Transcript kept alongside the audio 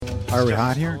Are we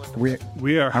hot here?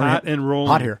 We are hot and rolling.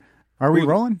 Hot here. Are we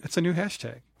rolling? That's a new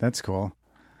hashtag. That's cool.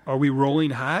 Are we rolling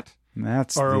hot?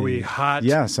 Are we hot?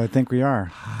 Yes, I think we are.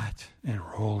 Hot and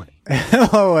rolling.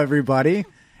 Hello, everybody,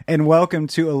 and welcome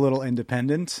to A Little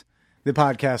Independent, the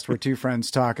podcast where two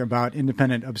friends talk about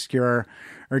independent, obscure,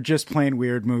 or just plain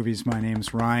weird movies. My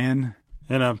name's Ryan.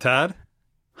 And I'm Todd.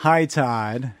 Hi,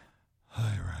 Todd.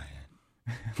 Hi,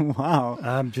 Ryan. Wow.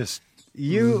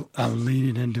 I'm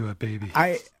leaning into it, baby.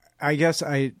 I guess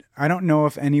I don't know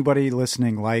if anybody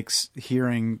listening likes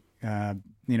hearing,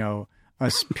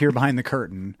 us peer behind the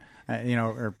curtain,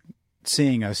 or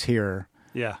seeing us here.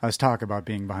 Yeah. Us talk about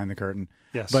being behind the curtain.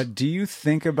 Yes. But do you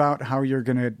think about how you're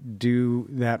going to do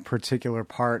that particular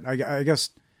part? I guess,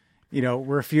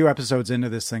 we're a few episodes into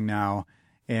this thing now,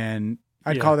 and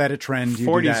I'd call that a trend. You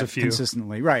 40's do that a few.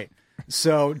 Consistently. Right.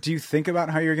 So do you think about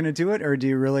how you're going to do it, or do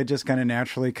you really just kind of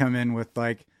naturally come in with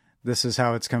like, this is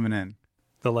how it's coming in?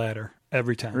 The latter.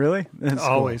 Every time. Really? That's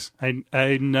always. Cool.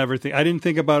 I didn't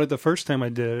think about it the first time I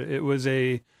did it. It was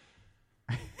I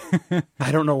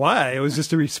don't know why. It was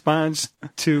just a response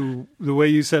to the way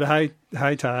you said hi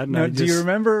Todd. Now, do you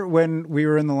remember when we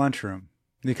were in the lunchroom?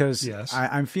 Because yes.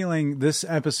 I'm feeling this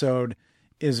episode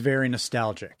is very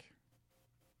nostalgic.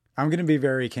 I'm going to be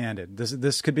very candid.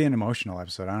 This could be an emotional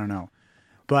episode. I don't know.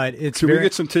 But it's Should we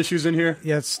get some tissues in here?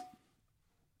 Yes.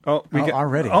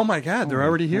 Already. Oh my God, they're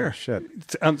already here. Oh, shit.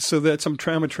 So that's some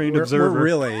trauma-trained observer. We're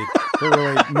really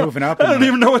moving up. I don't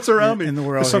even know what's around me. In the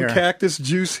world. There's some here. Cactus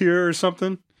juice here or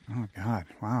something. Oh God.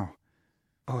 Wow.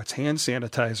 Oh, it's hand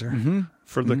sanitizer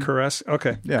for the caress.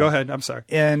 Okay. Yeah. Go ahead. I'm sorry.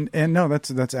 And no,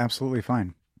 that's absolutely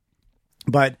fine.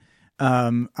 But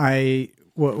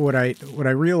what I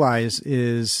realize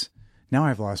is now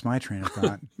I've lost my train of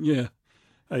thought. Yeah.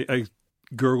 I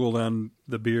gurgled on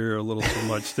the beer a little too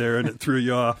much there, and it threw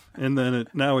you off. And then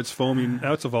now it's foaming.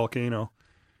 Now it's a volcano.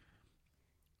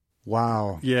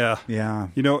 Wow. Yeah. Yeah.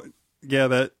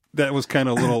 That was kind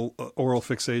of a little oral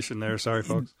fixation there. Sorry,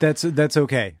 folks. That's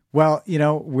okay. Well,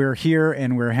 we're here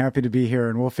and we're happy to be here,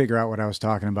 and we'll figure out what I was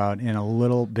talking about in a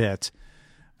little bit.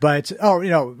 But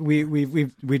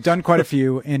we've done quite a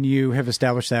few, and you have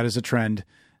established that as a trend.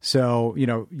 So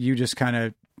you just kind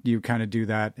of do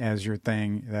that as your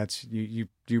thing. That's you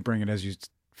bring it as you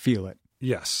feel it.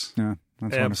 Yes. Yeah,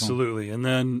 that's absolutely. Wonderful. And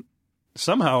then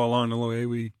somehow along the way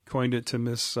we coined it to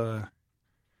Miss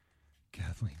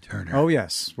Kathleen Turner. Oh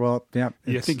yes. Well, yeah.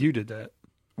 I think you did that.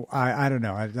 I don't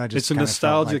know. I just it's a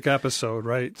nostalgic episode,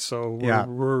 right? So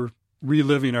we're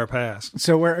reliving our past.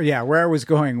 So where I was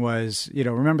going was,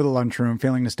 remember the lunchroom,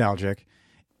 feeling nostalgic.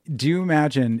 Do you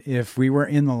imagine if we were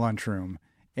in the lunchroom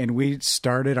and we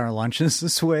started our lunches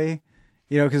this way?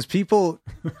 Because people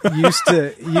used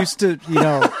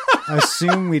to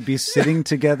assume we'd be sitting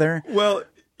together. Well,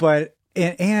 but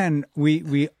and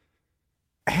we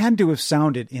had to have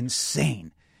sounded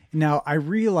insane. Now I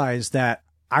realize that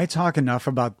I talk enough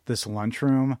about this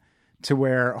lunchroom to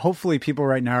where hopefully people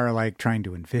right now are like trying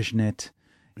to envision it.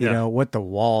 What the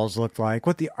walls looked like,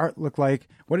 what the art looked like,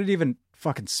 what it even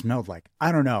fucking smelled like.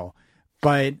 I don't know.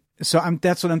 But so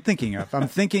that's what I'm thinking of. I'm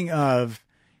thinking of,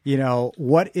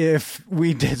 what if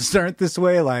we did start this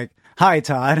way? Like, hi,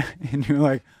 Todd. And you're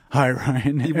like, hi,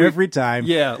 Ryan. Every time.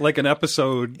 Yeah. Like an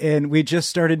episode. And we just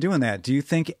started doing that. Do you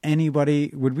think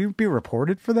would we be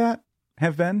reported for that?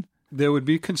 Have been? There would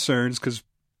be concerns because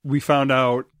we found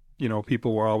out,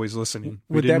 people were always listening.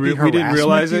 Would that be harassment? We didn't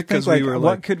realize it because we were like,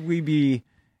 what could we be,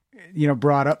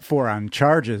 brought up for on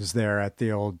charges there at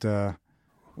the old,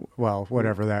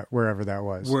 wherever that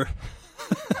was.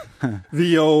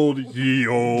 The old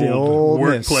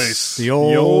workplace. The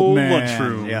old man.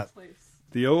 Lunchroom. Yeah.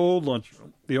 The old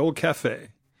lunchroom. The old cafe.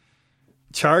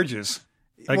 Charges.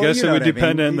 I guess it would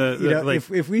depend on the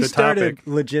if we the started topic.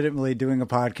 legitimately doing a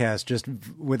podcast just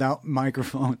without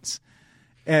microphones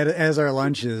as our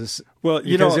lunches. Well,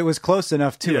 because it was close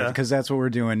enough to it, because that's what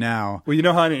we're doing now. Well, you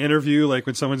know how in an interview, like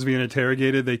when someone's being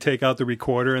interrogated, they take out the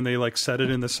recorder and they like set it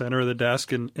in the center of the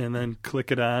desk and then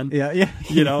click it on. Yeah.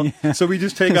 Yeah. So we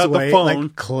just take out the phone.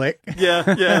 Like, click. Yeah.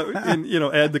 And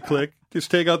add the click. Just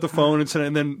take out the phone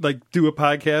and then like do a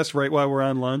podcast right while we're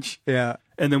on lunch. Yeah.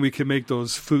 And then we can make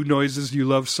those food noises you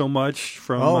love so much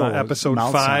from episode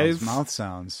mouth 5. Mouth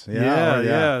sounds.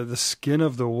 Yeah. The Skin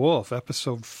of the Wolf,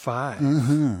 episode 5.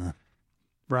 Mm-hmm.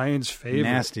 Ryan's favorite.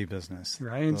 Nasty business.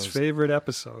 Ryan's favorite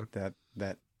episode. That.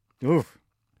 Oof.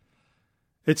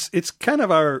 It's kind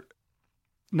of our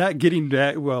not getting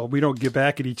back. Well, we don't get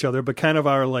back at each other, but kind of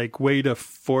our like way to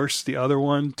force the other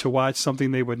one to watch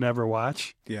something they would never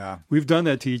watch. Yeah, we've done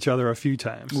that to each other a few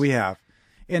times. We have,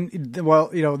 and well,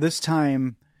 this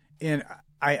time, and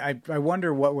I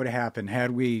wonder what would happen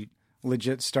had we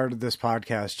legit started this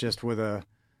podcast just with a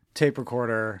tape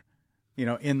recorder,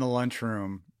 in the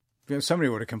lunchroom, somebody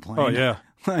would have complained. Oh, yeah.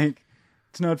 Like,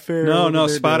 it's not fair. No, what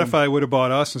they're Spotify doing. would have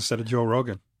bought us instead of Joe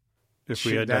Rogan if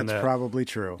we had done that. That's probably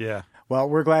true. Yeah. Well,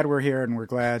 we're glad we're here, and we're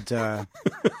glad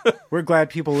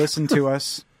people listen to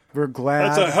us. We're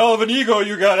glad. That's a hell of an ego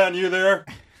you got on you there.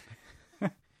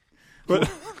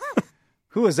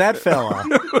 Who is that fella?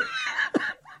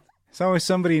 It's always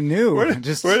somebody new. Where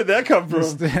did that come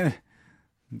from?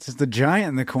 Just the giant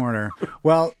in the corner.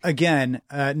 Well, again,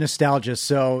 nostalgia.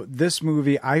 So this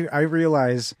movie, I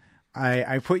realize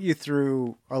I put you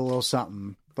through a little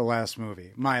something.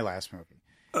 My last movie.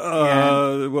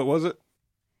 What was it?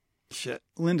 Shit.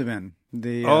 Lindemann.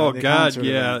 The God, concert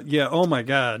yeah, event. yeah. Oh my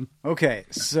God. Okay,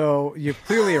 so you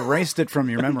clearly erased it from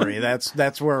your memory.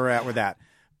 That's where we're at with that.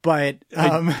 But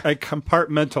I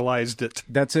compartmentalized it.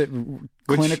 that's it.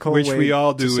 Clinical which way we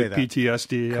all to do say with that.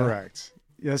 PTSD. Yeah. Correct.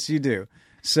 Yes, you do.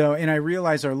 So, and I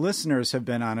realize our listeners have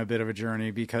been on a bit of a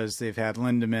journey because they've had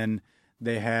Lindemann,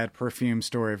 they had Perfume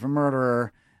Story of a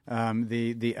Murderer,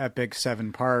 the epic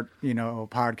 7-part,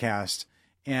 podcast.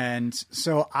 And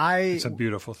so It's a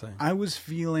beautiful thing. I was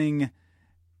feeling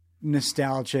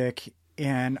nostalgic,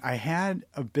 and I had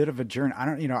a bit of a journey.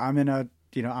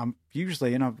 I'm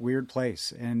usually in a weird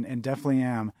place, and definitely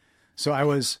am. So I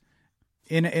was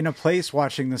in a place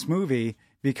watching this movie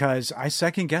because I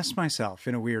second guessed myself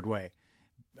in a weird way.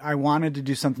 I wanted to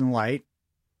do something light.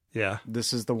 Yeah.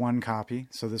 This is the one copy.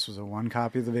 So this was a one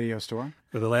copy of the video store.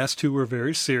 But the last two were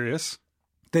very serious.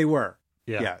 They were.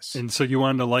 Yeah. Yes. And so you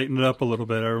wanted to lighten it up a little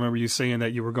bit. I remember you saying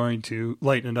that you were going to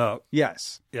lighten it up.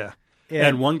 Yes. Yeah.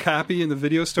 And one copy in the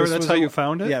video store, that's how you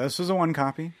found it? Yeah, this was a one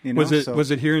copy.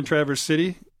 Was it here in Traverse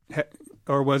City?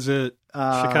 Or was it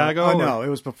Chicago? Oh, no, it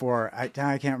was before. I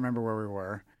can't remember where we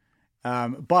were.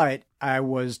 But I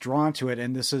was drawn to it,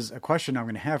 and this is a question I'm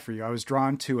going to have for you. I was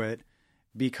drawn to it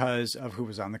because of who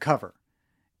was on the cover.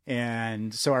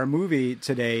 And so our movie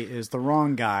today is The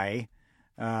Wrong Guy,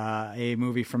 a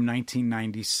movie from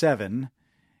 1997.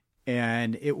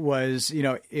 And it was,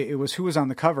 it was who was on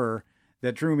the cover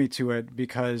that drew me to it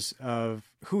because of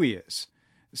who he is.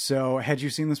 So had you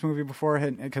seen this movie before?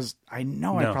 Because I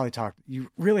know I probably talked.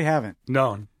 You really haven't.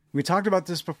 No. We talked about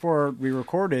this before we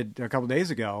recorded a couple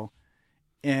days ago.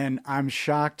 And I'm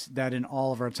shocked that in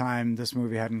all of our time, this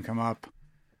movie hadn't come up.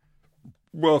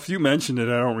 Well, if you mentioned it,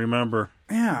 I don't remember.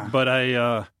 Yeah. But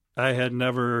I had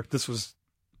never, this was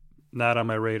not on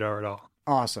my radar at all.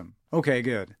 Awesome. Okay,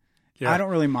 good. Yeah. I don't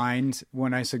really mind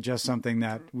when I suggest something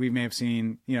that we may have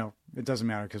seen. It doesn't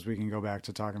matter because we can go back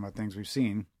to talking about things we've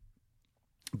seen.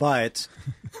 But,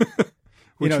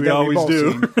 Which we always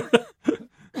do.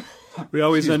 We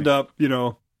always Excuse end me. up,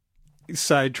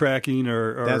 sidetracking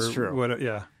or That's true. What,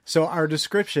 yeah. So our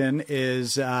description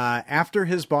is after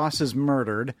his boss is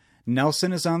murdered,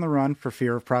 Nelson is on the run for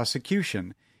fear of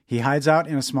prosecution. He hides out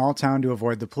in a small town to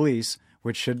avoid the police,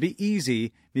 which should be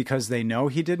easy because they know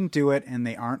he didn't do it and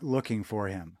they aren't looking for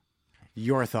him.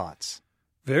 Your thoughts?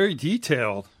 Very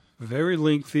detailed, very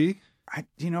lengthy.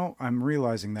 I'm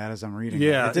realizing that as I'm reading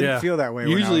Yeah, it. It didn't feel that way.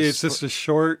 Usually it's just a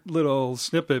short little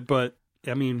snippet, but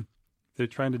I mean, they're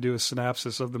trying to do a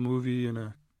synopsis of the movie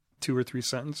in 2 or 3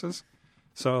 sentences.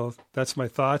 So that's my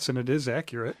thoughts, and it is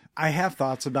accurate. I have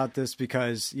thoughts about this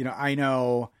because, I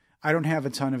know I don't have a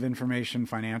ton of information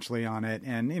financially on it,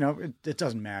 and, it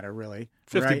doesn't matter really.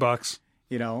 $50.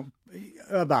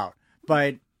 About.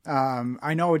 But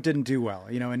I know it didn't do well.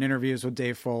 In interviews with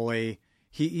Dave Foley,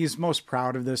 he's most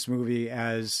proud of this movie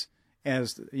as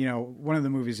one of the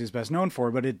movies he's best known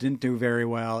for, but it didn't do very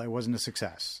well. It wasn't a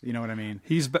success. You know what I mean?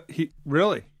 He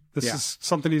really, this is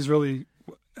something he's really,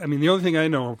 I mean, the only thing I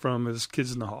know him from is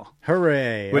Kids in the Hall.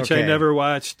 Hooray. Which okay. I never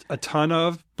watched a ton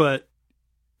of, but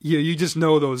you just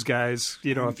know those guys,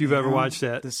 if you've ever watched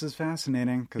that. This is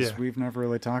fascinating because we've never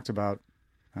really talked about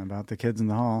the Kids in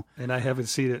the Hall. And I haven't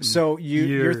seen it in So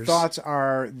years. Your thoughts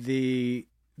are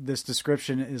this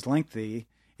description is lengthy,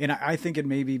 and I think it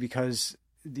may be because,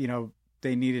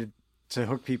 they needed to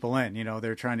hook people in.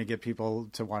 They're trying to get people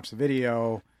to watch the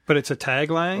video. But it's a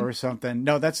tagline? Or something.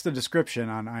 No, that's the description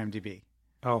on IMDb.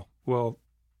 Oh, well,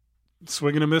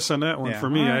 swing and a miss on that one for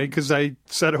me, All right. because I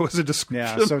said it was a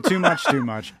description. Yeah, so too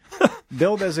much.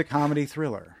 Billed as a comedy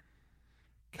thriller.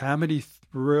 Comedy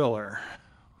thriller.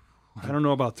 I don't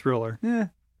know about thriller. Yeah.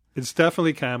 It's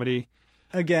definitely comedy.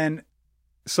 Again.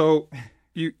 So,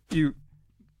 you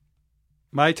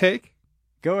my take?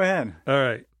 Go ahead. All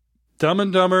right. Dumb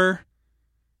and Dumber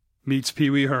meets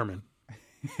Pee Wee Herman.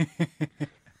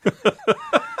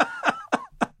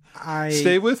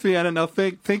 Stay with me on it now.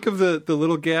 Think of the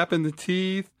little gap in the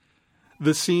teeth,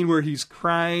 the scene where he's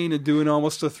crying and doing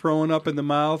almost a throwing up in the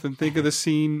mouth, and think of the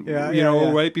scene,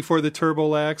 right before the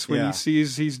Turbolax when he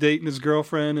sees he's dating his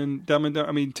girlfriend and Dumb and Dumber.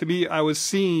 I mean, to me, I was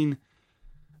seeing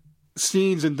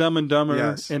scenes in Dumb and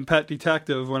Dumber and Pet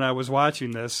Detective when I was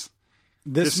watching this.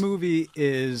 This movie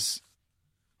is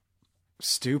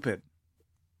stupid.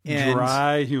 And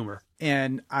dry humor.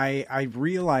 And I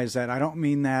realize that. I don't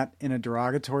mean that in a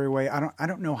derogatory way. I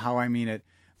don't know how I mean it.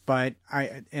 But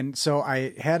so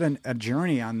I had a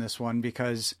journey on this one,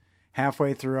 because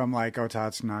halfway through I'm like, oh,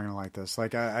 Todd's not gonna like this.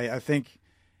 Like I think,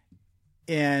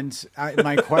 and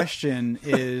my question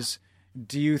is,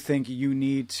 do you think you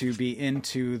need to be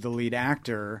into the lead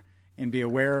actor and be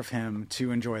aware of him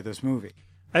to enjoy this movie?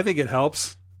 I think it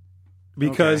helps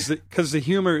because the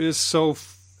humor is so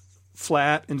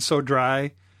flat and so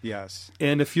dry. Yes.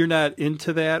 And if you're not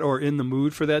into that or in the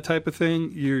mood for that type of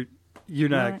thing, you're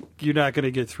not going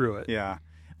to get through it. Yeah.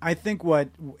 I think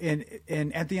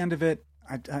and at the end of it,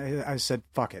 I said,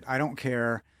 fuck it. I don't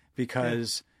care,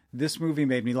 because this movie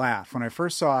made me laugh. When I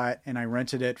first saw it and I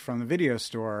rented it from the video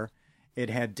store, it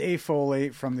had Dave Foley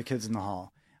from The Kids in the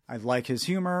Hall. I like his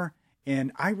humor,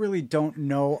 and I really don't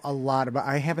know a lot about,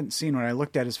 I haven't seen, when I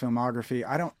looked at his filmography,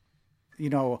 I don't,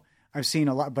 I've seen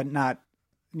a lot, but not,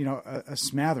 a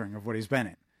smattering of what he's been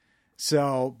in.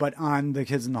 So, but on The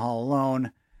Kids in the Hall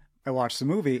alone, I watched the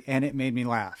movie and it made me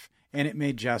laugh, and it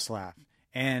made Jess laugh.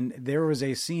 And there was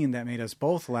a scene that made us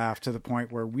both laugh to the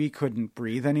point where we couldn't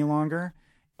breathe any longer.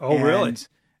 Oh, and really?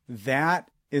 That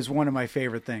is one of my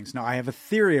favorite things. Now, I have a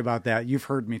theory about that. You've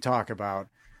heard me talk about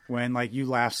when like you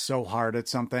laugh so hard at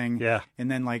something,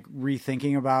 and then like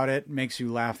rethinking about it makes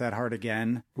you laugh that hard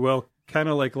again. Well, kind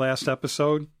of like last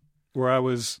episode where I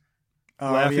was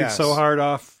laughing so hard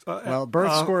off.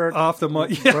 Birth Squirt off the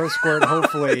Birth Squirt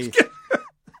hopefully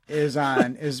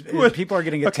people are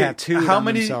getting tattooed on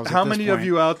themselves. How many of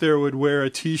you out there would wear a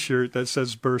T-shirt that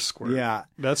says Birth Squirt? Yeah,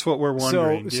 that's what we're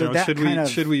wondering.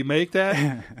 Should we make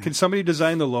that? Can somebody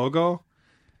design the logo?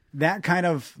 That kind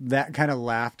of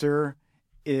laughter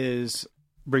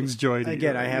brings joy to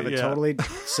again. you. I have a totally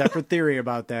separate theory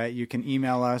about that. You can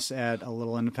email us at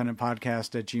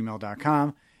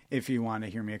alittleindependentpodcast@gmail.com if you want to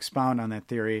hear me expound on that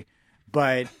theory.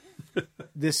 But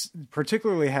this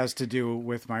particularly has to do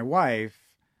with my wife.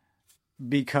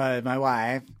 Because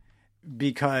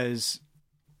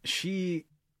she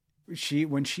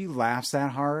when she laughs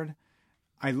that hard,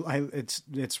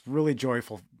 it's really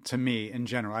joyful to me in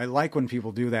general. I like when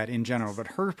people do that in general, but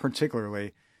her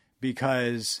particularly,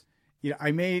 because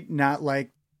I may not like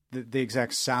the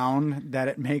exact sound that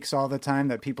it makes all the time,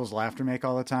 that people's laughter make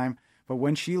all the time, but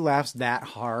when she laughs that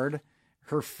hard,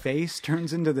 her face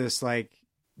turns into this like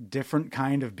different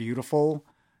kind of beautiful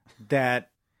that.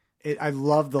 I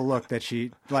love the look that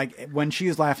she, like, when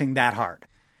she's laughing that hard.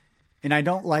 And I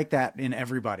don't like that in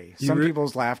everybody. Some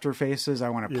people's laughter faces, I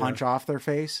want to punch off their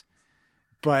face.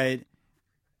 But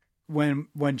when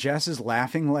Jess is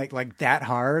laughing like that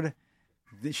hard,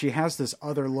 she has this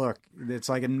other look. It's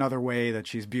like another way that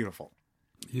she's beautiful.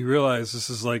 You realize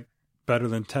this is like better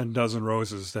than 10 Dozen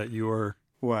Roses, that you are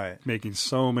making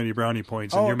so many brownie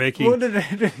points, and you're making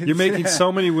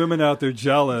so many women out there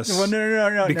jealous. Well,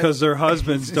 no, because their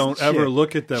husbands don't ever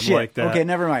look at them like that. Okay,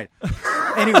 never mind.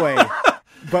 Anyway,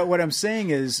 but what I'm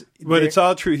saying is, but it's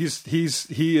all true. He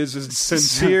is as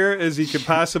sincere as he could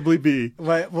possibly be.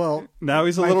 Well, now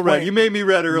he's a little red. You made me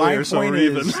red earlier, so we're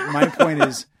even. My point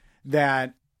is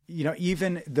that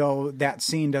even though that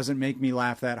scene doesn't make me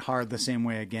laugh that hard the same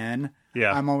way again.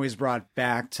 Yeah, I'm always brought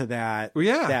back to that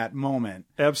that moment.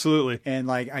 Absolutely. And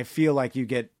like I feel like you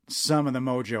get some of the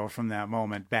mojo from that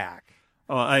moment back.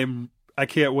 I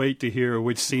can't wait to hear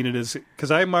which scene it is,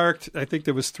 because I think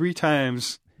there was 3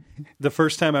 times. The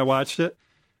first time I watched it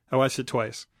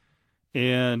twice.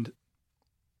 And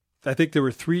I think there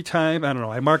were 3 times, I don't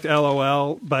know, I marked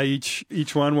LOL by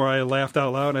each one where I laughed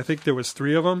out loud, and I think there was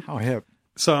 3 of them. Oh, hip.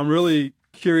 So I'm really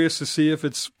curious to see if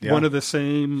it's one of the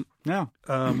same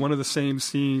one of the same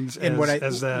scenes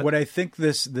as that. What I think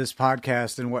this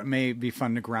podcast, and what may be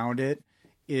fun to ground it,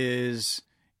 is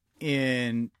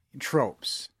in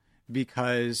tropes,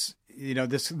 because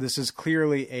this is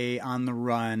clearly a on the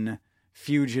run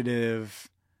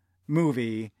fugitive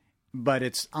movie, but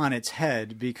it's on its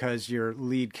head because your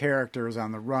lead character is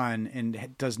on the run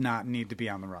and does not need to be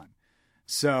on the run.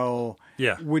 So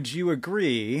would you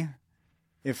agree,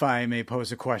 if I may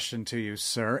pose a question to you,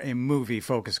 sir, a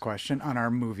movie-focused question on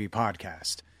our movie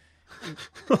podcast?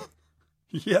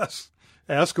 Yes.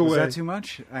 Ask away. Was that too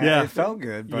much? Yeah. It felt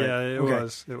good. But, it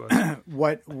was. It was.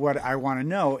 What I want to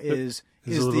know is...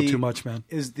 It's a little too much, man.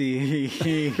 Is the...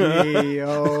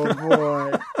 oh,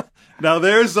 boy. Now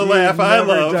there's the laugh You've I never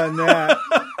love. done that.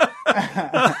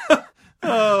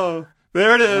 Oh,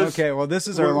 there it is. Okay, well, this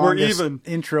is our We're longest even.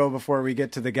 intro before we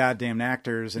get to the goddamn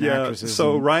actors and Yeah. actresses.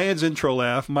 So and- Ryan's intro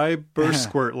laugh, my burst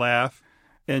squirt laugh,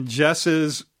 and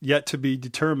Jess's yet to be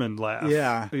determined laugh.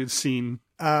 Yeah. It's seen.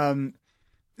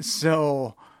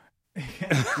 so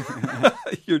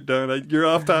You're done. You're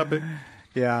off topic.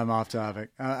 yeah, I'm off topic.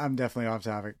 I'm definitely off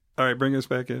topic. All right, bring us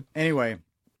back in. Anyway,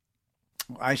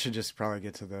 I should just probably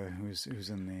get to the who's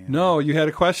in the. No, you had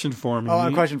a question for me. Oh,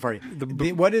 a question for you.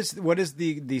 The- What is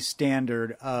the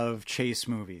standard of chase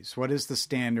movies? What is the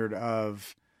standard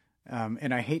of?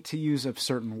 And I hate to use a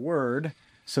certain word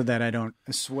so that I don't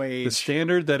assuage. The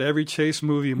standard that every chase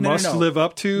movie No, must no. live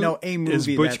up to No, a movie is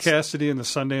Butch that's- Cassidy and the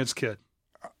Sundance Kid.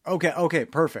 Okay,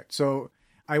 perfect. So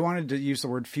I wanted to use the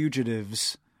word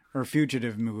fugitives or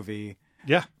fugitive movie.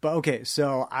 Yeah, But okay,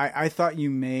 so I thought you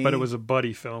may. but it was a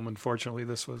buddy film. Unfortunately,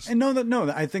 this was. And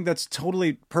no, I think that's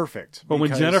totally perfect. But when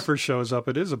because- Jennifer shows up,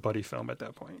 it is a buddy film at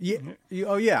that point. Yeah,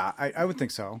 oh yeah, I would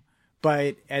think so.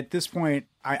 But at this point,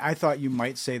 I thought you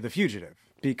might say The Fugitive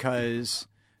because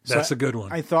That's a good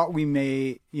one. I thought we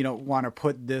may, want to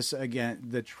put this again,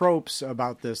 the tropes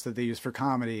about this that they use for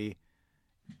comedy.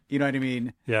 You know what I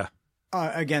mean? Yeah.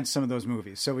 Against some of those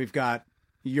movies. So we've got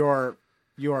your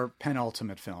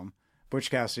penultimate film, Butch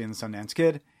Cassidy and the Sundance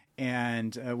Kid,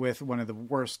 and with one of the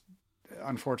worst,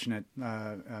 unfortunate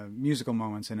musical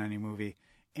moments in any movie.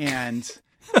 And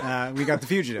we got The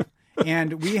Fugitive.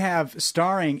 And we have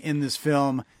starring in this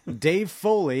film Dave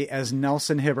Foley as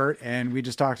Nelson Hibbert, and we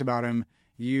just talked about him.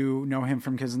 You know him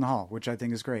from Kids in the Hall, which I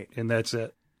think is great. And that's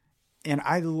it. And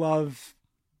I love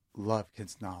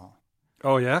Kids in the Hall.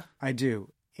 Oh, yeah? I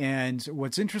do. And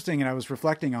what's interesting, and I was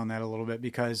reflecting on that a little bit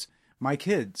because my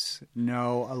kids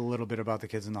know a little bit about the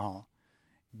Kids in the Hall.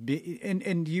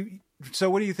 And you, so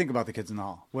what do you think about the Kids in the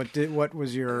Hall? What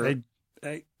was your?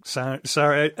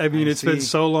 Sorry. I mean, it's been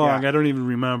so long. Yeah. I don't even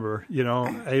remember.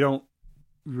 I don't.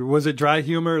 Was it dry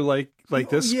humor like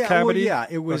this Yeah, comedy? well, yeah,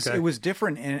 it was. Okay. It was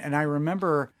different, and I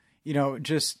remember,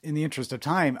 just in the interest of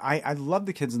time, I love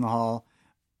the Kids in the Hall.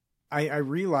 I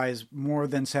realize more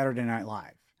than Saturday Night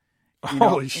Live.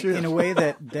 Holy shit! In a way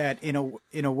that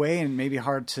in a way, and maybe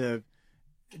hard to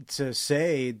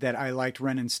say that I liked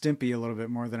Ren and Stimpy a little bit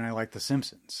more than I liked The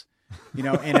Simpsons.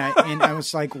 And I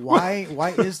was like, why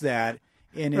is that?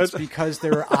 And it's because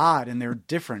they're odd and they're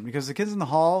different. Because the Kids in the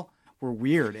Hall were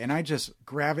weird, and I just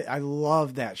I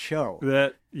love that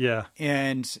show. Yeah.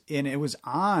 And it was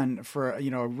on for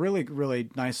a really really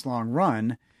nice long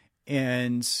run,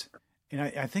 and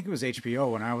I think it was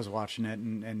HBO when I was watching it,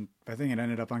 and I think it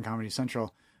ended up on Comedy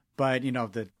Central. But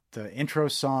the intro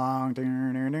song,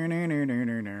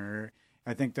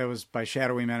 I think that was by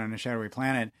Shadowy Men on a Shadowy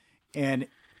Planet, and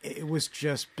it was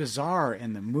just bizarre.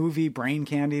 And the movie Brain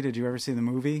Candy, did you ever see the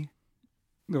movie?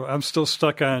 No, I'm still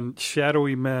stuck on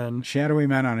Shadowy Men. Shadowy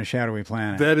Men on a Shadowy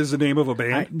Planet. That is the name of a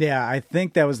band. I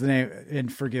think that was the name.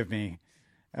 And forgive me,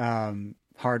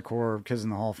 hardcore Kids in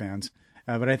the Hall fans,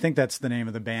 but I think that's the name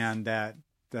of the band that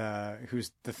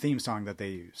who's the theme song that they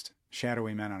used.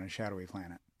 Shadowy Men on a Shadowy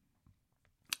Planet.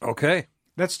 Okay.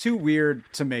 That's too weird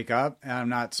to make up, and I'm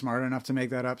not smart enough to make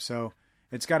that up, so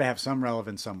it's got to have some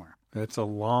relevance somewhere. That's a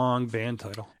long band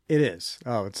title. It is.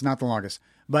 Oh, it's not the longest.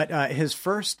 But his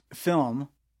first film,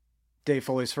 Dave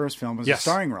Foley's first film, was a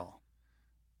starring role.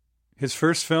 His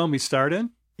first film he starred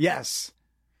in? Yes.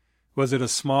 Was it a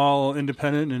small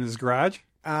independent in his garage?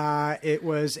 It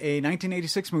was a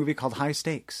 1986 movie called High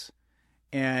Stakes,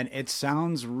 and it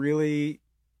sounds really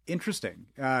interesting.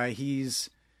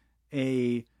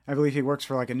 I believe he works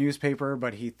for like a newspaper,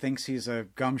 but he thinks he's a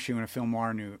gumshoe in a film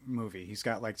noir movie. He's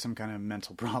got like some kind of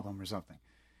mental problem or something.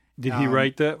 Did he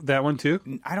write that one too?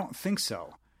 I don't think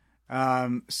so.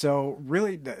 So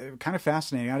really kind of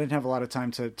fascinating. I didn't have a lot of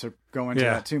time to go into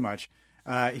that too much.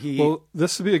 Well,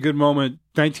 this would be a good moment,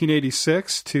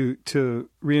 1986, to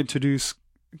reintroduce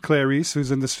Clarice,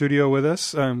 who's in the studio with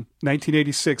us.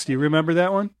 1986. Do you remember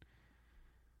that one?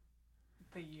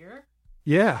 The year?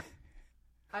 Yeah.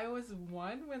 I was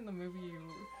 1 when the movie.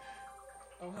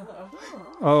 Oh, hello.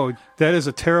 Oh, that is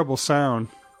a terrible sound,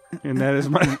 and that is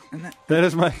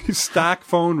my stock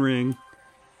phone ring,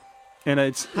 and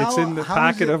it's in the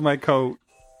pocket of my coat.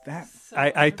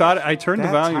 I thought I turned the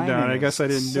volume down. I guess I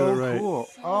didn't do it right. Cool.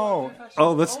 Oh,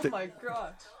 let's. Oh my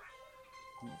god.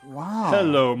 Wow.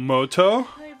 Hello, Moto.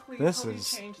 Can I please This help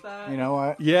is- you change that? You know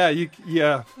what?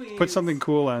 Yeah. Please. Put something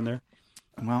cool on there.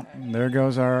 Well, there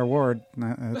goes our award.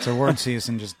 It's award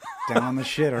season, just down the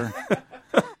shitter.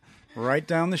 Right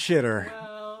down the shitter.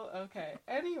 Well, okay.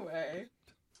 Anyway.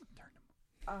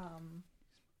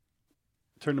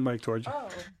 Turn the mic towards you. Oh,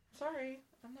 sorry.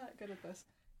 I'm not good at this.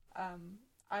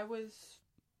 I was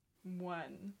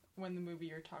 1 when the movie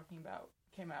you're talking about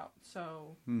came out,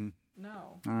 so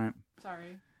no. All right.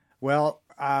 Sorry. Well,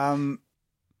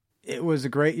 it was a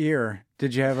great year.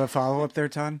 Did you have a follow-up there,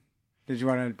 Todd? Did you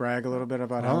want to brag a little bit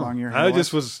about how long your hair was? I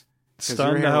just was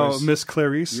stunned how Miss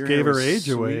Clarice gave her age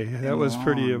away. That was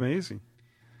pretty amazing.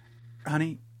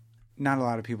 Honey, not a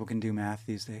lot of people can do math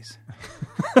these days.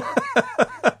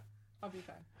 I'll be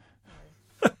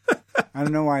fine. I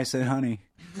don't know why I said honey.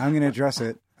 I'm going to address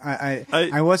it.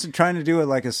 I wasn't trying to do it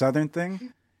like a Southern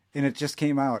thing, and it just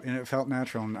came out, and it felt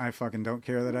natural, and I fucking don't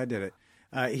care that I did it.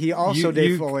 He also,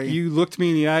 Dave Foley... You looked me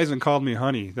in the eyes and called me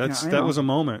honey. That was a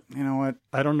moment. You know what?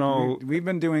 I don't know. We've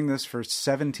been doing this for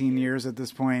 17 years at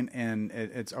this point, and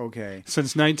it's okay.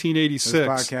 Since 1986. This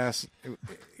podcast,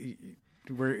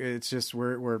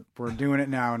 we're doing it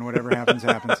now, and whatever happens,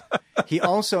 happens. He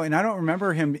also, and I don't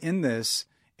remember him in this,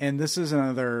 and this is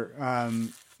another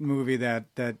movie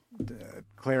that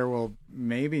Claire will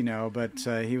maybe know, but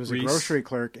he was a grocery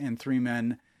clerk in Three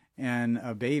Men and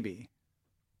a Baby.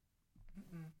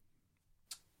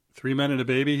 3 Men and a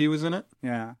Baby, he was in it?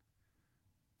 Yeah.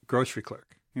 Grocery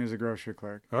clerk. He was a grocery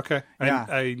clerk. Okay. Yeah.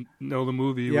 I know the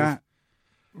movie. Yeah.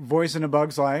 Voice in a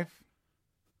Bug's Life.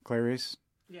 Clarice.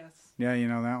 Yes. Yeah, you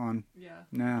know that one. Yeah.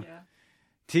 Yeah.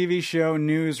 TV show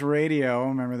News Radio.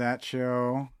 Remember that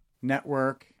show?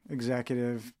 Network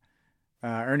executive.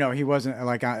 Or no, he wasn't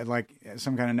like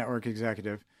some kind of network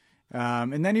executive.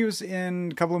 And then he was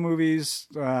in a couple of movies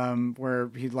where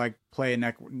he'd like play a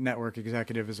network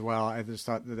executive as well. I just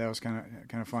thought that was kind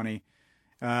of funny.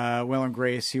 Will and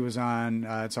Grace, he was on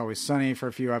It's Always Sunny for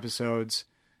a few episodes,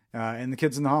 and The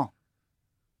Kids in the Hall,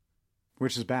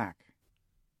 which is back.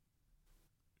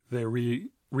 They're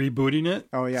rebooting it.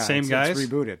 Oh yeah, same guys.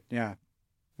 It's rebooted. Yeah,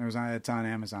 it's on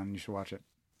Amazon. You should watch it.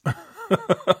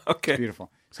 Okay, it's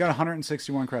beautiful. It's got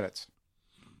 161 credits.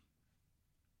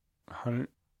 100.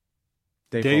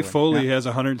 Dave Foley has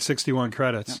 161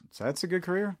 credits. Yeah, so that's a good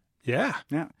career. Yeah.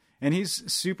 Yeah. And he's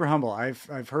super humble.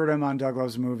 I've heard him on Doug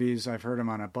Loves Movies. I've heard him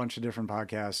on a bunch of different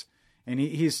podcasts. And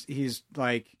he's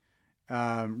like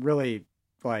really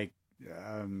like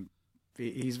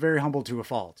he's very humble to a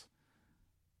fault.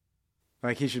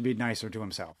 Like he should be nicer to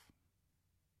himself.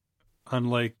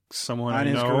 Unlike someone on I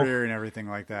his know. career and everything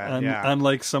like that. Yeah.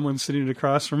 Unlike someone sitting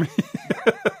across from me.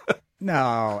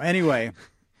 No. Anyway,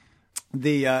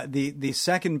 the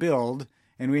second build,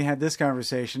 and we had this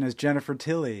conversation, is Jennifer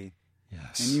Tilly.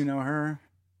 Yes. And you know her?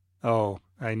 Oh,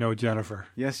 I know Jennifer.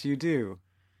 Yes, you do.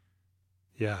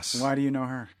 Yes. Why do you know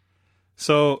her?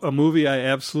 So, a movie I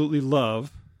absolutely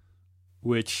love,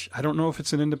 which I don't know if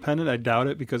it's an independent. I doubt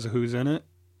it because of who's in it.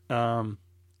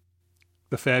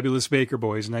 The Fabulous Baker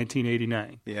Boys,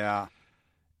 1989. Yeah.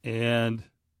 And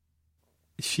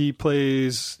she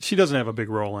doesn't have a big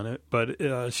role in it,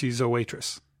 but she's a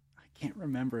waitress. I can't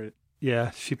remember it.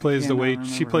 Yeah, she plays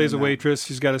She plays a waitress.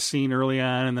 She's got a scene early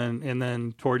on, and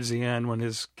then towards the end when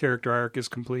his character arc is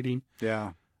completing.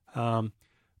 Yeah.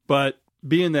 But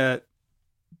being that,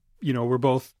 we're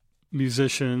both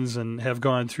musicians and have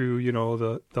gone through,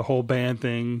 the whole band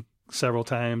thing several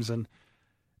times, and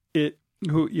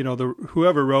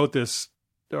whoever wrote this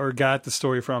or got the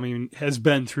story from him has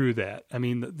been through that. I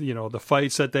mean, the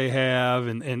fights that they have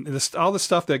and all the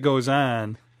stuff that goes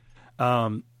on.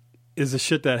 Is the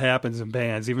shit that happens in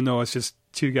bands, even though it's just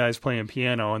two guys playing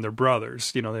piano and they're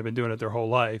brothers. They've been doing it their whole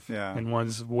life. Yeah. And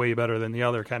one's way better than the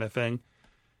other kind of thing.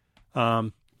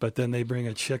 But then they bring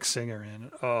a chick singer in.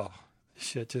 Oh,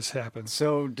 shit just happens.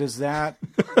 So does that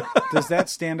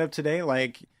stand up today?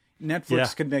 Like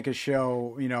Netflix could make a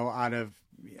show, out of,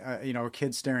 a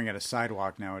kid staring at a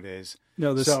sidewalk nowadays.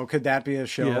 No, so could that be a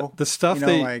show? Yeah, the stuff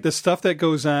the stuff that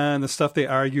goes on, the stuff they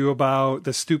argue about,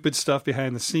 the stupid stuff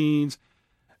behind the scenes.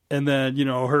 And then,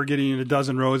 her getting a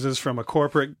dozen roses from a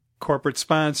corporate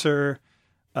sponsor.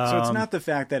 So it's not the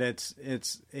fact that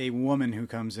it's a woman who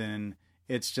comes in.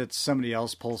 It's just somebody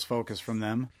else pulls focus from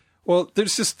them. Well,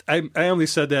 there's just I only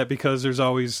said that because there's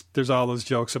all those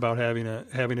jokes about having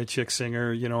a chick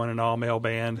singer, in an all male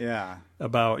band. Yeah.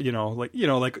 About like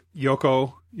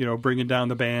Yoko, bringing down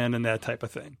the band and that type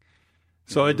of thing.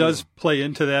 So it does play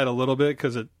into that a little bit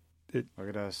because it look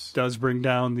at us does bring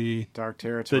down the dark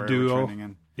territory. The duo. We're trending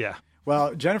in. Yeah.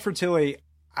 Well, Jennifer Tilly,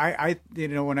 I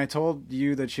when I told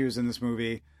you that she was in this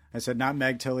movie, I said not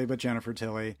Meg Tilly, but Jennifer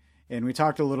Tilly. And we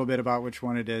talked a little bit about which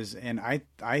one it is. And I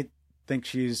think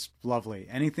she's lovely.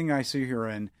 Anything I see her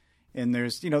in, and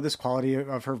there's, this quality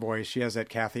of her voice. She has that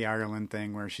Kathy Ireland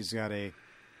thing where she's got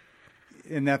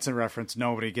and that's a reference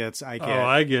nobody gets. I get it. Oh,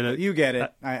 I get it. You get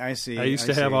it. I see. I used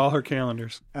to have all her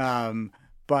calendars.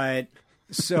 But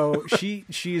so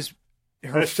she's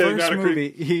her Hashtag first not a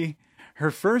movie,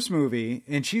 her first movie,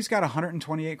 and she's got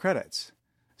 128 credits.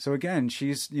 So again,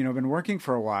 she's been working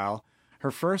for a while.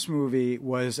 Her first movie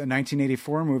was a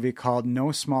 1984 movie called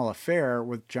No Small Affair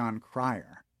with John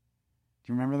Cryer.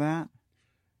 Do you remember that?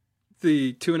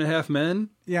 The 2.5 Men?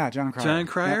 Yeah, John Cryer. John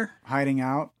Cryer? Yep. Hiding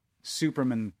Out.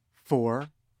 Superman 4.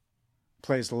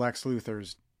 Plays Lex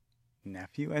Luthor's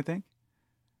nephew, I think.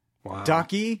 Wow.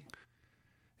 Ducky.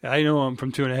 I know him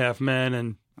from 2.5 Men,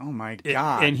 and Oh my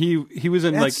God. and he was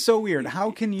in That's so weird.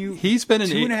 How can you? he's been in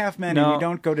 2.5 Men no, and you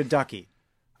don't go to Ducky?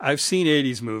 I've seen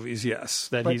 80s movies, yes,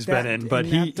 that But he's that- been in, but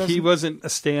and that he doesn't- wasn't a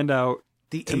standout.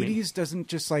 The to me. 80s doesn't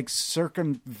just like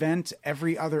circumvent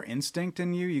every other instinct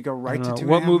in you. You go right to 2.5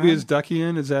 What movie Men? is Ducky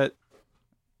in? Is that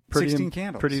 16 in,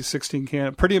 Candles. Pretty 16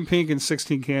 Candles. Pretty in Pink and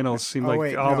 16 Candles seem like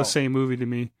wait, all no. the same movie to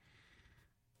me.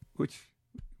 Which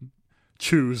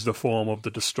choose the form of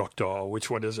the destructor. Which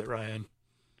one is it, Ryan?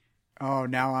 Oh,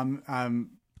 now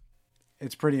I'm.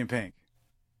 It's Pretty in Pink.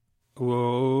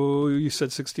 Whoa, you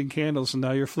said 16 Candles, and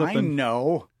now you're I flipping.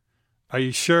 know. Are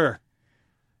you sure?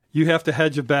 You have to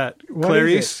hedge a bet. What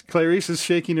is Clarice is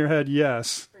shaking her head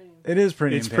yes. It is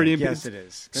Pretty It's in Pink. Pretty in Pink. Yes, it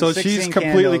is. So 16 she's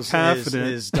completely Candles confident.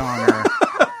 Is Donger.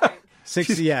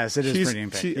 Yes, it is She's- Pretty in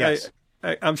Pink. she- Yes.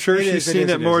 I'm sure It she's is, seen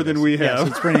is, it more is, than is. we Yes, have.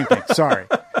 it's Pretty in Pink. Sorry.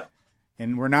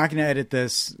 And we're not going to edit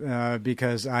this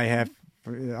because I have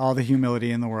all the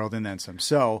humility in the world and then some.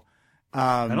 So,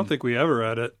 I don't think we ever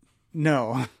read it.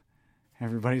 no.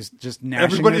 Everybody's just gnashing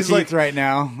Everybody's their teeth like, right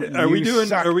now. Are we You doing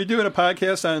suck. a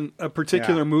podcast on a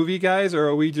particular Yeah. movie, guys, or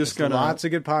are we just There's gonna lots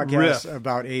of good podcasts riff?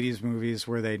 about 80s movies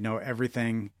where they know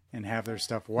everything and have their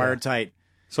stuff wired tight.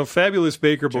 So Fabulous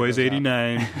Baker Boys those out.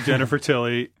 89, Jennifer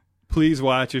Tilly. Please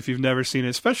watch if you've never seen it,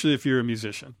 especially if you're a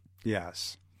musician.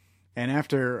 Yes. And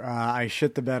after I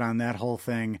shit the bed on that whole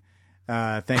thing,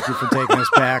 thank you for taking us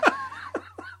back.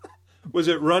 Was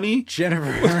it Runny?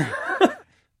 Jennifer,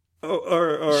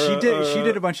 Or she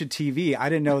did a bunch of TV. I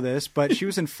didn't know this, but she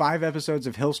was in 5 episodes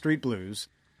of Hill Street Blues.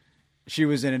 She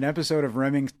was in an episode of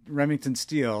Remington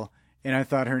Steele, and I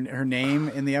thought her name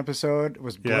in the episode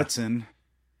was Yeah. Blitzen.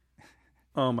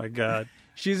 Oh my God.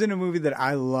 She's in a movie that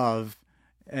I love,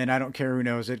 and I don't care who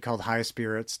knows it, called High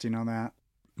Spirits. Do you know that?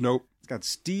 Nope. It's got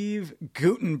Steve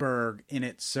Guttenberg in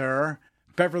it, sir.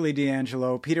 Beverly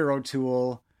D'Angelo, Peter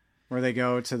O'Toole, where they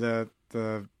go to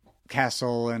the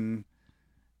castle, and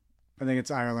I think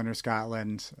it's Ireland or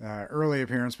Scotland. Early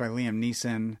appearance by Liam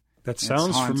Neeson. That It's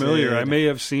sounds haunted. familiar. I may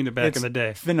have seen it back It's in the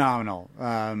day. Phenomenal.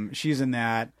 She's in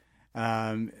that.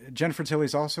 Jennifer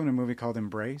Tilly's also in a movie called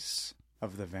Embrace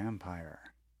of the Vampire.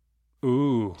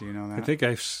 Ooh. Do you know that? I think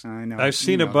I know. I've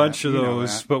seen You a know bunch that. of You know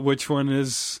those, that. but which one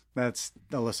is? That's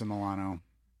Alyssa Milano.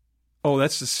 Oh,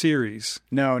 that's the series.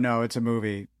 No, it's a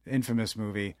movie. Infamous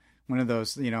movie. One of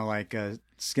those, like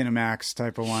Skinamax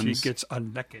type of ones. She gets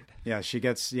naked. Yeah, she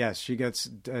gets,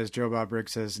 as Joe Bob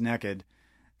Briggs says, naked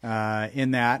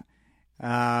in that.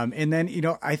 And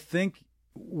then, I think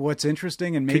what's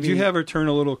interesting, and maybe... Could you have her turn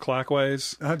a little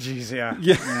clockwise? Oh, geez, yeah.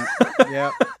 Yeah.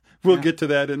 Yeah. We'll get to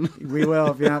that in. We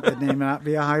will. It may not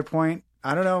be a high point.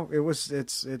 I don't know.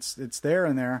 It's there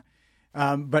and there.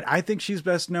 But I think she's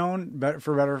best known,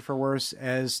 for better or for worse,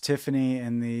 as Tiffany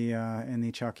in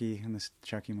the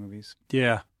Chucky movies.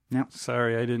 Yeah. Yep.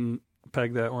 Sorry, I didn't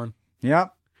peg that one.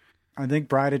 Yep. I think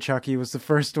Bride of Chucky was the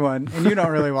first one, and you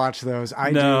don't really watch those. I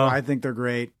No. do. I think they're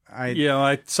great.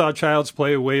 I saw Child's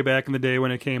Play way back in the day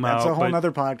when it came out. That's a whole but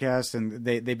other podcast, and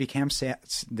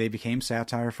they became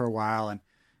satire for a while, and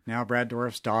now Brad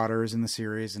Dourif's daughter is in the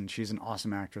series, and she's an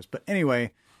awesome actress. But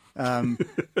anyway,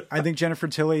 I think Jennifer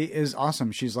Tilly is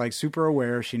awesome. She's like super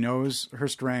aware. She knows her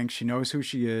strengths. She knows who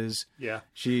she is. Yeah.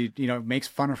 She makes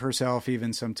fun of herself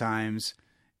even sometimes,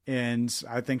 and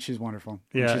I think she's wonderful.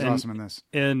 And Yeah, she's and- awesome in this.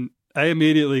 And I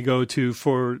immediately go to,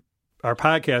 for our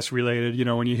podcast related,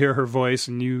 when you hear her voice,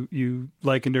 and you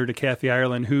likened her to Kathy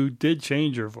Ireland, who did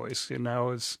change her voice, and now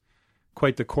is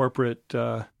quite the corporate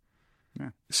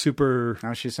super.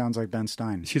 Now she sounds like Ben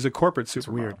Stein. She's a corporate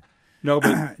super. weird. No,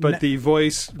 but the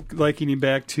voice likening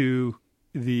back to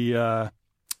the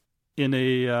in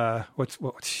a what's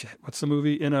the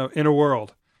movie, in a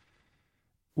world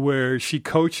where she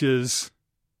coaches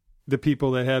the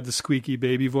people that have the squeaky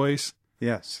baby voice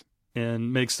Yes.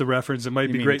 and makes the reference. It might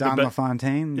You be mean great. Don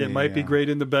LaFontaine? It might be great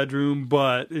in the bedroom,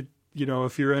 but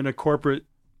if you're in a corporate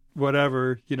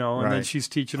whatever, and then Right. she's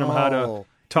teaching them how to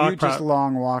talk. You just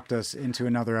long walked us into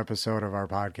another episode of our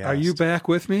podcast. Are you back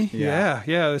with me? Yeah.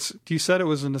 Yeah. You said it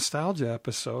was a nostalgia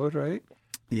episode, right?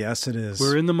 Yes, it is.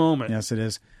 We're in the moment. Yes, it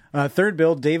is. Third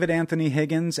bill, David Anthony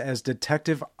Higgins as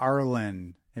Detective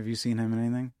Arlen. Have you seen him in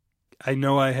anything? I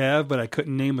know I have, but I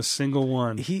couldn't name a single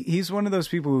one. He's one of those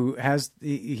people who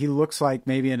he looks like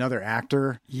maybe another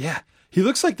actor. Yeah. He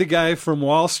looks like the guy from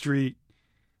Wall Street.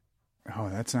 Oh,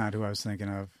 that's not who I was thinking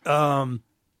of.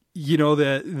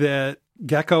 That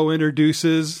Gecko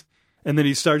introduces, and then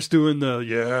he starts doing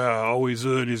always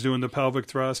in. He's doing the pelvic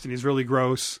thrust, and he's really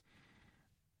gross.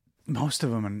 Most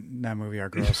of them in that movie are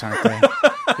gross, aren't they?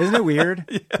 Isn't it weird?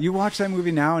 Yeah. You watch that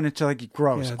movie now, and it's like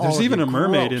gross. Yeah, there's even a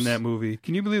mermaid in that movie.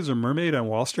 Can you believe there's a mermaid on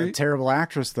Wall Street? A terrible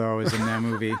actress, though, is in that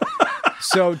movie.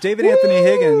 So David Anthony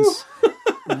Higgins,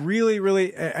 really,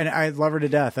 really, and I love her to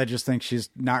death. I just think she's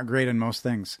not great in most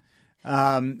things.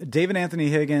 David Anthony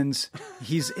Higgins,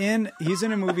 he's in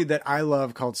a movie that I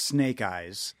love called Snake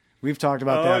Eyes. We've talked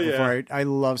about that before. I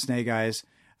love Snake Eyes.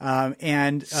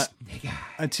 And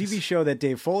a TV show that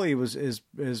Dave Foley is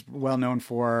well known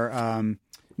for,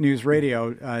 News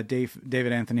Radio.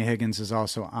 David Anthony Higgins is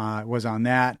also was on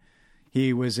that.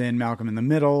 He was in Malcolm in the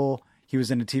Middle. He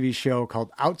was in a TV show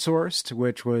called Outsourced,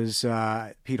 which was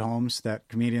Pete Holmes, that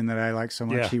comedian that I like so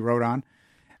much. Yeah. He wrote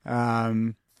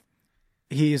on.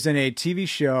 He's in a TV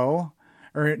show,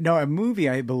 a movie,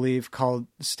 I believe, called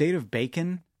State of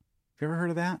Bacon. Have you ever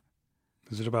heard of that?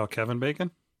 Is it about Kevin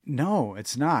Bacon? No,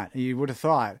 it's not. You would have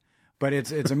thought, but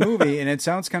it's a movie and it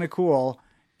sounds kind of cool.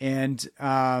 And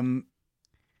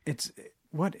he's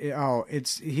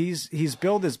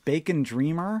billed as Bacon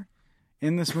Dreamer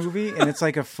in this movie, and it's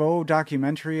like a faux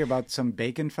documentary about some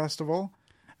bacon festival.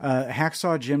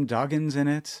 Hacksaw Jim Duggan's in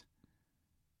it.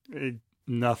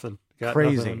 Nothing. Got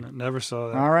crazy. Nothing. Never saw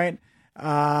that. All right.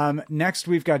 Next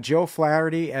we've got Joe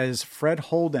Flaherty as Fred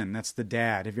Holden. That's the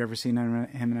dad. Have you ever seen him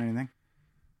in anything?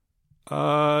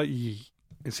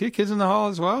 Is he a Kids in the Hall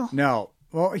as well? No.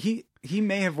 Well, he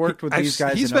may have worked with these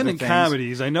guys. He's been in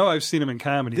comedies. I know I've seen him in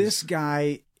comedies. This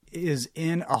guy is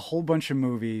in a whole bunch of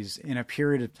movies in a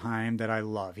period of time that I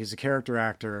love. He's a character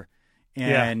actor,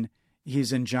 and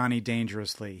he's in Johnny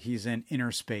Dangerously. He's in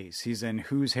Inner Space. He's in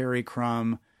Who's Harry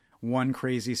Crumb, One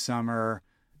Crazy Summer,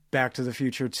 Back to the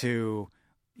Future 2.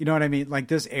 You know what I mean? Like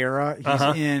this era, he's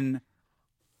in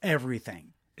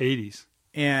everything. 80s.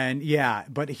 And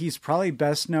but he's probably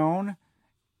best known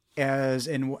as,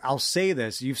 and I'll say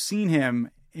this, you've seen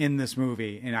him in this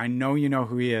movie, and I know you know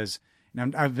who he is.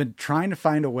 And I've been trying to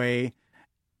find a way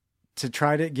to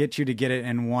try to get you to get it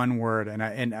in one word, and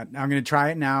I'm going to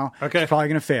try it now. Okay. It's probably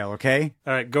going to fail, okay?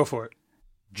 All right, go for it.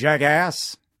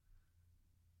 Jackass.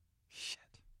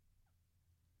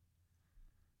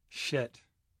 Shit.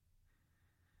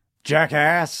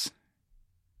 Jackass.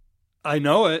 I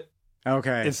know it.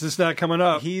 Okay. It's just not coming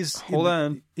up. Hold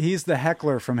on. He's the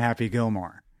heckler from Happy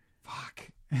Gilmore. Fuck.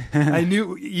 I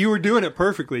knew you were doing it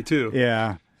perfectly too.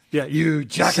 Yeah. Yeah, you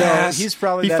jackass. So he's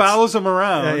probably he follows him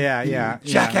around. Yeah.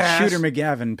 Jackass. Shooter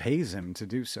McGavin pays him to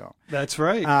do so. That's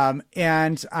right.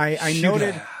 And I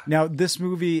noted now this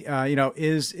movie,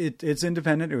 it's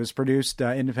independent. It was produced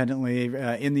independently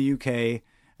in the UK,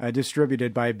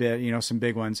 distributed by some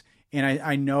big ones. And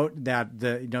I note that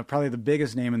probably the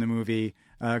biggest name in the movie,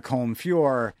 Colm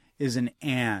Feore, is an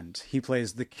and. He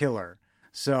plays the killer.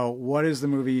 So what is the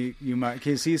movie you might...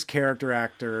 Because he's character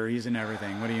actor. He's in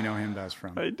everything. What do you know him best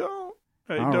from? I don't.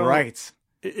 All right.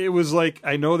 It was like,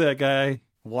 I know that guy.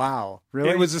 Wow. Really?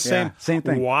 It was the same. Yeah, same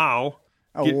thing. Wow.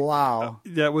 Oh, wow.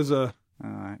 That was a...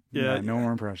 no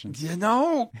more impressions. Yeah,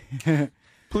 no.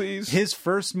 Please. His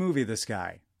first movie, this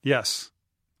guy. Yes.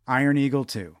 Iron Eagle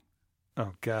 2.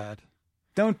 Oh, God.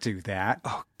 Don't do that.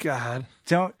 Oh, God.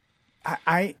 Don't...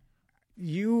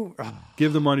 Give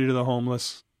the money to the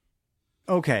homeless.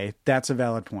 Okay, that's a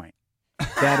valid point.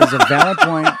 That is a valid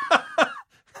point.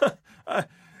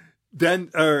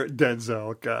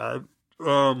 Denzel, God.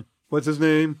 What's his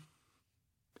name?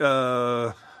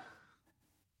 Denzel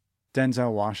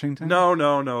Washington?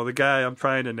 No. The guy I'm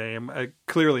trying to name.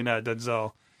 Clearly not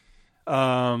Denzel.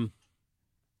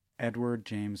 Edward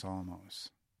James Olmos.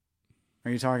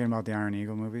 Are you talking about the Iron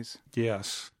Eagle movies?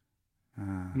 Yes.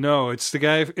 No, it's the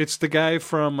guy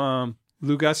from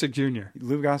Lou Gossett Jr.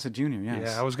 Lou Gossett Jr., yes.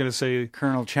 Yeah, I was going to say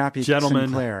Colonel Chappie gentleman.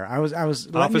 Sinclair. I was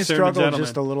letting you struggle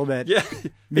just a little bit. Yeah,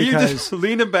 you're just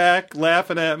leaning back,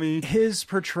 laughing at me. His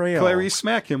portrayal. Clarice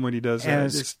smack him when he does that.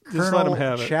 Just let him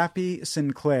have it. Chappie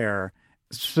Sinclair,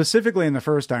 specifically in the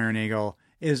first Iron Eagle,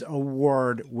 is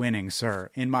award-winning,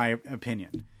 sir, in my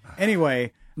opinion.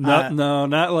 Anyway. Not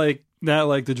like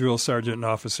the drill sergeant and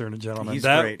officer and a gentleman. He's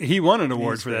great. He won an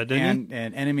award for that, didn't he?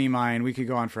 And Enemy Mine. We could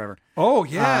go on forever. Oh,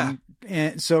 yeah.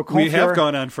 And so we have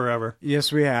gone on forever.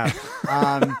 Yes, we have.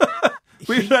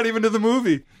 We're not even to the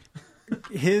movie.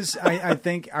 I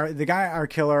think our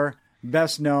killer,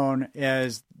 best known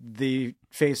as the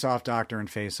face-off doctor in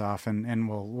Face Off, and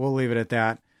we'll leave it at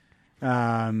that.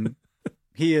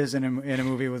 He is in a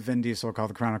movie with Vin Diesel called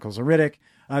The Chronicles of Riddick.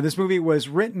 This movie was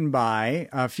written by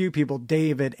a few people.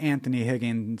 David Anthony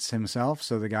Higgins himself,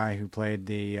 so the guy who played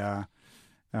the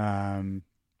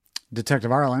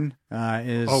Detective Arlen,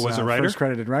 was a writer? first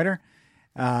credited writer.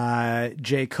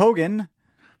 Jay Kogan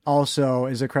also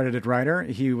is a credited writer.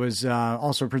 He was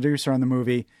also a producer on the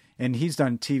movie, and he's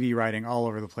done TV writing all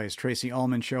over the place. Tracy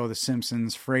Ullman Show, The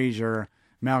Simpsons, Frasier,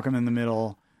 Malcolm in the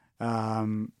Middle.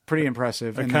 Pretty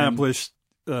impressive. Accomplished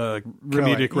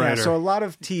comedic writer. Yeah, so a lot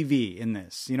of TV in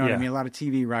this. You know what I Yeah. mean? A lot of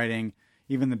TV writing.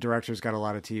 Even the director's got a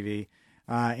lot of TV.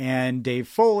 And Dave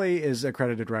Foley is a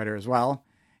credited writer as well.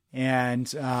 And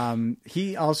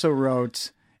he also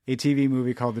wrote a TV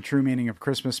movie called The True Meaning of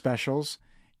Christmas Specials.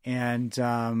 And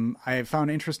I found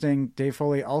interesting, Dave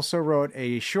Foley also wrote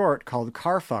a short called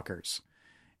Car Fuckers.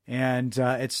 And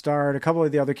it starred a couple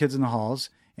of the other kids in the halls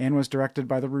and was directed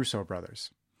by the Russo brothers.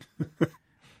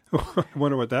 I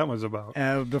wonder what that was about.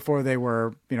 Before they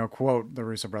were, quote, the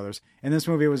Russo brothers. And this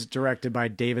movie was directed by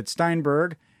David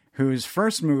Steinberg, whose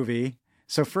first movie,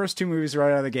 so first two movies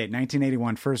right out of the gate,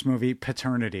 1981, first movie,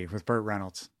 Paternity with Burt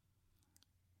Reynolds.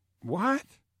 What?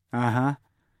 Uh-huh.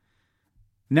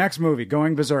 Next movie,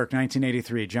 Going Berserk,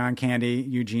 1983, John Candy,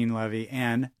 Eugene Levy,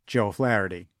 and Joe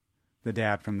Flaherty, the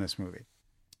dad from this movie.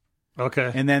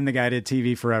 Okay. And then the guy did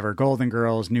TV forever, Golden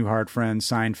Girls, Newhart Friends,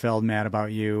 Seinfeld, Mad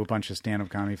About You, a bunch of stand-up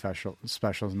comedy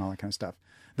specials and all that kind of stuff.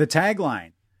 The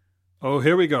tagline, Oh,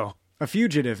 here we go. a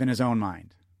fugitive in his own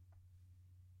mind.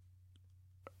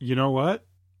 You know what?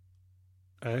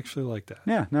 I actually like that.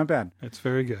 Yeah, not bad. It's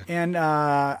very good. And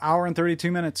hour and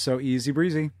 32 minutes, so easy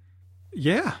breezy.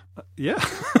 Yeah. Yeah.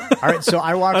 All right, so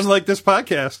I watched Unlike this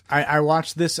podcast. I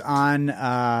watched this on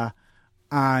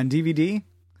DVD.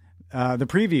 The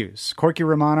previews: Corky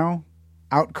Romano,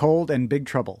 Out Cold, and Big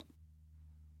Trouble.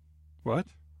 What?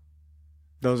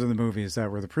 Those are the movies that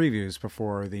were the previews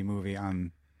before the movie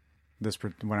on this.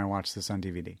 When I watched this on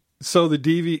DVD. So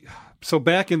so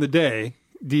back in the day,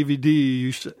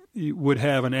 DVD you would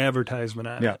have an advertisement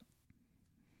on Yeah. it.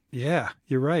 Yeah,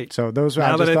 you're right. So those.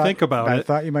 Now that I think about I it,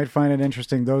 thought you might find it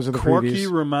interesting. Those are the Corky previews.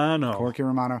 Romano. Corky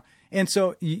Romano. And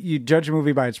so you judge a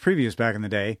movie by its previews back in the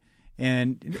day.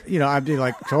 And, I'd be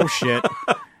like, oh, shit.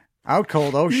 Out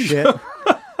Cold, oh, shit.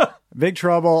 Big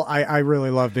Trouble. I really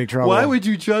love Big Trouble. Why would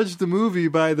you judge the movie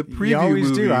by the preview You always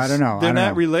movies? do. I don't know. They're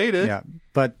not related. Yeah,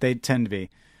 but they tend to be.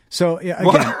 So,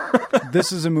 again,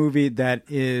 this is a movie that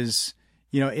is,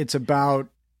 it's about,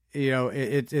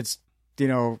 it's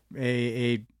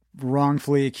a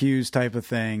wrongfully accused type of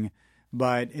thing,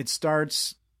 but it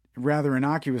starts rather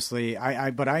innocuously.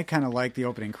 But I kind of like the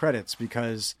opening credits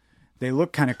because they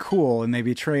look kind of cool and they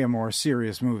betray a more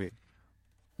serious movie.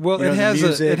 Well, it has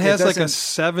like a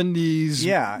 70s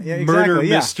murder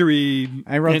mystery.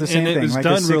 I wrote the same and thing. It was like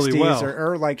done the 60s really well.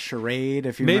 Or like Charade,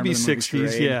 if you Maybe remember the movie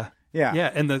 60s, Charade. yeah. Yeah.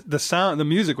 Yeah, and the sound, the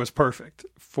music was perfect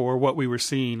for what we were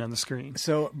seeing on the screen.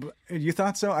 So you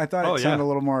thought so? I thought it yeah. sounded a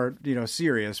little more,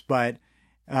 serious, but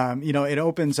it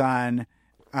opens on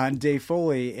Dave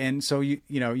Foley, and so you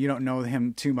don't know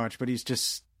him too much, but he's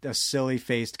just a silly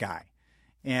faced guy.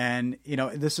 And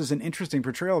this is an interesting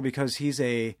portrayal because he's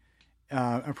a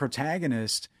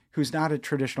protagonist who's not a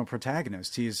traditional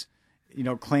protagonist. He's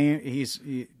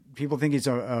people think he's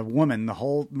a woman the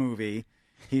whole movie.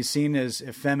 He's seen as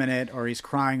effeminate or he's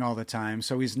crying all the time.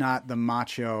 So he's not the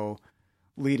macho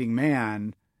leading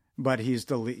man, but he's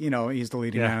the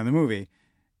leading man in the movie.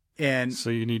 And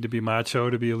so you need to be macho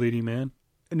to be a leading man?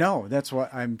 No, that's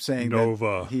what I'm saying.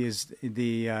 Nova. That he is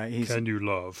he's Can you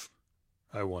love?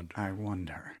 I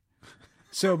wonder.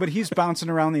 So, but he's bouncing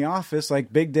around the office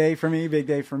like big day for me, big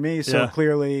day for me. So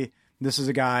clearly this is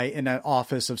a guy in an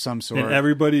office of some sort. And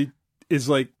everybody is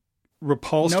like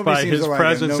repulsed Nobody by seems his to like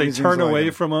presence. him. They Nobody turn seems to like away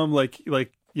him. from him like,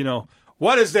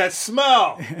 what is that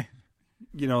smell?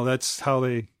 That's how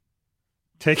they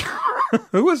take.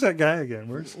 Who was that guy again?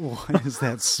 What is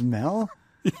that smell?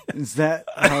 Is that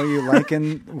how you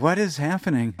liken? What is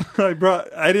happening?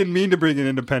 I didn't mean to bring in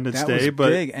Independence That Day, was but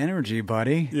big energy,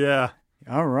 buddy. yeah.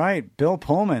 All right, Bill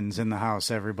Pullman's in the house,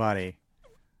 everybody.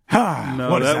 Ha! No,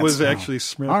 what is that was smell? actually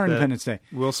Smith. Our that- Independence Day.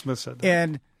 Will Smith said that.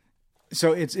 And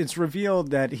so it's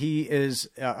revealed that he is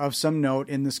of some note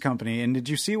in this company. And did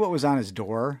you see what was on his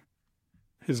door?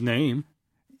 His name.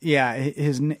 Yeah,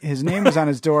 his name was on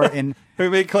his door, and We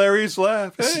made Clarice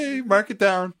laugh. Hey, mark it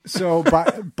down. so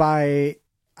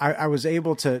I was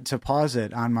able to pause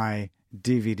it on my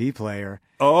DVD player.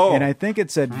 Oh, And I think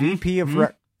it said VP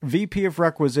of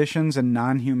Requisitions and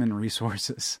Non-Human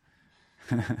Resources.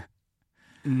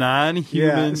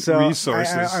 non-human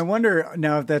resources. I wonder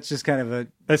now if that's just kind of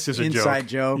That's just a inside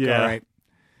joke. Yeah. All right.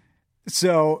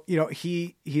 So,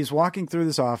 he's walking through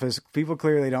this office. People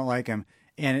clearly don't like him.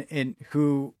 And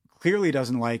who clearly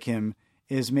doesn't like him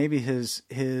is maybe his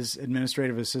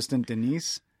administrative assistant,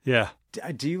 Denise. Yeah.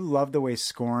 Do you love the way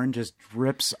scorn just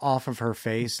drips off of her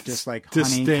face, just like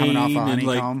Disdain honey coming off a and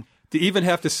honeycomb? to even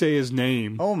have to say his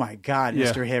name. Oh my God,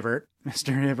 Yeah. Mr. Hibbert.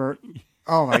 Mr. Hibbert.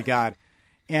 Oh my God.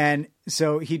 And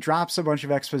so he drops a bunch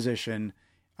of exposition,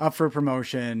 up for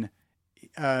promotion.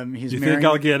 He's You marrying, think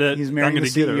I'll get it? He's I'm marrying the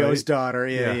gonna get it, CEO's right? daughter.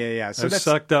 Yeah. So I've that's,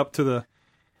 sucked up to the.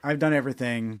 I've done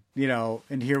everything,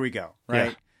 and here we go. Right.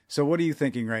 Yeah. So what are you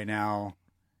thinking right now?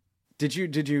 Did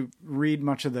you read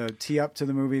much of the tee up to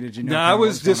the movie? Did you know? No, kinda I what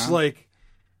was going just on? like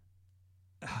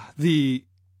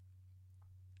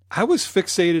I was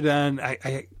fixated on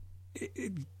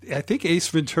I think Ace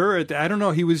Ventura. I don't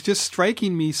know. He was just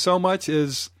striking me so much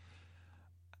as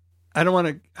I don't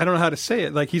know how to say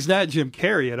it. Like, he's not Jim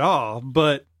Carrey at all,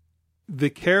 but the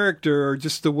character or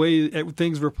just the way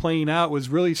things were playing out was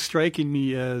really striking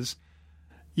me as,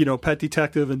 Pet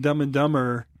Detective and Dumb and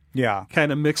Dumber Yeah.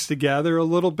 kind of mixed together a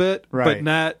little bit, Right.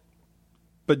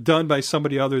 but done by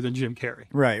somebody other than Jim Carrey.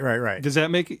 Right. Does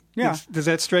that make it? Yeah. Does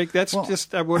that strike? That's Well,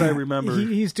 just what I remember.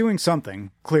 He's doing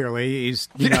something. Clearly, he's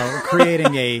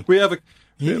creating a. we have a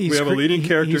He's leading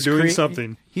character he's doing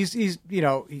something. He's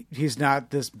he's not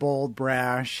this bold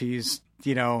brash. He's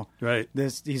Right.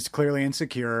 he's clearly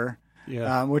insecure.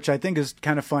 Yeah. Which I think is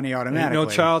kind of funny Ain't automatically. no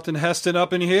Charlton Heston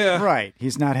up in here. Right.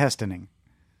 He's not Hestoning.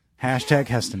 Hashtag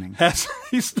Hestoning.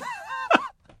 He's,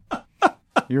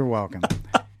 You're welcome.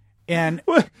 And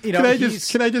can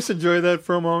I just enjoy that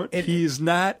for a moment? He's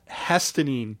not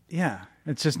Hestoning. yeah,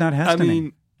 it's just not Hestoning. I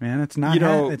mean, man, it's not.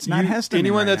 It's not Hestoning.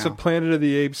 Anyone right that's now. a Planet of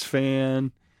the Apes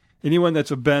fan, anyone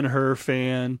that's a Ben-Hur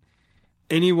fan,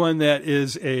 anyone that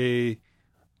is a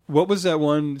what was that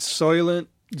one Soylent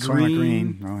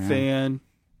Green, Oh, yeah. fan,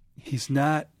 he's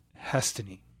not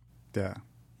Hestoning. Yeah.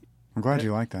 I'm glad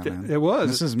you like that, man. It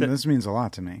was. This means a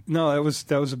lot to me. No, that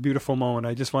was a beautiful moment.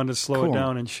 I just wanted to slow Cool. it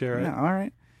down and share it. Yeah. All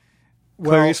right.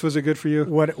 Well, Clarice, was it good for you?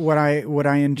 what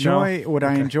I enjoy No?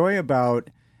 I Okay. enjoy about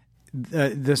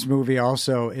this movie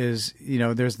also is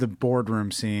there's the boardroom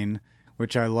scene,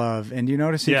 which I love, and you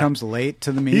notice he Yeah. comes late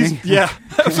to the meeting.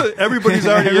 Everybody's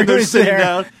already in there Everybody's sitting there.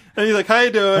 down, and he's like, "How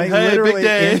you doing? Like, Hey, big literally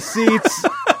day." in seats,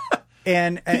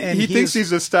 and he thinks he's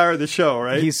the star of the show,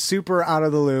 right? He's super out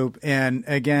of the loop, and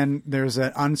again, there's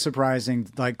an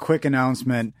unsurprising, quick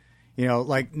announcement.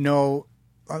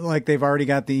 Like they've already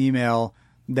got the email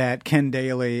that Ken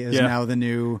Daly is Yeah. now the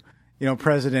new,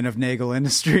 president of Nagel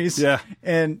Industries. Yeah.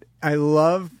 And I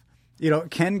love,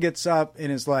 Ken gets up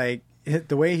and is like,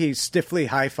 the way he stiffly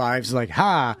high fives, like,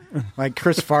 ha, like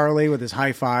Chris Farley with his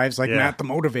high fives, like Yeah. Matt, the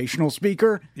motivational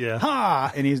speaker. Yeah.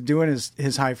 Ha. And he's doing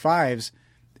his high fives.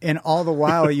 And all the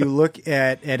while you look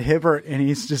at Hibbert and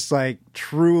he's just like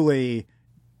truly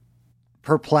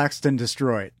perplexed and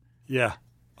destroyed. Yeah.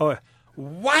 Oh,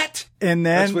 what? And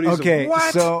That's then, what he's- okay,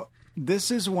 what? so this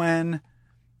is when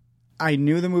I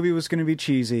knew the movie was going to be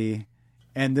cheesy.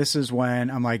 And this is when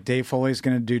I'm like, Dave Foley's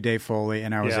going to do Dave Foley.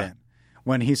 And I was Yeah. in.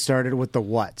 When he started with the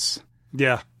what's.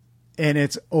 Yeah. And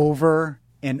it's over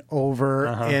and over.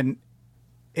 Uh-huh. And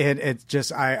it's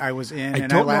just, I was in. I and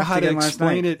don't know laughed how to again last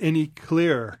explain night. it any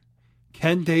clearer.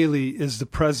 Ken Daly is the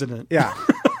president. Yeah.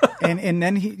 and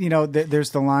then he,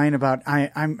 there's the line about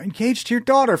I'm engaged to your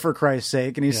daughter, for Christ's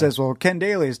sake, and he says, well, Ken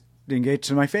Daly's engaged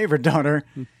to my favorite daughter.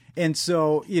 And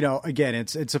so, again,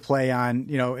 it's a play on,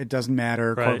 it doesn't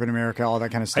matter, Right. corporate America, all that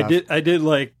kind of stuff. I did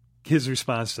like his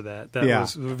response to that. That Yeah.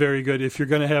 was very good. If you're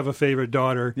going to have a favorite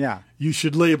daughter, Yeah. you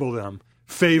should label them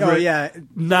favorite, Oh, yeah.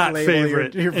 not Label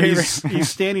favorite. your And favorite. he's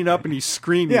standing up and he's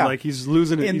screaming Yeah. like he's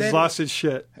losing it. And He's then- lost his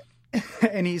shit.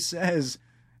 And he says,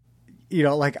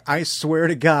 I swear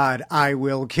to God, I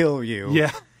will kill you.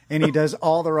 Yeah. And he does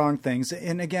all the wrong things.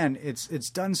 And again, it's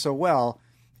done so well.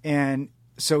 And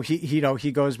so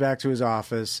he goes back to his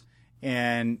office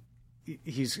and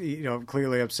he's,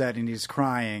 clearly upset and he's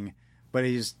crying, but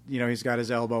he's got his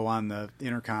elbow on the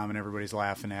intercom and everybody's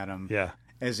laughing at him. Yeah.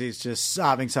 As he's just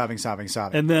sobbing.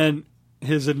 And then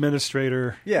his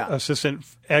administrator, assistant,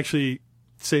 actually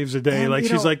saves the day. And, like,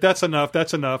 she's like, that's enough.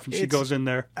 And she it's- goes in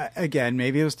there. Again,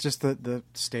 maybe it was just the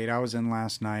state I was in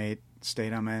last night,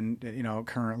 state I'm in,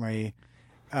 currently.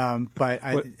 But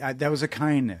that was a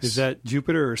kindness. Is that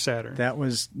Jupiter or Saturn? That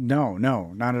was no,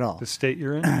 not at all. The state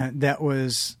you're in? That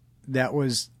was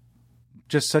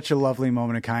just such a lovely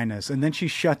moment of kindness. And then she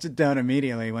shuts it down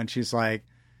immediately when she's like,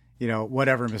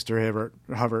 whatever, Mr.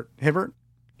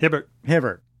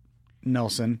 Hibbert,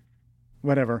 Nelson,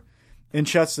 whatever, and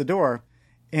shuts the door.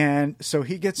 And so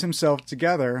he gets himself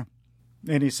together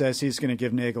and he says he's going to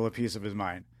give Nagel a piece of his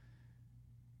mind.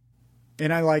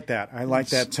 And I like that. I like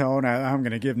that tone. I'm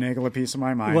going to give Nagel a piece of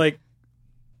my mind. Like,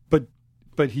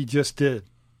 but he just did.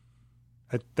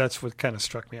 That's what kind of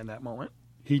struck me in that moment.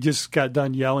 He just got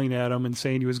done yelling at him and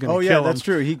saying he was going to kill him. Oh, yeah, that's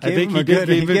true. He gave him a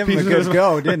good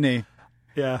go, didn't he?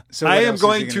 Yeah. So I am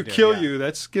going to kill Yeah. you.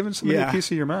 That's giving somebody a piece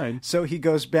of your mind. So he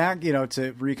goes back, to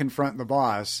reconfront the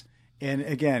boss. And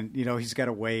again, he's got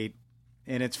to wait.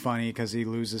 And it's funny because he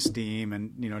loses steam.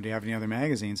 And, do you have any other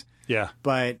magazines? Yeah.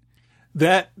 But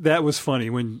that was funny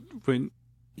when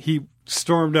he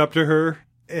stormed up to her.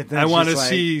 I want to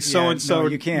see so-and-so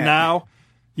now.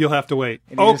 You'll have to wait.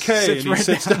 Okay. And he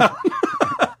sits down.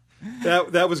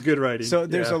 That was good writing. So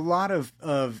there's a lot of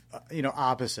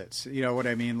opposites. You know what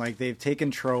I mean? Like they've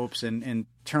taken tropes and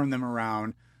turned them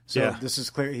around. So this is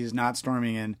clear he's not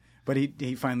storming in, but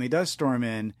he finally does storm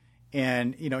in.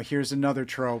 And here's another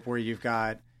trope where you've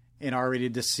got an already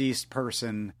deceased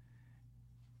person.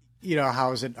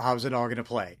 How's it all going to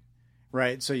play,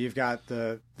 right? So you've got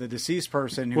the deceased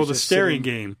person who's the staring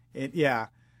game.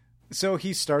 So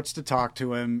he starts to talk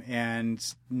to him, and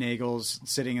Nagel's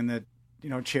sitting in the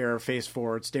chair face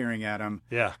forward staring at him.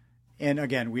 Yeah. And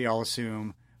again, we all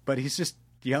assume, but he's just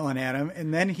yelling at him.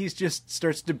 And then he just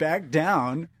starts to back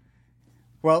down.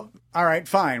 Well, all right,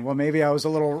 fine. Well, maybe I was a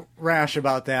little rash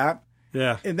about that.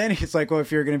 Yeah. And then he's like, well,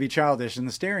 if you're going to be childish in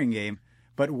the staring game,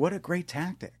 but what a great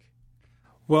tactic.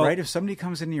 Well, right? If somebody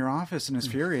comes into your office and is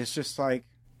furious, just like.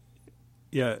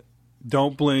 Yeah.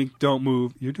 Don't blink. Don't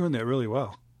move. You're doing that really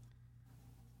well.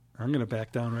 I'm going to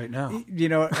back down right now.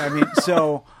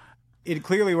 So it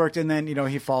clearly worked. And then,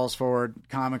 he falls forward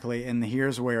comically. And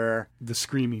here's where the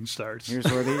screaming starts. Here's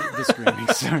where the screaming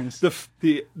starts.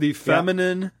 The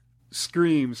feminine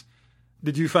screams.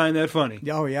 Did you find that funny?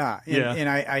 Oh, yeah. And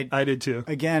I did too.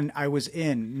 Again, I was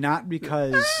in, not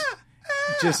because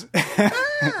just.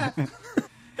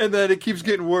 And then it keeps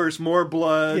getting worse. More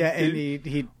blood. Yeah, and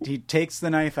he takes the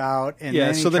knife out. And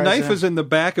then so the knife is in the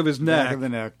back of his neck. Back of the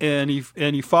neck. And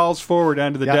he falls forward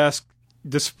onto the desk,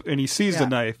 and he sees the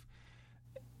knife.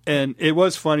 And it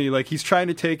was funny. Like, he's trying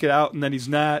to take it out, and then he's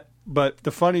not. But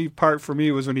the funny part for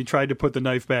me was when he tried to put the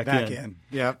knife back in.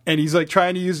 Yeah. And he's like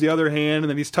trying to use the other hand, and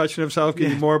then he's touching himself,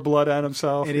 getting more blood on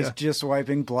himself. And he's just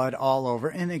wiping blood all over.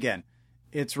 And again,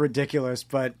 it's ridiculous,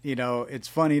 but it's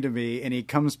funny to me. And he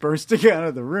comes bursting out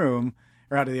of the room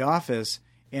or out of the office,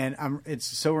 and it's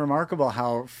so remarkable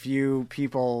how few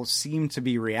people seem to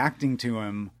be reacting to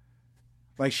him.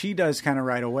 Like she does kind of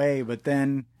right away, but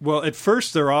then at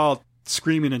first they're all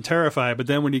screaming and terrified, but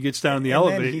then when he gets down in the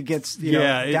elevator, then he gets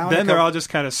then they're all just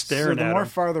kind of staring at him. The more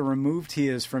farther removed he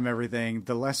is from everything,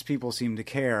 the less people seem to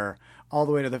care. All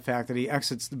the way to the fact that he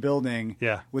exits the building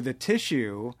with a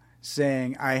tissue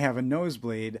saying, "I have a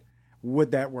nosebleed." Would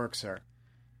that work, sir?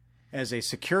 As a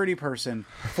security person,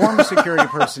 former security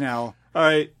personnel. All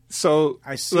right, so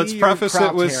let's preface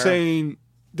it with saying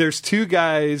there's two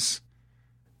guys,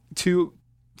 two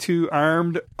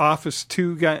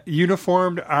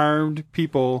uniformed armed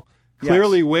people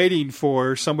clearly waiting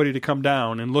for somebody to come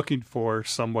down and looking for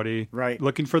somebody,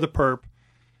 looking for the perp.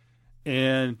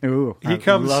 And he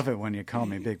comes. I love it when you call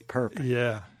me Big Perp.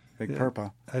 Yeah. Big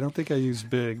Perpa. I don't think I used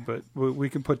big, but we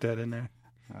can put that in there.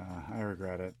 I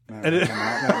regret it. That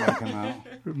might come out.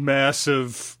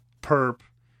 Massive perp.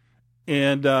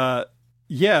 And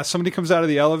somebody comes out of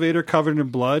the elevator covered in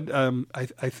blood.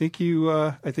 I think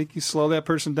you slow that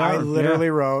person down. I literally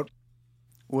wrote,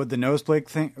 would the nosebleed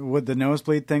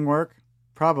thing work?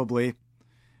 Probably.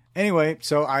 Anyway,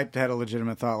 so I had a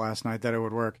legitimate thought last night that it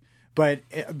would work. But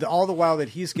all the while that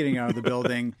he's getting out of the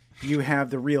building, you have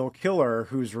the real killer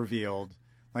who's revealed,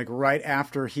 like right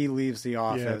after he leaves the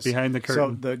office. Yeah, behind the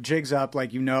curtain. So the jig's up,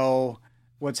 like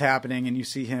what's happening, and you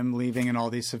see him leaving in all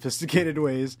these sophisticated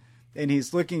ways. And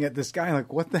he's looking at this guy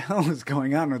like, what the hell is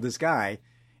going on with this guy?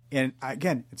 And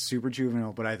again, it's super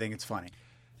juvenile, but I think it's funny.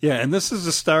 Yeah, and this is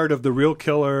the start of the real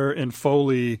killer and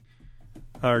Foley,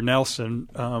 or Nelson,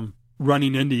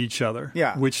 running into each other.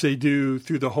 Yeah. Which they do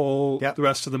through the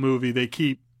rest of the movie. They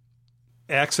keep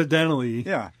accidentally.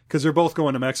 Yeah. Because they're both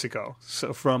going to Mexico.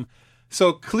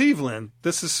 So Cleveland,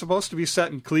 this is supposed to be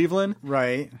set in Cleveland.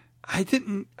 Right. I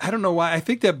don't know why. I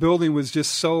think that building was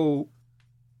just so.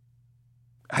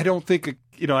 I don't think,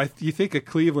 you think of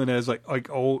Cleveland as like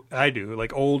old, I do,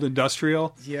 like old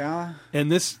industrial. Yeah. And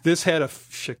this had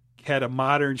a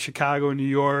modern Chicago, New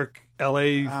York,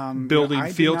 L.A. building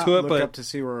feel to it. I but up to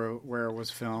see where it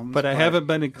was filmed. But I haven't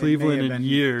been in Cleveland in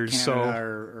years. Canada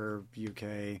or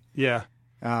UK. Yeah.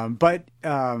 But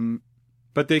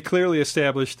they clearly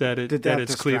established that it's Cleveland. Did that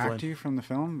distract you from the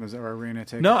film? Was that where we're going to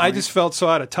take? No, I just felt so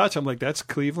out of touch. I'm like, that's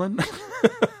Cleveland.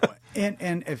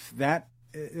 And if that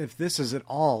if this is at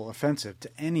all offensive to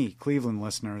any Cleveland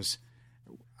listeners,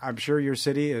 I'm sure your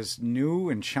city is new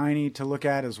and shiny to look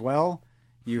at as well.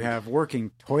 You have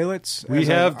working toilets. We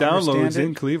have downloads in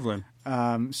in Cleveland.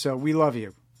 So we love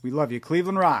you. We love you.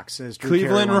 Cleveland rocks, as Drew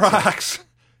Cleveland Carey once said. rocks.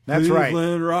 That's right.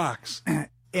 Cleveland rocks.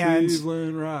 And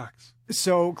Cleveland rocks.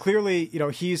 so clearly,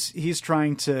 he's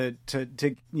trying to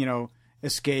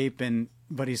escape,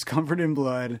 but he's covered in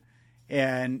blood,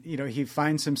 and he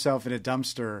finds himself in a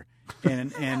dumpster,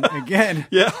 and again,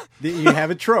 Yeah. you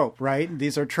have a trope, right?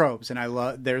 These are tropes, and I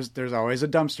love. There's always a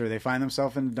dumpster. They find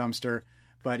themselves in a dumpster,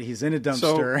 but he's in a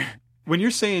dumpster. So, when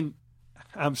you're saying,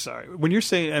 I'm sorry,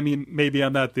 I mean, maybe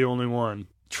I'm not the only one.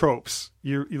 Tropes.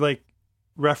 You like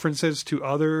references to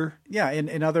other. Yeah,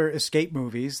 in other escape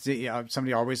movies,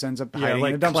 somebody always ends up hiding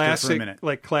like in a dumpster classic, for a minute.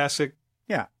 like classic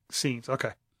Yeah. scenes.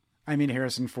 Okay. I mean,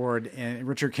 Harrison Ford and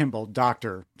Richard Kimball,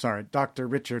 Dr.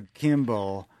 Richard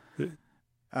Kimball.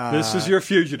 This is your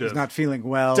fugitive. He's not feeling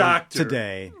well Dr.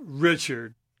 today.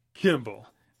 Richard Kimball.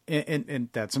 And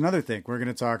that's another thing. We're going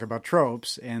to talk about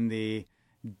tropes and the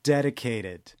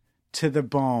dedicated, to the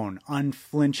bone,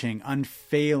 unflinching,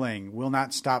 unfailing, will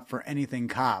not stop for anything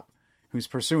cop who's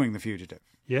pursuing the fugitive.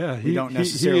 Yeah, We don't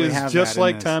necessarily he is have just that in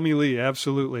like this. Tommy Lee.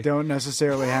 Absolutely. Don't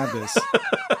necessarily have this.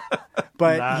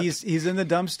 But Not. he's in the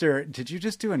dumpster. Did you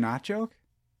just do a not joke?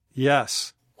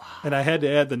 Yes. Wow. And I had to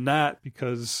add the not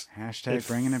because Hashtag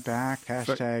bringing it back.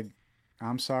 Hashtag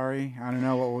I'm sorry. I don't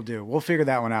know what we'll do. We'll figure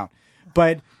that one out.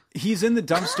 But he's in the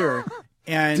dumpster,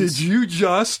 and did you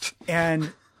just?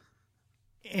 and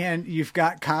you've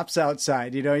got cops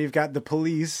outside. You've got the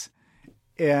police,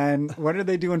 and what are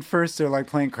they doing first? They're like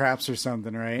playing craps or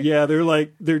something, right? Yeah,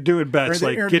 they're doing bets,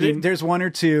 Or getting there's one or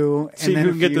two, and see then who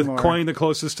a can get few the more. coin the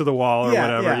closest to the wall or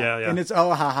whatever. Yeah. And it's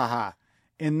ha ha ha,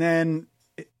 and then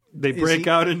They break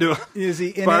out into a is he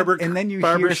in barber, it? And then you hear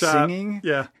barbershop. singing.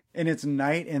 Yeah. And it's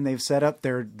night, and they've set up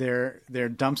their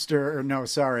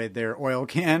dumpster, their oil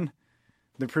can,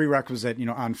 the prerequisite,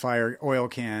 on fire oil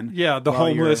can. Yeah, the while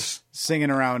you're homeless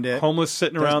singing around it. homeless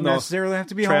sitting Doesn't around the necessarily have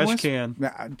to be trash homeless.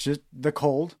 can. Just the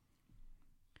cold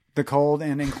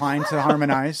and inclined to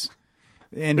harmonize,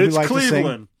 and It's who like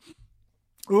Cleveland. to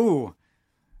sing. Ooh,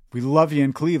 we love you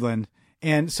in Cleveland,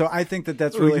 and so I think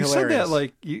that's Oh, really you hilarious.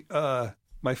 said that like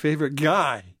my favorite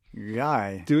guy.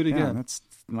 Guy, Do it Yeah, again. that's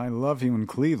I love you in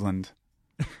Cleveland.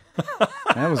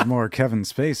 That was more Kevin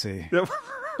Spacey.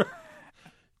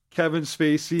 Kevin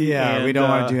Spacey. Yeah, and, we don't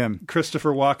want to do him.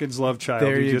 Christopher Walken's love child.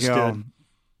 There he you just go. did.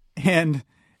 And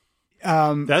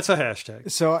That's a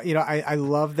hashtag. so I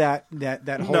love that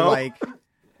whole No.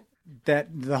 that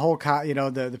the whole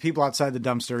the people outside the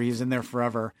dumpster. He's in there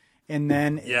forever, and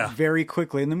then Yeah. very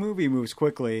quickly, and the movie moves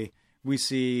quickly. We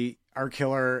see our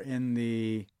killer in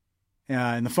the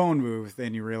phone booth,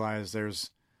 and you realize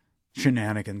there's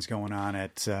shenanigans going on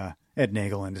at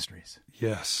Nagel Industries.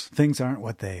 Yes. Things aren't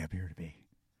what they appear to be.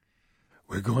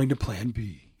 We're going to Plan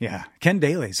B. Yeah, Ken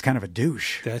Daly's kind of a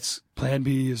douche. That's Plan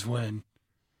B is when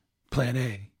Plan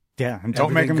A. Yeah, and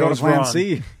don't make him Everything go to goes Plan wrong.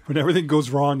 C. When everything goes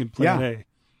wrong in Plan Yeah. A.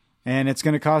 And it's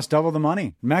going to cost double the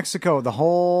money. Mexico, the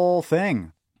whole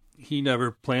thing. He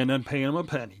never planned on paying him a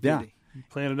penny, did Yeah. he? He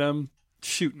planned on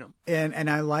shooting him. And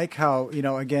I like how,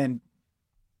 again,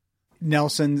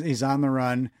 Nelson, he's on the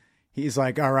run. He's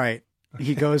like, all right.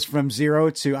 He goes from 0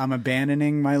 to I'm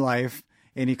abandoning my life.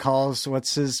 And he calls,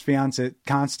 what's his fiance,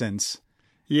 Constance,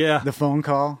 Yeah. the phone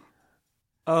call.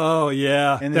 Oh,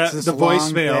 yeah. And That, it's this the long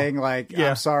voicemail. thing like, Yeah.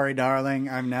 I'm sorry, darling.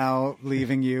 I'm now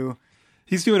leaving you.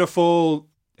 He's doing a full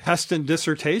Heston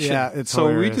dissertation. Yeah, it's so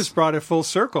hilarious. we just brought it full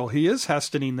circle. He is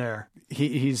Hestoning there.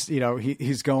 He's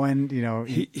going,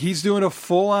 He's doing a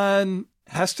full on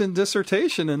Heston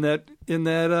dissertation in that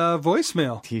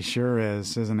voicemail. he sure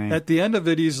is, isn't he? At the end of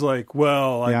it, he's like,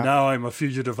 "Well, Yeah. now I'm a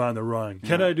fugitive on the run.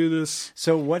 Can I do this?"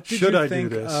 So what did Should you I do think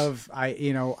this? of? I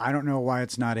don't know why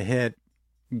it's not a hit.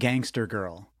 Gangster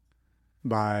Girl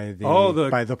by the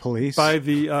by the police. By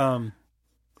the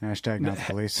Hashtag not the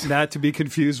police. not to be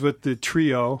confused with the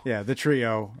trio. Yeah, the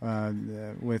trio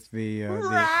with the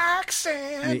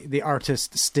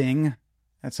artist Sting.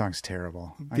 That song's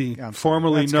terrible. I'm sorry.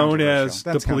 Formerly That's known controversial. as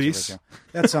That's the police.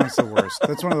 controversial. That song's the worst.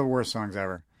 That's one of the worst songs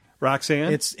ever.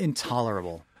 Roxanne. It's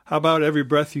intolerable. How about Every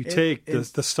Breath You Take,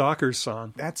 it's- the Stalkers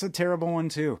song? That's a terrible one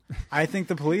too. I think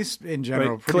the police in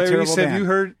general Right. pretty Clarice, terrible have band. you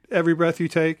heard Every Breath You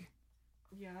Take?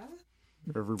 Yeah.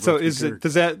 Every So Breath You is it? Take.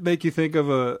 Does that make you think of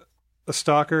a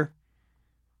stalker?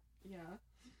 Yeah.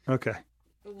 Okay. A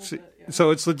little See- bit. Yeah.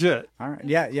 So it's legit. All right.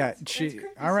 Yeah. It's a creepy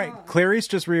All right. song. Clarice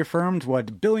just reaffirmed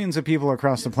what billions of people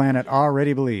across the planet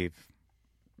already believe.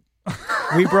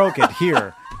 We broke it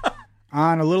here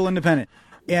on A Little Independent.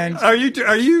 And Are you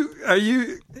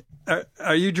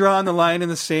Are you drawing the line in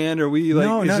the sand? Are we like?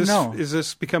 No. Is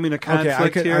this becoming a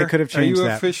conflict here? I could have changed that. Are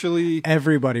you officially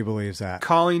Everybody believes that.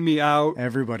 calling me out?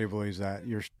 Everybody believes that.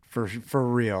 You're for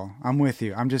real. I'm with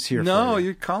you. I'm just here. No, for you.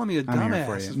 you're calling me a I'm here dumbass.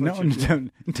 for is you. what No, you're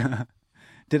doing. don't.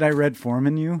 Did I Red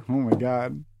Foreman you? Oh my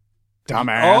God,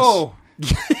 dumbass. Oh,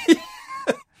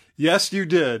 yes, you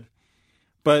did.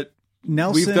 But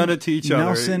Nelson, we've done it to each other.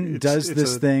 Nelson does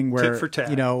this thing where tit for tat.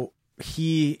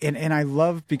 he and I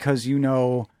love because you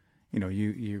know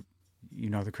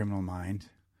the criminal mind.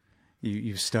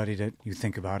 You've studied it. You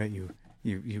think about it. You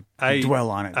dwell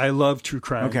on it. I love true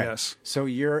crime. Okay. Yes, So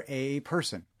you're a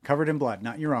person covered in blood,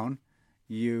 not your own.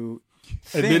 You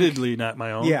think, admittedly not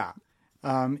my own. yeah.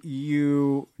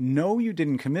 You know you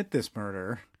didn't commit this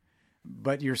murder,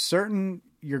 but you're certain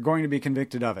you're going to be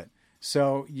convicted of it.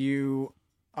 So you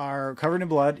are covered in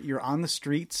blood. You're on the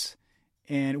streets.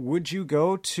 And would you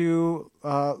go to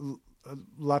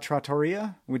La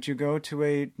Trattoria? Would you go to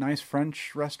a nice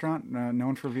French restaurant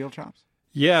known for veal chops?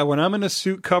 Yeah, when I'm in a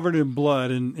suit covered in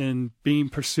blood and being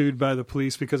pursued by the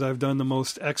police because I've done the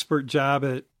most expert job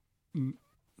at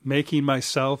making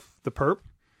myself the perp,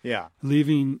 Yeah.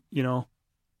 leaving,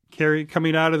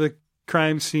 coming out of the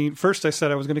crime scene. First I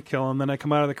said I was going to kill him. Then I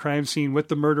come out of the crime scene with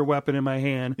the murder weapon in my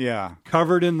hand, Yeah.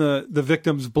 covered in the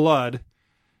victim's blood.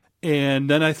 And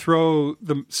then I throw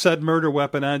the said murder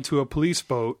weapon onto a police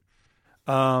boat.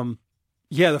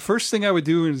 The first thing I would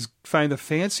do is find the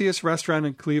fanciest restaurant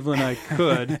in Cleveland I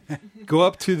could, go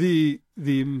up to the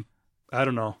I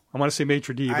don't know, I want to say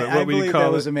maitre d', but what would you call that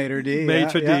it? was a maitre d'.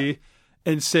 Maitre yeah, d',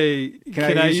 and say,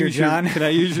 Can I use your John?" Can I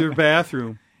use your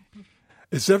bathroom?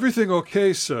 Is everything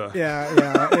okay, sir?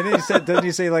 Yeah. And he said, doesn't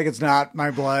he say like it's not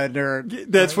my blood or?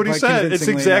 That's what he like, said. It's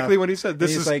convincingly exactly enough. what he said.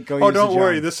 This he's is like, "Go oh, use the don't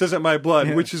worry, John." this isn't my blood,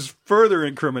 Yeah. which is further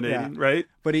incriminating, Yeah. right?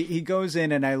 But he goes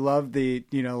in, and I love the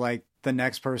like the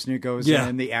next person who goes Yeah.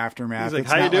 in the aftermath. He's like,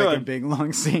 it's "How you not like a doing?" big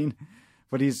long scene,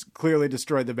 but he's clearly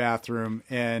destroyed the bathroom.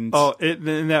 And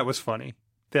And that was funny.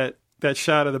 That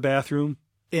shot of the bathroom.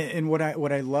 And what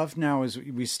I love now is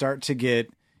we start to get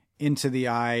into the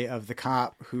eye of the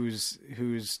cop who's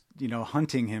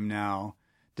hunting him now,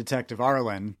 Detective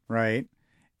Arlen, right?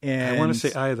 And I want to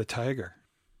say Eye of the Tiger.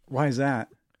 why is that?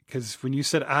 Because when you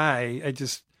said I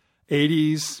just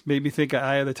 80s made me think of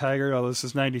Eye of the Tiger. Oh, this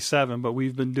is 97, but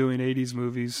we've been doing 80s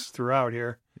movies throughout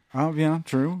here. Oh yeah,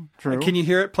 true. Can you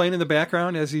hear it playing in the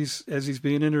background as he's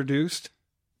being introduced?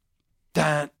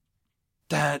 Dun,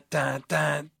 dun, dun,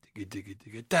 dun.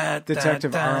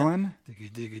 Detective Arlen?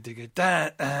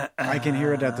 I can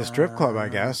hear it at the strip club, I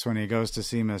guess, when he goes to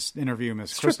see interview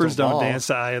Miss Crystal Strippers don't Ball. dance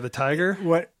to Eye of the Tiger.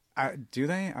 What do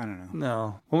they? I don't know.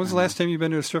 No. When was the last time you've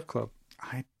been to a strip club?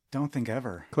 I don't think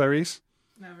ever. Clarice?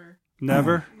 Never.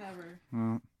 Never? Never.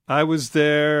 Well, I was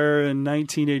there in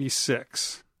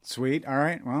 1986. sweet. All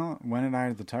right. Well, when did Eye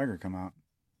of the Tiger come out?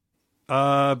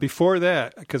 Before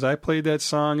that, because I played that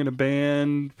song in a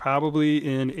band probably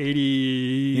in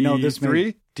 83. This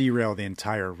may derail the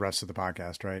entire rest of the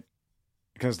podcast, right?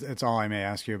 Because it's all I may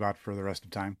ask you about for the rest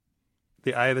of time.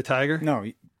 The Eye of the Tiger? No.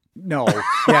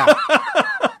 Yeah.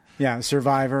 Yeah,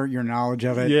 Survivor, your knowledge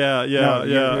of it. Yeah.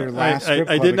 Your last strip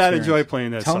I club did not experience. enjoy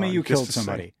playing that Tell song. me you just killed to say.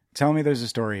 somebody. Tell me there's a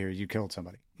story here. You killed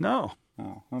somebody. No.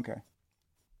 Oh, okay.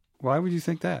 Why would you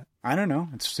think that? I don't know.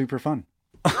 It's super fun.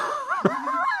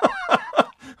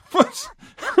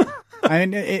 I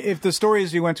mean, if the story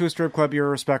is you went to a strip club, you were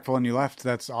respectful, and you left,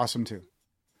 that's awesome too.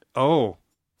 Oh.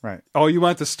 Right. Oh, you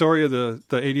want the story of the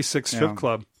 86 strip Yeah.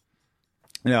 club.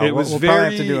 No, It was we'll probably have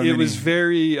very, to do a it mini- was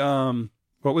very,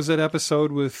 what was that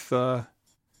episode with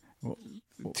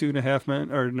 2.5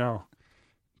 Men? Or no,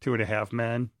 2.5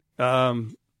 Men.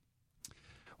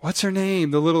 What's her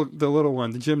name? The little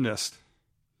one, the gymnast.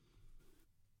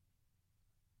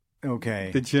 Okay.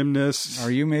 The gymnast.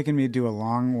 Are you making me do a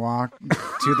long walk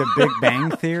to the Big Bang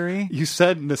Theory? You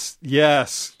said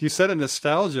yes. You said a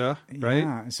nostalgia, right?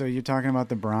 Yeah. So you're talking about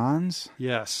the bronze?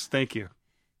 Yes. Thank you.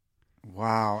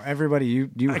 Wow. Everybody,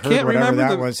 you I heard can't whatever remember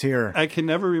that was here. I can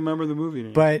never remember the movie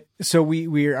name. But so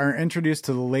we are introduced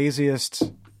to the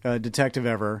laziest detective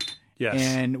ever. yes.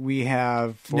 And we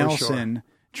have For Nelson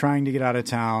trying to get out of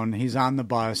town. He's on the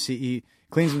bus. He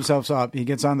cleans himself up. He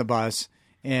gets on the bus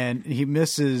and he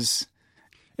misses.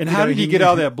 And how did he get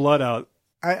all that blood out?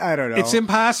 I don't know. It's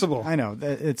impossible. I know.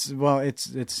 It's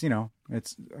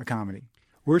a comedy.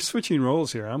 We're switching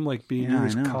roles here. I'm like being Yeah, you I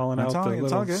was know. calling It's out all- the it's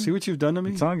little. all good. See what you've done to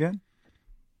me. It's all good.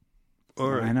 All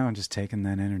right. I know. I'm just taking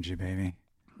that energy, baby.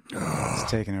 Just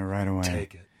taking it right away.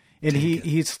 Take it. And Take it.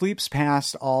 he sleeps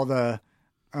past all the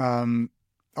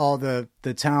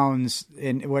towns.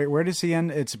 In where does he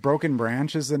end? It's Broken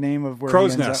Branch is the name of where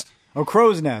Crow's he ends Nest. Up. Oh,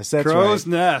 Crow's Nest. That's Crow's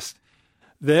right. Nest.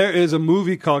 There is a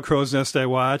movie called Crow's Nest I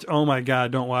watch. Oh my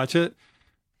God, don't watch it.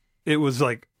 It was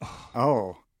like,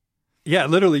 Oh, yeah,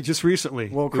 literally just recently.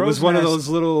 Well, it was Crow's one of Nest- those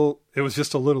little, it was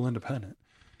just a little independent.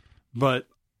 But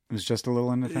it was just a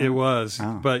little independent. it was,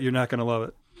 Oh. but you're not going to love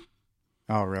it.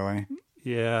 Oh, really?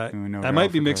 Yeah. Ooh, no I go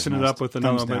might be for mixing Crow's it up Nest. with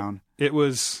another Thumbs one, down. but it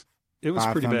was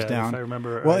pretty thumbs bad down. if I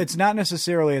remember. Well, right. it's not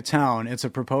necessarily a town; it's a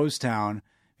proposed town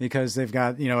because they've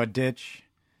got a ditch,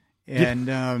 and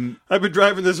I've been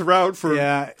driving this route for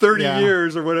 30 yeah.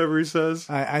 years or whatever he says.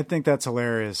 I think that's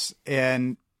hilarious.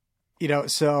 And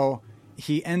so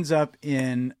he ends up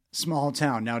in small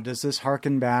town. Now, does this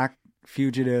harken back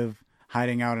fugitive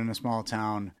hiding out in a small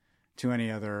town to any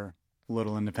other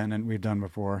little independent we've done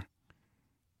before?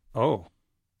 Oh,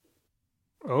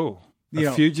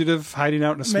 a fugitive hiding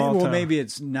out in a small town. Maybe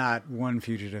it's not one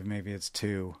fugitive. Maybe it's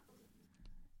two.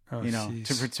 Oh,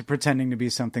 to pretending to be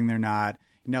something they're not.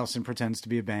 Nelson pretends to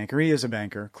be a banker. He is a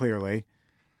banker, clearly.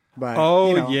 But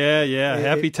yeah.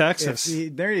 Happy Texas.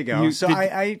 There you go.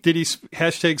 Did he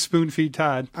hashtag spoon feed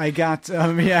Todd? I got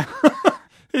yeah.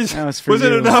 That was for was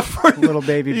it you, enough for you? Little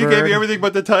baby You bird? gave me everything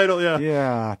but the title. Yeah.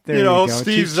 Yeah. There you go.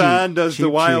 Steve Cheap, Zahn does cheap, the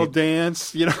wild cheap.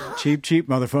 dance. Cheap,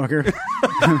 motherfucker.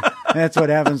 That's what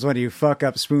happens when you fuck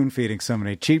up spoon feeding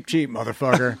somebody. Cheap,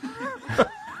 motherfucker.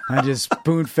 I just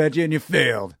spoon fed you and you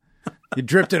failed. You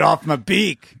dripped it off my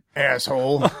beak,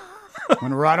 asshole.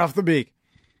 Went right off the beak.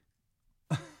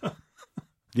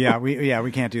 Yeah,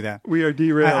 we can't do that. We are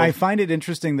derailed. I find it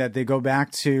interesting that they go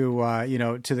back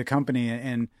to to the company,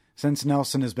 and since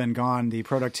Nelson has been gone, the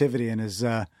productivity in his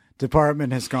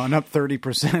department has gone up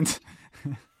 30%.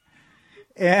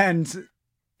 And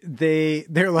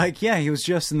they're like, yeah, he was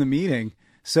just in the meeting.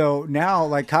 So now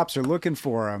like cops are looking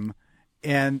for him.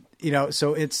 And,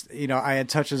 so it's, I had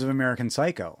touches of American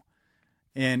Psycho.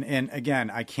 And again,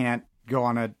 I can't go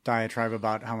on a diatribe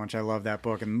about how much I love that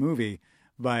book and the movie,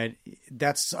 but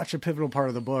that's such a pivotal part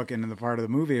of the book and in the part of the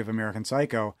movie of American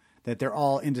Psycho that they're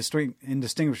all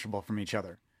indistinguishable from each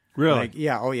other. Really? Like,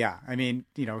 yeah. Oh yeah. I mean,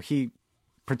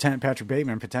 Patrick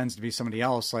Bateman pretends to be somebody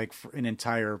else like for an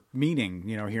entire meeting,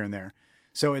 here and there.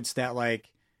 So it's that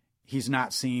like, he's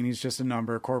not seen, he's just a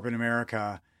number, corporate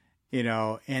America,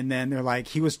 and then they're like,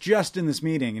 he was just in this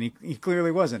meeting and he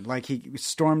clearly wasn't. Like he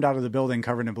stormed out of the building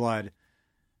covered in blood.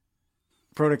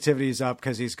 Productivity's up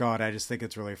because he's gone. I just think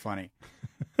it's really funny.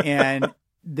 And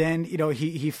then,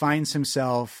 he finds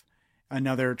himself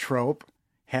another trope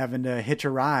having to hitch a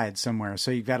ride somewhere. So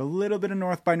you've got a little bit of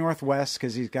North by Northwest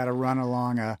because he's got to run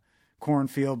along a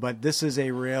cornfield, but this is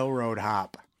a railroad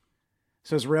hop.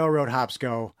 So as railroad hops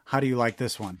go, how do you like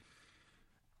this one?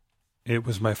 It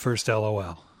was my first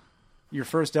LOL. Your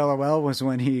first LOL was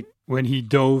when he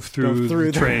dove through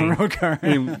the train. Railroad car.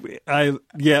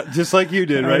 Just like you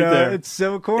did right there. It's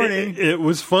so corny. It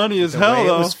was funny as The hell way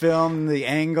though. It was filmed, the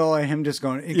angle, and him just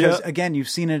going. Because again, you've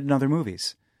seen it in other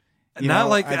movies.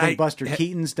 I think Buster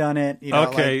Keaton's done it.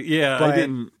 I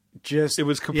didn't. Just it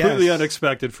was completely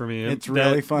unexpected for me. It's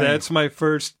really funny. That's my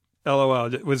first LOL.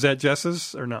 Was that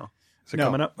Jess's or no? Is it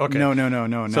coming up? Okay.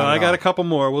 No. So I got a couple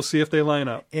more. We'll see if they line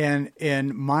up.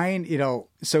 And mine,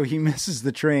 so he misses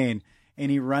the train and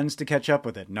he runs to catch up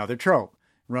with it. Another trope,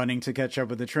 running to catch up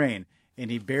with the train.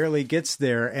 And he barely gets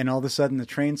there and all of a sudden the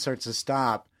train starts to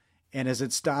stop. And as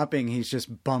it's stopping, he's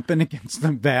just bumping against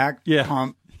the back. Yeah.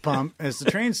 Pump as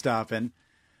the train's stopping.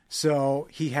 So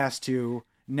he has to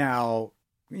now,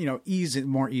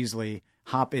 more easily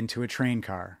hop into a train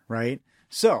car, right?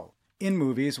 So in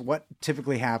movies, what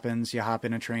typically happens? You hop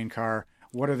in a train car.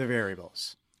 What are the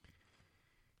variables?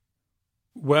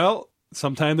 Well,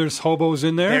 sometimes there's hobos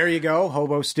in there. There you go.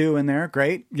 Hobo stew in there.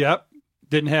 Great. Yep.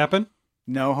 Didn't happen.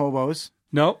 No hobos.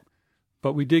 Nope.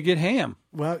 But we did get ham.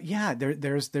 Well, yeah,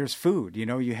 there's food.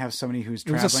 You have somebody who's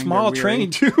traveling. It was a small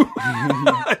train too.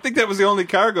 I think that was the only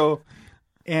cargo.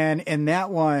 And that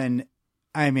one,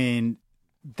 I mean,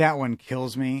 that one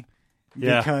kills me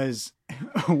because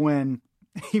when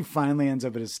he finally ends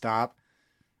up at a stop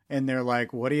and they're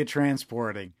like, what are you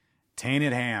transporting?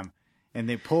 Tainted ham. And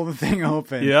they pull the thing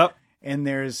open. Yep. And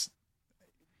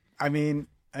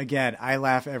again, I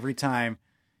laugh every time.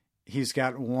 He's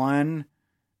got one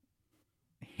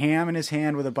ham in his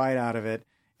hand with a bite out of it.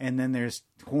 And then there's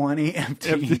 20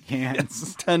 empty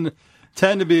cans. 10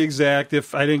 to be exact.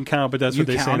 If I didn't count, but that's what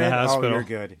they say in the hospital. Oh, you're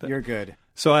good. You're good.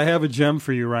 So I have a gem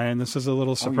for you, Ryan. This is a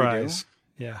little surprise.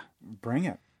 Yeah. Bring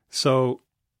it. So,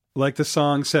 like the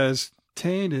song says,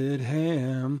 tainted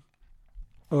ham.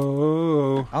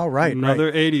 Oh. Oh, right.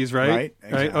 Another 80s, right? Right.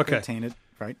 Exactly. Okay. Tainted.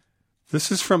 Right.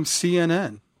 This is from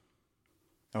CNN.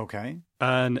 Okay.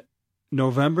 On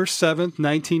November 7th,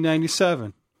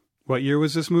 1997. What year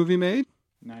was this movie made?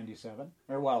 97.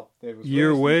 Or, well, it was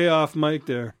You're way off mic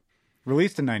there.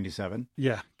 released in 97.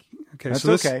 Yeah. Okay. That's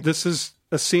So okay. this is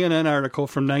a CNN article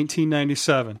from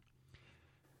 1997.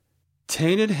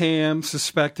 Tainted ham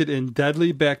suspected in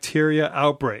deadly bacteria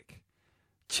outbreak.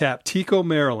 Chaptico,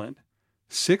 Maryland.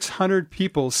 600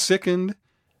 people sickened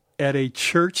at a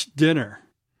church dinner.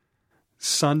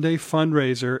 Sunday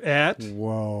fundraiser at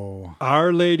Whoa.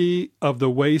 Our Lady of the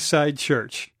Wayside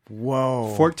Church.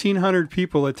 Whoa. 1,400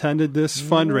 people attended this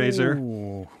fundraiser.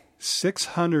 Ooh.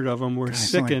 600 of them were I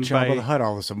sound like sickened Jabba by the Hutt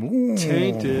all of a sudden. Ooh.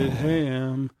 tainted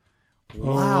ham.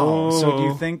 Wow. So do you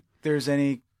Oh. think there's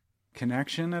any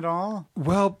connection at all?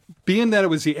 Well, being that it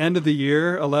was the end of the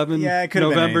year, Yeah, it could have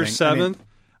been November anything. I mean- 7th,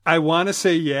 I want to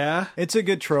say yeah. It's a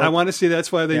good trope. I want to say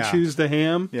that's why they Yeah. choose the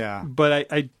ham. Yeah.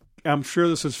 But I'm sure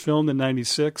this was filmed in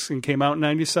 96 and came out in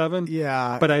 97.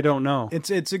 Yeah. But I don't know.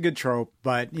 It's a good trope,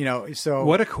 but so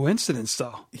What a coincidence,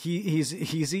 though. he's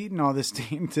eating all this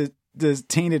this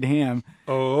tainted ham,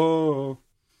 Oh.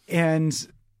 and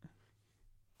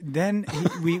then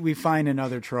we find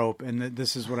another trope, and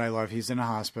this is what I love. He's in a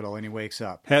hospital and he wakes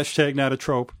up. Hashtag not a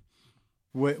trope.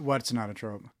 What's not a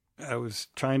trope? I was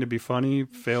trying to be funny,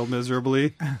 failed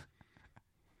miserably.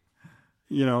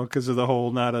 Because of the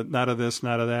whole not a this,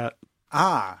 not a that.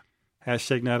 Ah,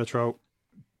 Hashtag not a trope.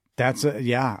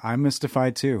 I'm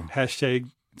mystified too. Hashtag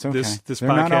It's okay. this They're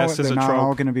not all, podcast is they're a not all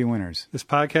trope. going to be winners. This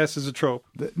podcast is a trope.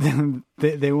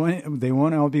 They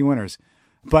won't all be winners,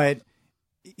 but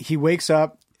he wakes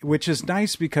up, which is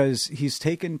nice because he's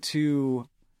taken to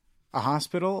a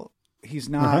hospital. He's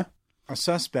not a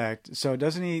suspect, so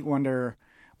doesn't he wonder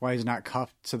why he's not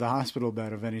cuffed to the hospital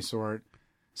bed of any sort?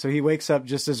 So he wakes up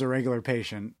just as a regular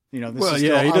patient. This Well, is yeah,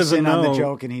 still he us doesn't in on the know.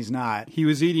 joke, and he's not. He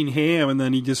was eating ham and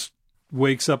then he just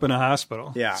wakes up in a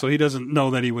hospital. Yeah. So he doesn't know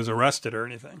that he was arrested or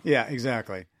anything. Yeah,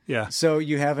 exactly. Yeah. So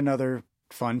you have another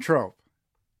fun trope,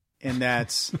 and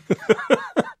that's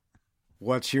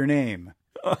what's your name?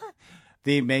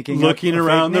 The making up Looking a fake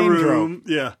around the name room. trope.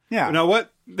 Yeah. Yeah. Now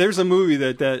what? There's a movie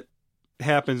that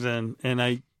happens in, and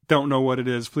I don't know what it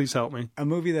is. Please help me. A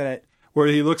movie that, Where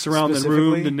he looks around the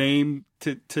room Specifically?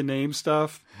 to name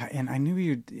stuff. and I knew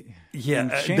you'd. Yeah.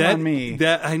 and shame that, on me.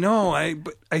 That I know.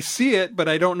 I see it, but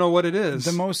I don't know what it is.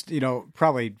 The most,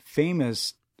 probably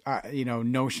famous,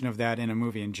 notion of that in a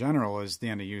movie in general is the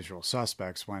end of Usual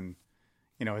Suspects when,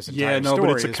 his entire yeah, no, story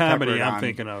but it's a is comedy peppered I'm on-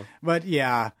 thinking of. But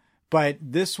yeah, but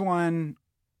this one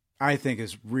I think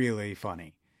is really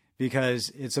funny because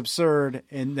it's absurd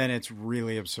and then it's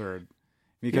really absurd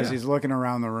because Yeah. he's looking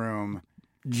around the room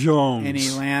Jones.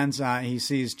 and he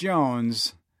sees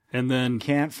Jones, And then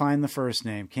can't find the first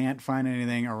name, can't find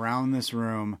anything around this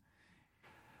room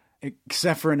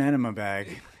except for an enema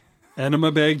bag.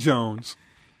 Enema Bag Jones.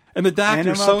 And the doctor's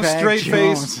Enema so Bag straight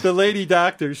Jones. faced. The lady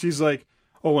doctor, she's like,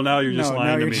 "Oh, well, now you're just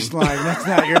lying to you're me." just lying. That's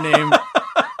not your name.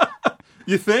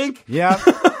 You think? Yep.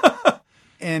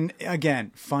 And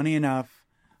again, funny enough,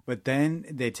 but then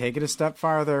they take it a step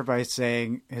farther by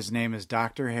saying his name is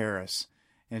Dr. Harris.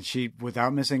 And she,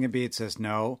 without missing a beat, says,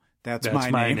 "No, that's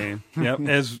my name." Yep.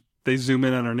 As they zoom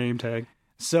in on her name tag.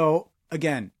 So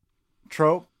again,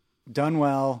 trope done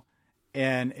well,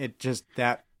 and it just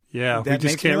that Yeah, we That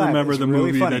just makes me can't laugh. remember It's the really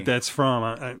movie funny. that's from.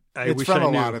 I it's wish from I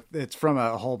a knew. lot of it's from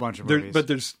a whole bunch of movies. But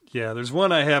there's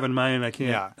one I have in mind. I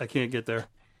can't get there.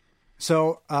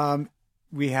 So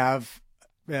we have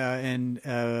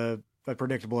a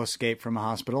predictable escape from a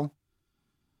hospital.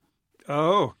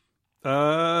 Oh,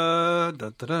 da.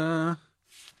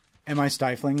 Am I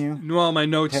stifling you? Well, my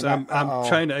notes. Have I'm uh-oh.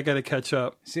 trying to. I got to catch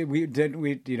up. See,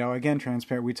 again,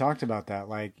 transparent. We talked about that.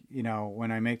 Like,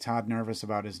 when I make Todd nervous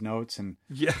about his notes and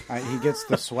Yeah, he gets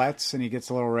the sweats and he gets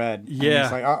a little red. And Yeah.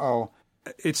 he's like, uh-oh.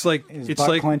 it's like His it's butt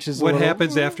like clenches a what little.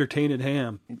 happens after tainted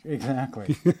ham.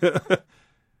 Exactly.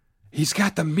 He's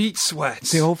got the meat sweats.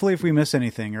 See, hopefully if we miss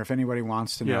anything or if anybody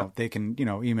wants to know, Yeah. they can,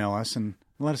 email us and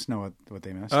let us know what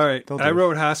they missed. All right, They'll do. I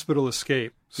wrote hospital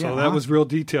escape, so Yeah, that was real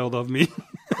detailed of me.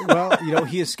 Well,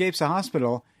 he escapes a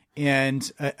hospital, and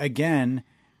again,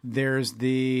 there's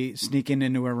the sneaking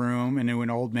into a room, into an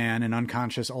old man, an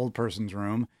unconscious old person's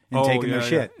room, and taking their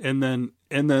shit. Yeah.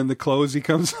 And then the clothes he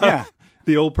comes up. Yeah.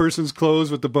 The old person's clothes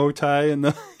with the bow tie and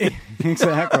the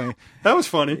Exactly. that was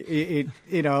funny.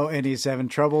 And he's having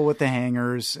trouble with the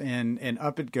hangers, and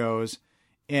up it goes,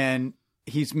 and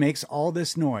he makes all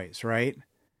this noise, right?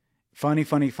 Funny.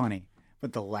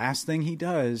 But the last thing he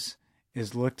does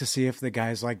is look to see if the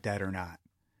guy's like dead or not.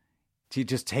 He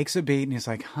just takes a beat and he's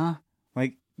like, huh?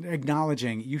 Like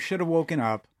acknowledging, you should have woken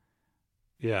up.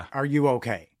 Yeah. Are you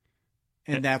okay?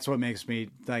 And that's what makes me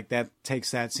like, that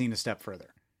takes that scene a step further.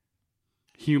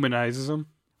 Humanizes him.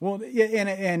 Well, yeah,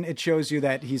 and it shows you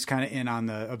that he's kind of in on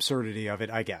the absurdity of it,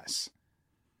 I guess.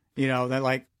 You know, that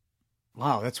like,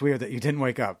 wow, that's weird that you didn't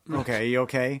wake up. Okay, you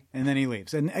okay? And then he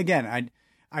leaves. And again,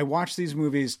 I watch these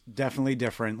movies definitely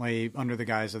differently under the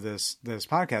guise of this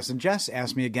podcast. And Jess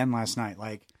asked me again last night,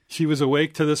 like, She was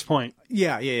awake to this point.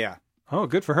 Yeah. Oh,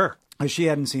 good for her. She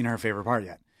hadn't seen her favorite part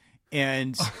yet.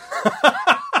 And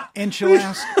and she'll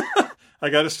ask. I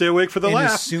got to stay awake for the and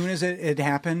laugh. as soon as it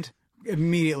happened,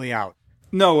 immediately out.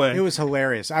 No way. It was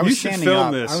hilarious. I You was should standing film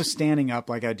up. this. I was standing up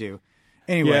like I do.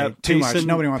 Anyway, yeah, too much.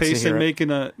 Nobody wants to hear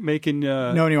it. making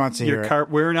Nobody wants to hear it.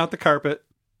 Wearing out the carpet.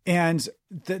 And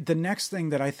the next thing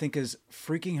that I think is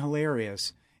freaking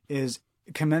hilarious is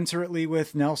commensurately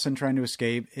with Nelson trying to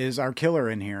escape is our killer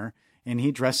in here. And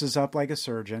he dresses up like a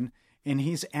surgeon. And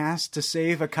he's asked to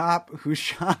save a cop who's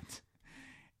shot.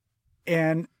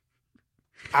 And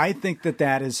I think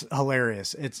that is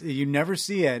hilarious. You never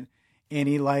see it. And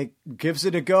he like gives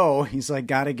it a go. He's like,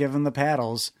 got to give him the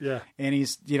paddles. Yeah. And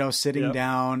he's, sitting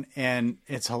down and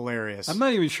it's hilarious. I'm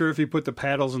not even sure if he put the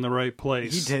paddles in the right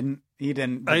place. He didn't.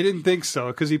 I didn't think so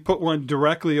because he put one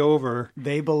directly over.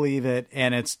 They believe it.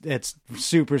 And it's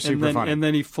super, super funny. And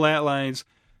then he flatlines.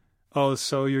 Oh,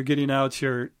 so you're getting out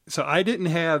your... So I didn't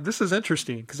have... This is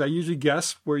interesting because I usually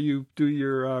guess where you do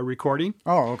your recording.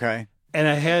 Oh, okay. And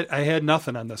I had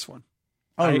nothing on this one.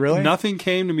 Oh, really? Nothing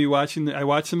came to me I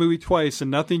watched the movie twice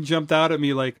and nothing jumped out at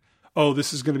me like, oh,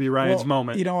 this is going to be Ryan's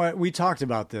moment. You know what? We talked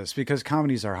about this because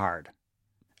comedies are hard.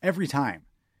 Every time.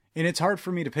 And it's hard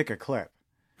for me to pick a clip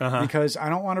because I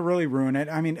don't want to really ruin it.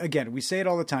 I mean, again, we say it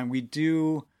all the time. We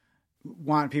do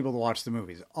want people to watch the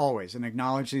movies always and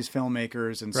acknowledge these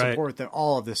filmmakers and support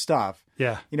all of this stuff.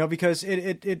 Yeah. Because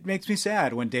it makes me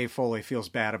sad when Dave Foley feels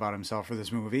bad about himself for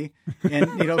this movie.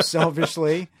 And,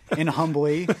 selfishly and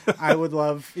humbly, I would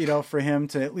love, for him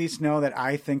to at least know that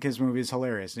I think his movie is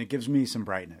hilarious and it gives me some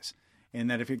brightness.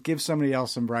 And that if it gives somebody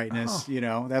else some brightness,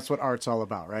 that's what art's all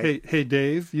about, right? Hey,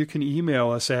 Dave, you can email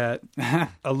us at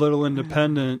a little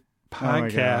independent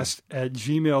podcast at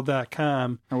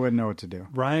gmail.com. I wouldn't know what to do.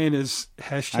 Ryan is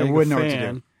hashtag I wouldn't fan. know what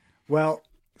to do. Well,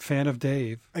 fan of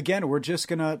Dave. Again, we're just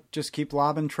gonna keep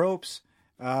lobbing tropes.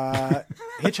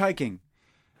 Hitchhiking.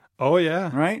 Oh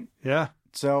yeah. Right? Yeah.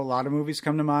 So a lot of movies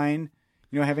come to mind,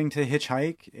 having to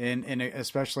hitchhike and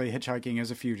especially hitchhiking as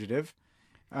a fugitive.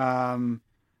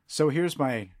 So here's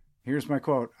my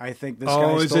quote. I think this guy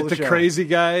stole is it the show. Crazy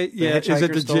guy? Yeah. Is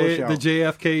it the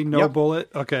JFK no bullet?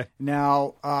 Okay.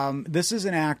 Now, this is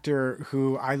an actor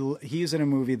who he's in a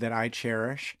movie that I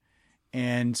cherish,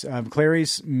 and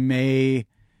Clarice may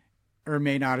or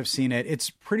may not have seen it. It's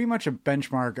pretty much a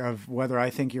benchmark of whether I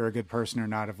think you're a good person or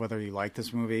not, of whether you like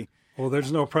this movie. Well,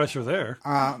 there's no pressure there.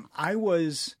 I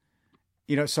was,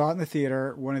 saw it in the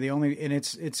theater. One of the only, and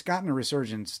it's gotten a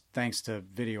resurgence thanks to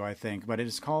video, I think. But it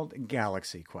is called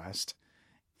Galaxy Quest,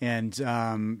 and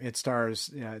it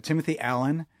stars Timothy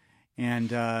Allen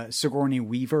and Sigourney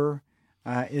Weaver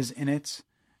is in it.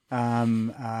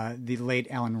 The late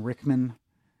Alan Rickman,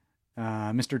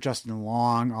 Mr. Justin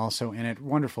Long also in it.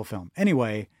 Wonderful film.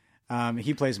 Anyway,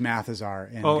 he plays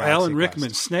Mathazar in Galaxy Alan Quest.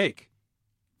 Rickman, Snake.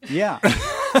 Yeah.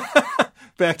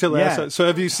 Back to last time. So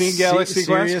have you seen Galaxy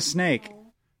Quest? Serious Snake.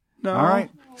 No. All right.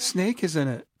 Snake is in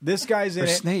it. This guy's in or it.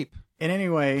 Snape. And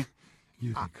anyway,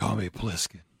 you can call me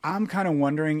Pliskin. I'm kind of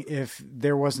wondering if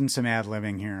there wasn't some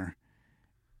ad-libbing here.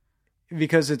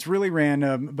 Because it's really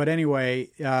random. But anyway.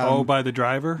 By the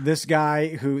driver? This guy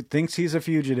who thinks he's a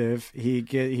fugitive,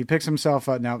 he picks himself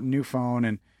up, now new phone,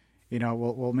 and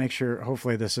we'll make sure,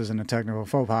 hopefully this isn't a technical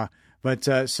faux pas.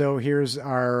 But so here's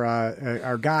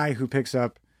our guy who picks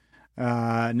up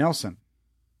Nelson.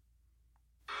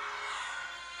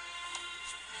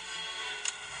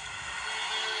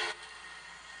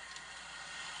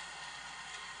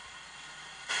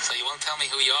 So you won't tell me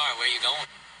who you are, where you're going?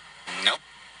 Nope.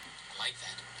 I like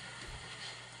that.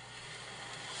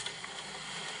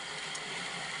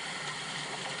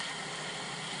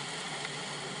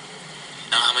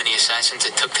 You know how many assassins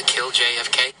it took to kill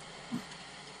JFK?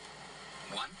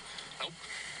 One? Nope.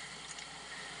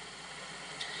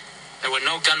 There were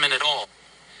no gunmen at all.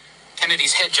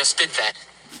 Kennedy's head just did that.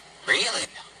 Really?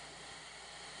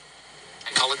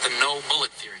 I call it the no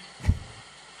bullet theory.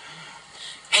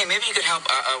 Hey, maybe you could help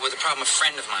with a problem a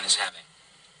friend of mine is having.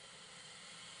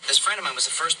 This friend of mine was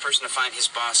the first person to find his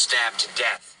boss stabbed to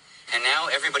death. And now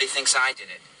everybody thinks I did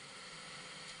it.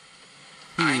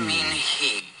 I mean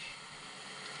he.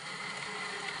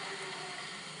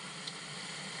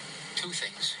 Two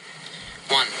things.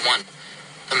 One.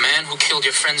 The man who killed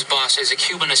your friend's boss is a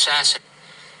Cuban assassin.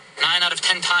 9 out of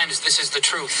 10 times this is the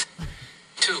truth.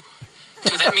 Two,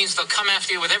 that means they'll come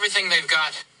after you with everything they've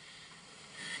got.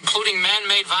 including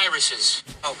man-made viruses.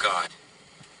 Oh, God.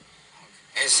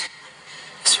 Is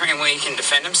there any way he can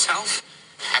defend himself?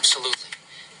 Absolutely.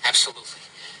 Absolutely.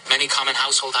 Many common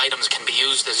household items can be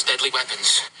used as deadly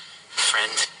weapons.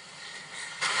 Friend,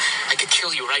 I could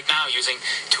kill you right now using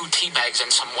 2 tea bags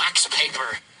and some wax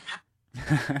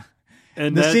paper.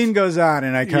 And The scene goes on,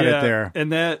 and I cut it there.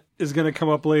 And that is going to come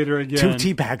up later again. 2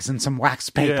 tea bags and some wax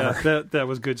paper. Yeah, that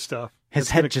was good stuff. His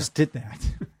head just did that.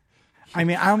 I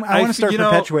mean, I want to start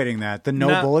perpetuating that. The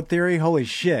no bullet theory. Holy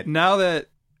shit. Now that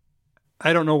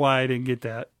I don't know why I didn't get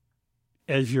that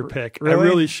as your pick. Really? I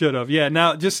really should have. Yeah.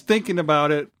 Now just thinking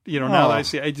about it, now that I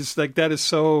see, I just like that is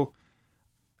so.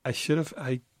 I should have.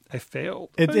 I failed.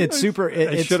 It's super.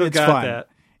 I should have it's got fun. that.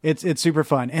 It's super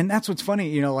fun, and that's what's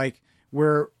funny. Like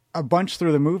we're a bunch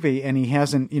through the movie, and he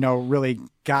hasn't really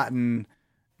gotten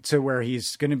to where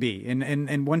he's going to be,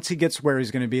 and once he gets where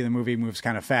he's going to be, the movie moves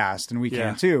kind of fast, and we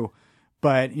can too.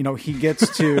 But he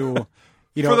gets to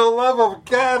For the love of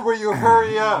God, will you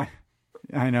hurry up?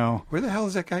 I know. Where the hell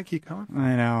does that guy keep coming from?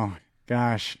 I know.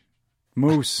 Gosh.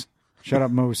 Moose. Shut up,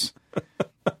 Moose.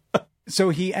 So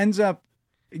he ends up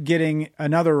getting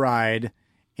another ride,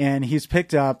 and he's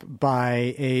picked up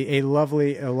by a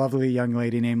lovely young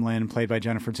lady named Lynn, played by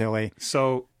Jennifer Tilly.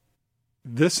 So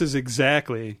this is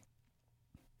exactly,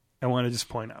 I want to just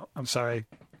point out, I'm sorry,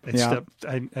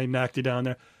 I knocked you down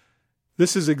there.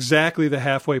 This is exactly the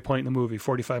halfway point in the movie,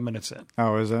 45 minutes in.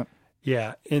 Oh, is it?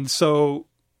 Yeah. And so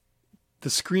the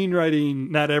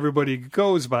screenwriting, not everybody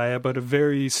goes by it, but a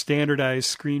very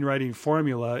standardized screenwriting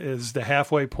formula is the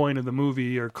halfway point of the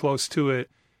movie or close to it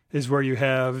is where you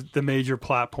have the major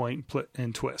plot point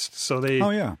and twist. So they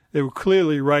were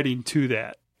clearly writing to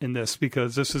that in this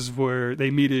because this is where they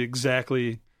meet at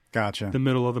exactly the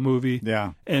middle of the movie.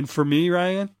 Yeah. And for me,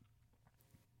 Ryan,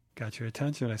 got your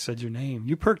attention when I said your name.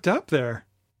 You perked up there.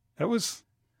 I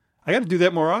got to do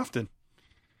that more often.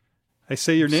 I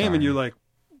say your name and you're like,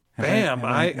 bam,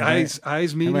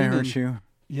 eyes meeting. Have I hurt you?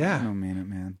 Yeah. I don't mean it,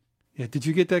 man. Yeah. Did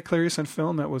you get that, Clarice, on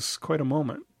film? That was quite a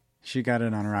moment. She got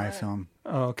it on her iFilm.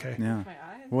 Oh, okay. Yeah. My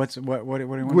eyes. What do you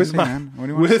want to say, man? What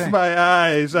do you want to say? With my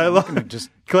eyes. I love just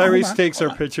Clarice takes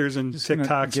our pictures and Just gonna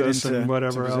TikToks get us into and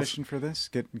whatever into else. position for this?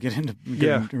 Get into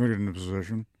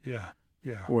position. Yeah.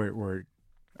 Yeah. Wait.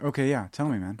 Okay, yeah. Tell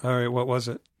me, man. All right. What was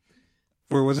it?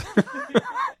 Where was it?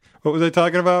 What was I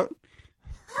talking about?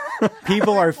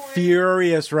 People are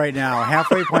furious right now.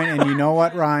 Halfway point, and you know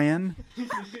what, Ryan?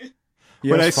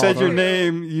 When I Yes, said your Father.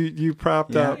 name, you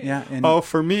propped up. Yeah. And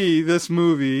For me, this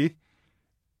movie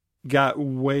got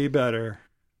way better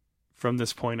from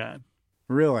this point on.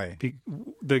 really?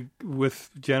 With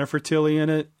Jennifer Tilly in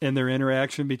it and their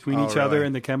interaction between each other really?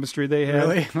 and the chemistry they have.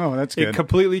 Really? Oh, that's good. It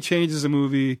completely changes the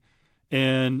movie,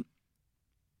 and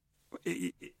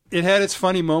it had its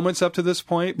funny moments up to this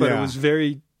point, but it was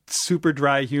very super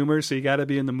dry humor, so you got to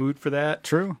be in the mood for that.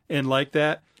 True. And like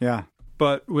that. Yeah.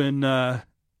 But when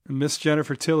Miss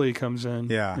Jennifer Tilly comes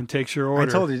in and takes your order.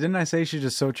 I told you, didn't I say she's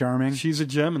just so charming? She's a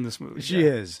gem in this movie. She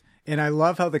is. And I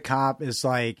love how the cop is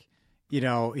like,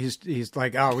 he's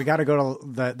like, oh, we got to go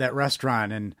to that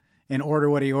restaurant and order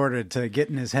what he ordered to get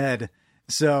in his head.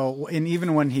 So, and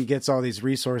even when he gets all these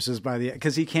resources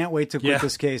because he can't wait to quit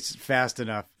this case fast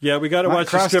enough. Yeah, we got to watch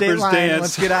the Cross state strippers line, dance.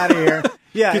 Let's get out of here.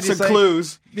 Yeah. Get some like,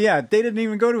 clues. Yeah. They didn't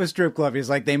even go to a strip club. He's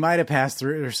like, they might have passed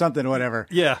through or something, whatever.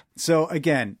 Yeah. So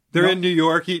again, They're in New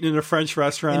York eating in a French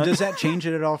restaurant. And does that change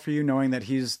it at all for you, knowing that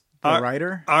he's the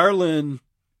writer? Arlen,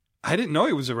 I didn't know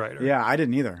he was a writer. Yeah, I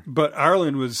didn't either. But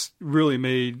Arlen was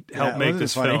really helped make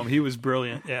this funny? film. He was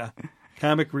brilliant. Yeah.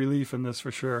 Comic relief in this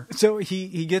for sure. So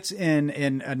he gets in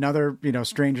another,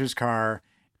 stranger's car,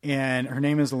 and her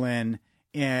name is Lynn,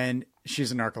 and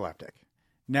she's a narcoleptic.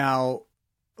 Now,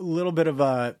 a little bit of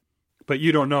a... But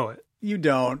you don't know it. You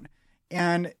don't.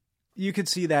 And you could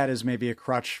see that as maybe a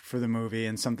crutch for the movie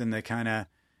and something that kind of,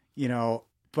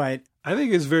 but... I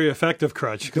think it's a very effective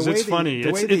crutch because it's funny.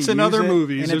 The way It's they in other use it,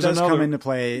 movies. And it does come into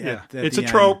play Yeah. at It's the a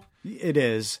trope. end. It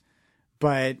is.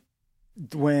 But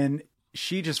when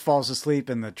she just falls asleep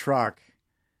in the truck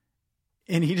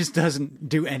and he just doesn't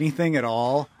do anything at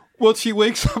all. Well, she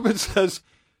wakes up and says,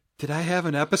 "Did I have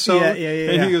an episode?"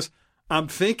 Yeah. And he goes, "I'm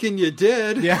thinking you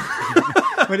did." Yeah.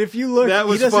 But if you look, That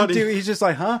was he doesn't funny. he's just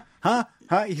like, huh?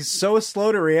 He's so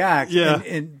slow to react. Yeah.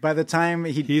 And by the time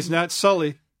he's not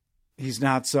Sully. He's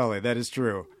not Sully. That is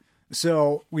true.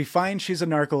 So we find she's a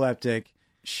narcoleptic.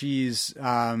 She's,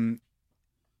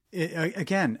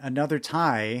 again, another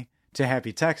tie to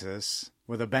Happy Texas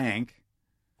with a bank.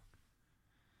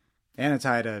 And a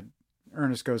tie to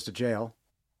Ernest Goes to Jail.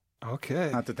 Okay.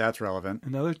 Not that that's relevant.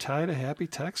 Another tie to Happy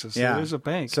Texas. Yeah. There's a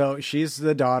bank. So she's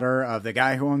the daughter of the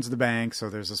guy who owns the bank. So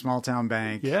there's a small town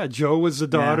bank. Yeah, Joe was the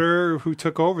daughter who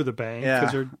took over the bank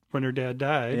Yeah. when her dad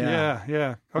died. Yeah.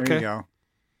 Yeah. Okay. There you go.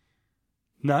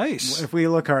 Nice. If we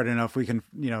look hard enough, we can,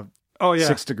 Oh yeah.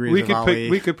 6 degrees we of could Ali.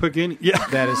 pick. We could pick any. Yeah.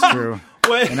 That is true.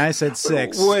 Wait. And I said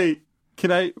 6. Wait.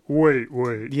 Can I wait?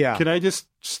 Yeah. Can I just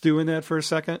stew in that for a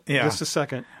second? Yeah. Just a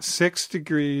second. 6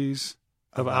 degrees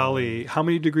of Ali. How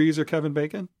many degrees are Kevin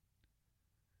Bacon?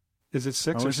 Is it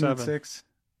 6 or Isn't it 7? 6?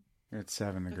 It's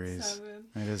 7 degrees. It's 7.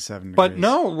 It is 7 degrees. But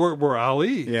no, we're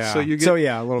Ali. Yeah. So you get. a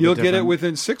little You'll bit get it different.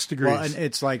 within 6 degrees. Well, and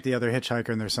it's like the other hitchhiker,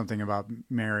 and there's something about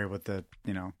Mary with the,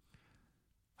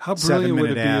 How brilliant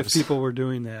would it 7-minute be abs. if people were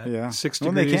doing that? Yeah. 6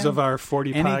 Well, they degrees can. of our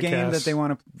 40 any podcasts. game that they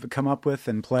want to come up with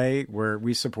and play, where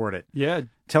we support it. Yeah.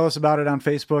 Tell us about it on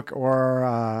Facebook or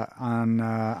on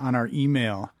our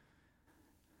email.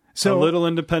 So a little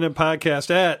independent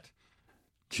podcast at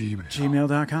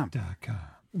gmail.com.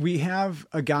 We have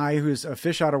a guy who's a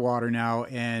fish out of water now,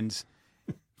 and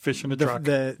Fish in a truck.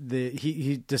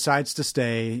 he decides to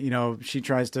stay. She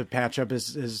tries to patch up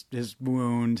his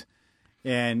wound,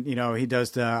 and he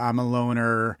does the I'm a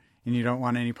loner and you don't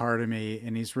want any part of me,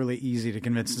 and he's really easy to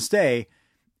convince to stay.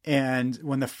 And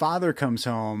when the father comes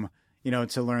home,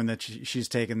 to learn that she's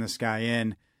taken this guy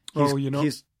in,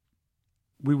 he's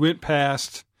we went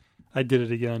past. I did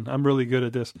it again. I'm really good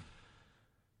at this.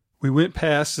 We went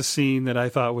past the scene that I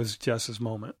thought was Jess's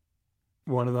moment.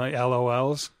 One of the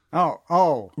LOLs.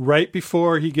 oh Right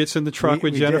before he gets in the truck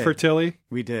with we Jennifer did. Tilly,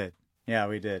 we did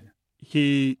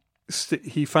he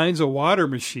finds a water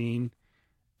machine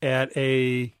at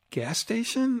a gas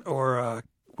station or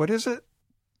what is it?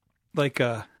 Like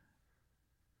a.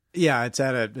 Yeah, it's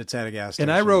at a gas station.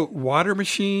 And I wrote water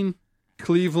machine,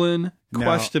 Cleveland, No.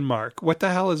 question mark. What the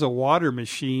hell is a water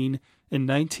machine in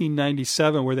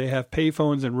 1997 where they have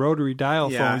payphones and rotary dial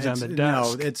phones on the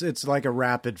desk? No, it's like a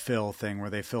rapid fill thing where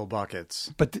they fill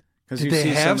buckets. But Because did you they see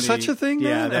have somebody- such a thing? Yeah,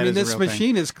 then? that I mean, is a this real thing.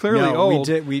 machine is clearly No, old.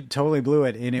 We totally blew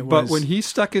it, and it But was. when he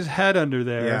stuck his head under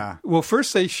there, Yeah. well,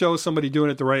 first they show somebody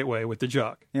doing it the right way with the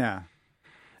jug. yeah,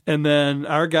 And then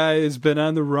our guy has been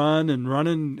on the run and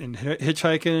running and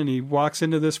hitchhiking, and he walks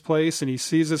into this place and he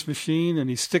sees this machine and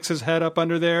he sticks his head up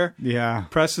under there, yeah,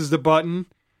 presses the button,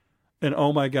 and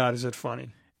oh my God, is it funny?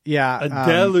 yeah. A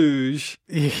deluge,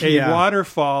 a yeah.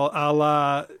 waterfall a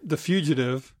la The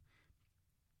Fugitive.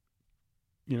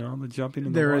 The jumping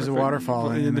in the There water. is a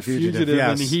waterfall in The Fugitive,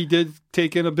 and yes. he did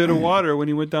take in a bit of water when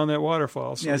he went down that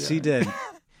waterfall. So, Yes, yeah. he did.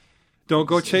 Don't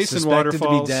go chasing Suspected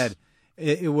waterfalls. to be dead.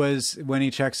 It was when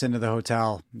he checks into the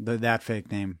hotel. That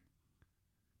fake name.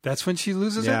 That's when she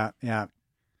loses it? Yeah.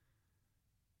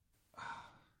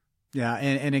 Yeah,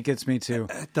 and it gets me too.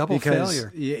 A double Because-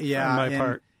 failure Yeah, on my and-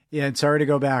 part. Yeah, and sorry to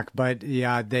go back, but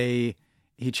yeah,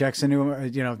 he checks into,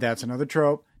 that's another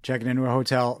trope. Checking into a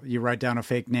hotel, you write down a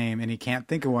fake name, and he can't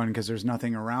think of one because there's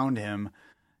nothing around him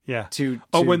Yeah. to.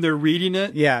 When they're reading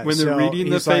it? Yeah, When they're so reading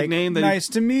the he's fake like, name? Nice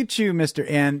to meet you, Mr.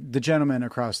 And the gentleman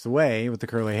across the way with the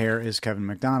curly hair is Kevin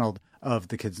McDonald of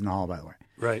The Kids in the Hall, by the way.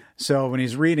 Right. So when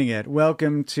he's reading it,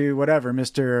 welcome to whatever,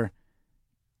 Mr.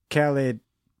 Callie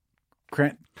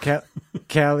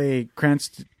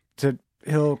Cranston to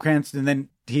Hill Cranston, and then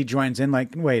he joins in like,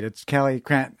 wait, it's Callie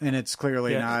Cranston, and it's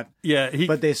clearly not. Yeah.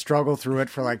 But they struggle through it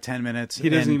for like 10 minutes. He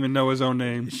doesn't and even know his own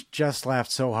name. she just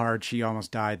laughed so hard she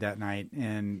almost died that night,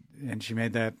 and she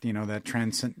made that that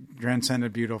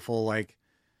transcendent beautiful like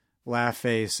laugh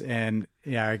face, and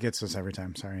yeah, it gets us every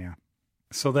time. Sorry, yeah.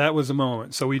 So that was a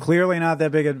moment. So we Clearly not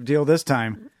that big a deal this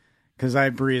time because I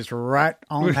breezed right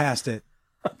on past it.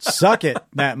 Suck it,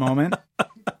 that moment.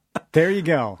 There you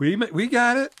go. we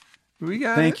got it. We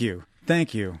got it.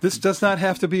 Thank you. This does not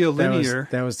have to be a linear.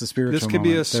 That was the spiritual. This could be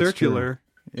a moment. That's true. circular.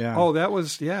 Yeah. Oh, that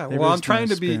was, yeah. There Well, is I'm trying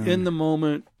no to be spoon. in the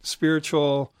moment,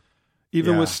 spiritual,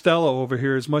 even Yeah. with Stella over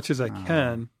here as much as I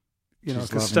can. She's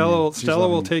Because loving Stella, you. She's Stella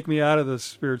will loving you. take me out of the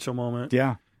spiritual moment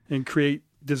Yeah. and create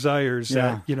desires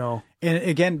Yeah. that, And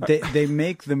again, they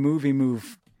make the movie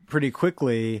move pretty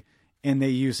quickly, and they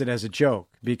use it as a joke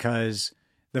because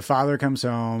the father comes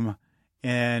home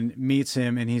and meets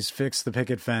him, and he's fixed the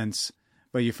picket fence,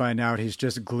 but you find out he's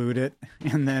just glued it,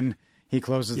 and then he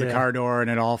closes the Yeah. car door, and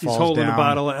it all he's falls holding down. a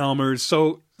bottle of Elmer's.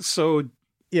 So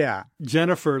Yeah,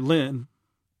 Jennifer Lynn,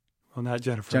 well, not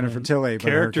Jennifer Lynn, Tilly, but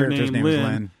character her character's named name is Lynn,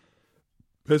 Lynn.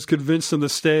 has convinced him to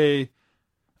stay,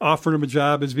 offering him a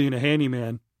job as being a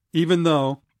handyman, even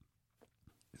though,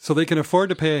 so they can afford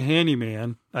to pay a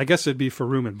handyman. I guess it'd be for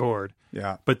room and board,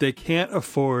 Yeah, but they can't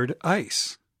afford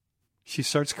ice. She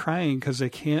starts crying because they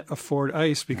can't afford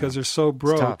ice because they're so it's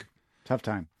broke. tough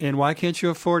time. And why can't you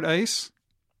afford ice?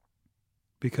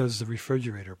 because the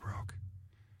refrigerator broke.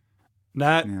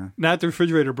 Not the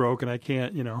refrigerator broke and I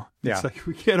can't, it's like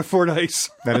we can't afford ice.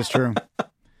 That is true.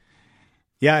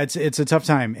 Yeah, it's a tough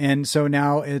time. And so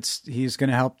now he's going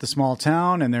to help the small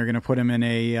town, and they're going to put him in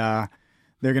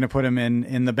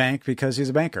in the bank because he's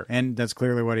a banker, and that's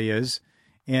clearly what he is.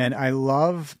 And I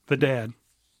love the dad.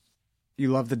 You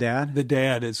love the dad? The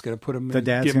dad is going to put him the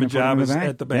dad's give him a put him job in the bank.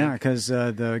 at the bank. Yeah, because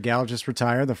the gal just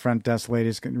retired. The front desk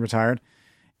lady's retired.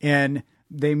 And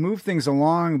they move things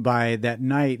along by that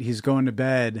night. He's going to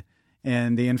bed,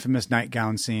 and the infamous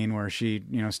nightgown scene where she,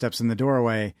 steps in the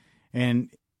doorway, and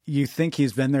you think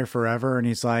he's been there forever. And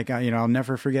he's like, I'll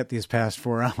never forget these past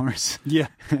 4 hours. Yeah.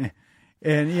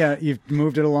 And you've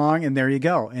moved it along, and there you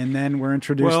go. And then we're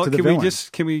introduced to the villain.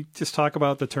 Can we just talk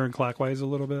about the turn clockwise a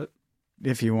little bit?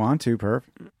 If you want to,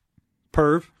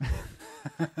 Perv.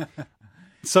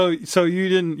 So you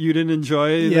didn't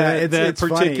enjoy that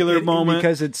particular moment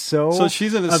because it's so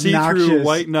she's in a obnoxious. See-through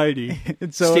white nightie,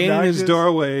 it's so standing obnoxious. in his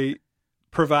doorway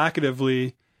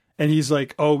provocatively, and he's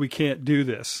like, "Oh, we can't do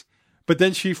this." But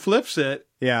then she flips it,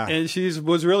 and she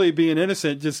was really being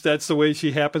innocent. Just that's the way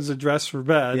she happens to dress for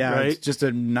bed, right? It's just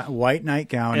a white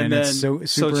nightgown, and then,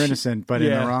 it's super innocent, but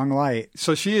in the wrong light.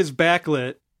 So she is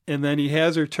backlit, and then he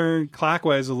has her turn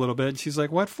clockwise a little bit. And she's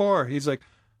like, "What for?" He's like,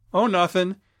 "Oh,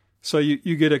 nothing." So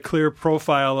you get a clear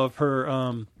profile of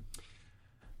her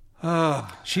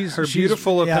she's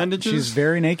beautiful appendages. She's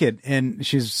very naked, and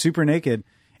she's super naked,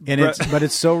 and but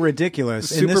it's so ridiculous.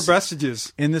 Super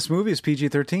breastages. In this movie is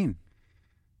PG-13.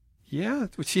 Yeah,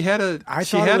 she had a I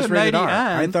thought it was rated R. on.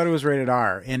 I thought it was rated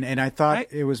R, and I thought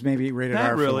it was maybe rated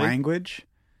R for language.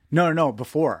 No,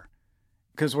 before.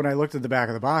 Because when I looked at the back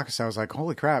of the box, I was like,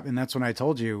 "Holy crap!" And that's when I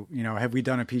told you, have we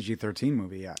done a PG-13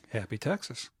 movie yet? Happy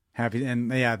Texas.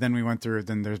 Then we went through.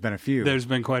 Then there's been a few. There's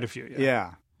been quite a few.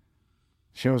 Yeah.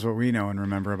 Shows what we know and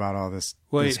remember about all this.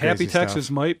 Wait, this Happy Texas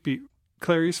stuff. might be.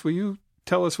 Clarice, will you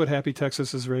tell us what Happy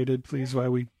Texas is rated, please?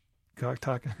 While we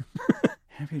talking.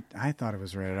 I thought it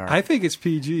was rated R. I think it's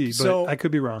PG, but I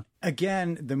could be wrong.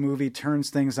 Again, the movie turns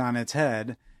things on its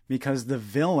head because the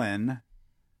villain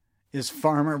is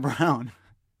Farmer Brown.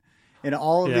 In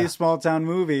all of these small town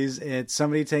movies, it's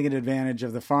somebody taking advantage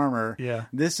of the farmer. Yeah.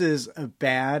 This is a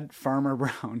bad Farmer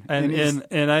Brown.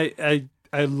 And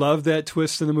I love that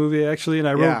twist in the movie, actually. And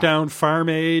I wrote down Farm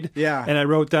Aid. Yeah. And I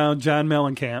wrote down John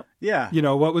Mellencamp. Yeah.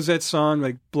 What was that song?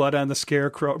 Like Blood on the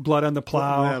Scarecrow, Blood on the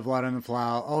Plow. Blood on the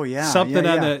Plow. Oh, yeah. Something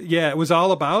on the, it was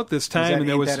all about this time. And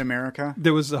Ain't That America?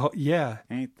 There was the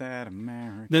Ain't That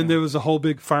America? Then there was a whole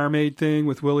big Farm Aid thing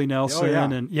with Willie Nelson. Oh,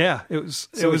 yeah. And it was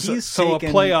a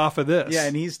play off of this. Yeah.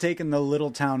 And he's taken the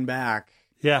little town back.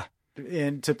 Yeah.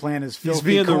 And to plant his filthy He's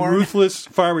being corn. the ruthless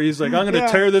farmer. He's like, I'm going to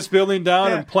tear this building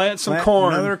down and plant some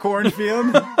corn. Another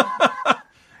cornfield.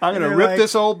 I'm going to rip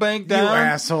this old bank down. You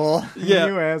asshole. Yeah.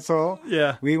 You asshole.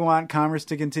 Yeah. We want commerce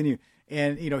to continue.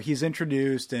 And, he's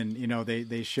introduced and,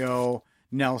 they show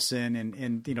Nelson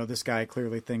and this guy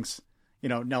clearly thinks,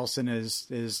 Nelson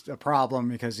is a problem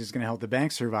because he's going to help the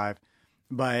bank survive.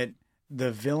 But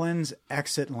the villain's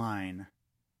exit line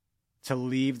to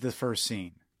leave the first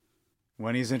scene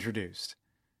when he's introduced,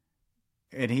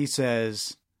 and he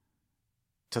says,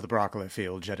 "To the broccoli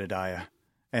field, Jedediah,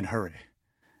 and hurry."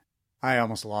 I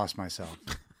almost lost myself.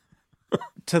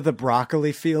 To the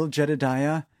broccoli field,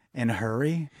 Jedediah, and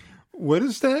hurry? What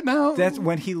is that now? That's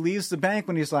when he leaves the bank,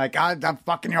 when he's like, I'm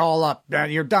fucking you all up.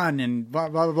 You're done, and blah,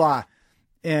 blah, blah, blah.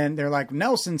 And they're like,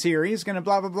 Nelson's here. He's going to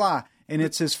blah, blah, blah. And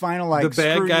it's his final, like, the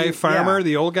bad guy farmer,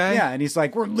 the old guy? Yeah, and he's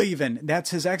like, we're leaving.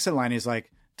 That's his exit line. He's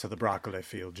like, "To the broccoli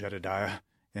field, Jedediah,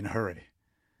 and hurry."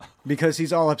 Because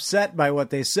he's all upset by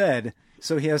what they said,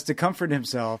 so he has to comfort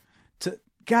himself.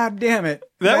 God damn it.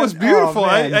 That was beautiful. Oh,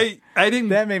 I didn't.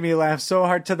 That made me laugh so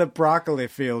hard. "To the broccoli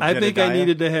field, I Jedediah." think I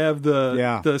needed to have the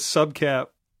subcap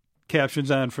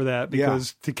captions on for that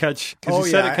because to catch, because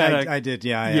he said it kind of. I did,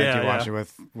 I had to watch it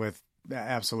with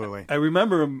absolutely. I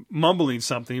remember him mumbling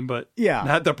something, but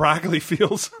not the broccoli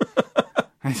fields.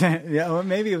 Yeah, well,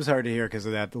 maybe it was hard to hear because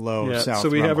of that low south. So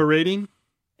we have a rating?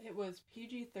 It was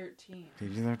PG-13.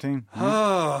 PG-13?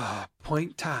 Oh,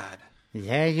 point Todd.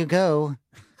 There you go.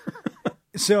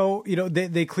 So,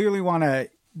 they clearly want to,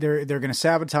 they're going to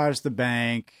sabotage the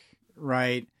bank,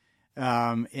 right?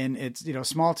 And it's,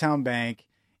 small town bank,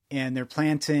 and they're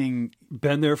planting.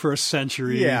 Been there for a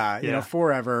century.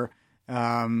 Forever.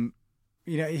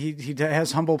 He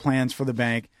has humble plans for the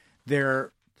bank.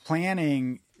 They're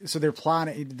planning. So they're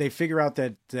plotting. They figure out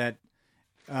that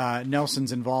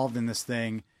Nelson's involved in this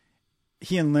thing.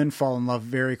 He and Lynn fall in love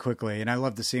very quickly, and I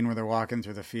love the scene where they're walking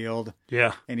through the field.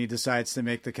 Yeah, and he decides to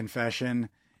make the confession,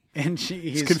 and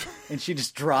she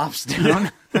just drops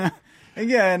down.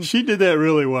 again, She did that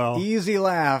really well. easy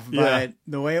laugh, but Yeah.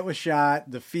 the way it was shot,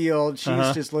 the field,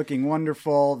 she's just looking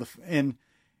wonderful. And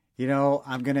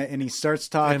I'm gonna. And he starts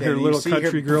talking, And her you little see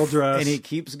country girl dress. and he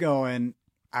keeps going.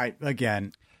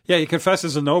 Yeah, he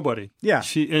confesses a nobody. Yeah.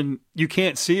 And you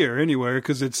can't see her anywhere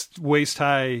because it's waist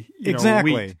high.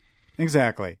 Exactly.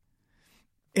 Wheat.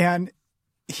 And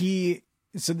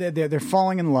they're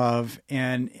falling in love,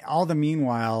 and all the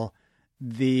meanwhile,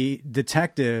 the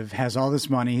detective has all this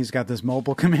money. He's got this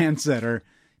mobile command center.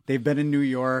 They've been in New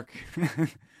York.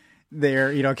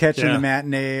 They're, catching Yeah. the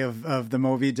matinee of the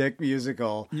Moby Dick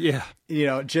musical, Yeah.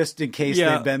 just in case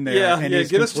Yeah. they've been there. Yeah. And Yeah.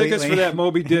 he's Get us tickets for completely- that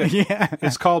Moby Dick. Yeah.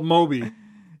 It's called Moby.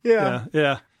 Yeah.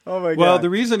 Yeah. Oh my God. Well, the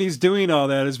reason he's doing all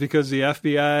that is because the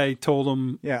FBI told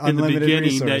him Yeah, in the unlimited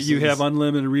beginning that you resources. have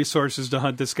unlimited resources to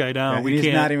hunt this guy down. Yeah, We and he's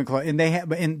can't. not even close. And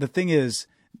and the thing is,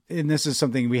 and this is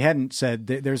something we hadn't said,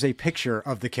 there's a picture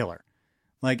of the killer.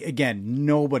 Like, again,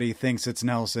 nobody thinks it's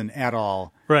Nelson at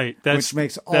all. Right. Which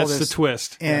makes all that's this the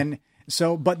twist. And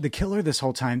so, but the killer this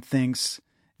whole time thinks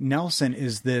Nelson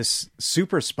is this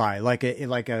super spy, like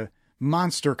a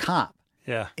monster cop.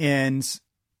 Yeah. And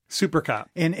Super cop.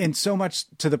 And so much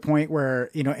to the point where,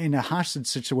 in a hostage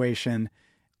situation,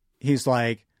 he's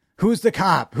like, "Who's the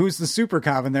cop? Who's the super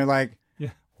cop?" And they're like,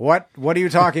 Yeah. What are you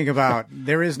talking about?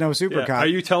 There is no super Yeah. cop. Are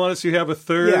you telling us you have a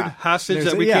third hostage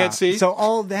that we can't see? So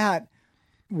all that,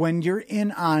 when you're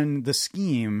in on the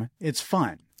scheme, it's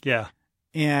fun. Yeah.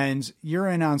 And you're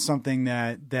in on something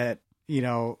that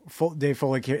Dave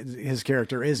Foley, his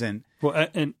character, isn't. Well,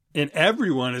 and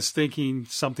everyone is thinking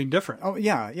something different. Oh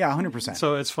yeah, 100%.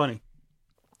 So it's funny.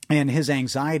 And his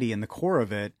anxiety in the core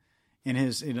of it, and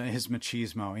his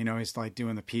machismo, he's like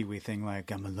doing the Pee Wee thing, like,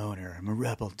 I'm a loner, I'm a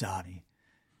rebel, Donnie.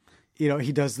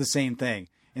 He does the same thing,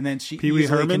 and then she Pee Wee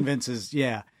easily Herman?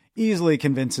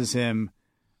 convinces him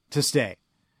to stay.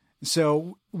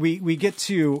 So we get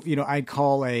to, I'd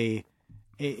call a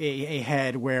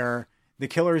head where the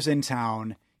killer's in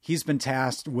town. He's been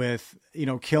tasked with,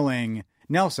 killing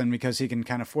Nelson because he can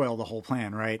kind of foil the whole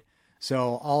plan, right?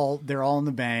 So they're all in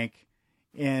the bank,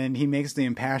 and he makes the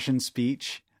impassioned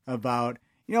speech about,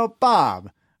 Bob,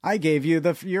 I gave you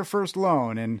your first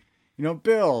loan, and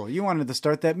Bill, you wanted to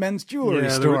start that men's jewelry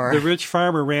store. The rich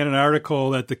farmer ran an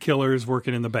article that the killer is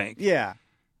working in the bank. Yeah.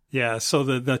 Yeah, so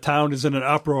the town is in an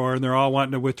uproar, and they're all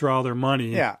wanting to withdraw their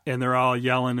money. Yeah. And they're all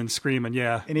yelling and screaming,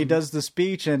 yeah. And he does the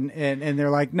speech, and they're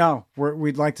like, no,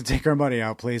 we'd like to take our money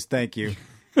out, please. Thank you.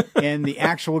 And the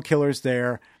actual killer's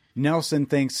there. Nelson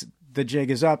thinks the jig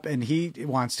is up, and he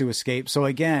wants to escape. So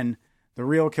again, the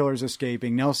real killer's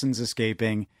escaping. Nelson's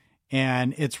escaping,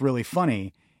 and it's really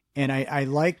funny. And I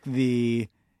like the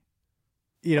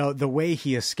way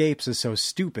he escapes is so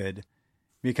stupid.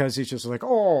 Because he's just like,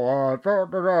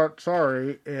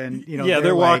 sorry. And,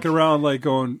 they're walking around like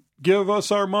going, give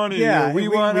us our money. Yeah, Or, we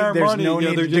want our there's money. no need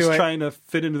They're to just do it. trying to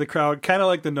fit into the crowd, kind of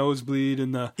like the nosebleed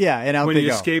and the and out when they he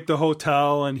go. escaped the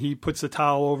hotel and he puts the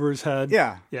towel over his head.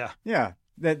 Yeah. Yeah. Yeah.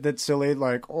 That's silly.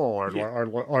 Like,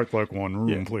 I'd like one room,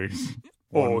 Yeah. please.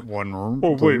 Oh. One room.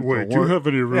 Oh, please. wait. Do you have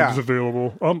any rooms Yeah.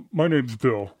 available? My name's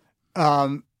Bill.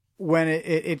 When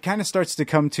it kind of starts to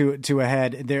come to a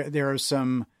head, there are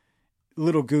some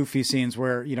little goofy scenes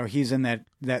where, he's in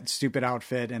that stupid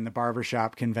outfit and the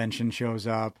barbershop convention shows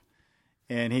up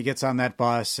and he gets on that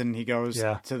bus and he goes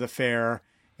to the fair.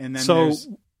 And then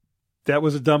that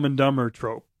was a Dumb and Dumber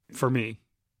trope for me.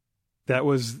 That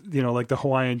was, like the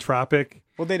Hawaiian Tropic.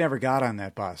 Well, they never got on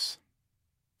that bus.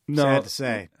 No. Sad to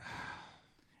say.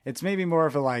 It's maybe more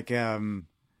of a like,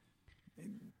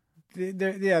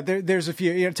 there's a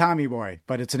few, Tommy Boy,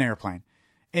 but it's an airplane.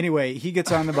 Anyway, he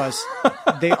gets on the bus.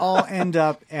 They all end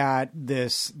up at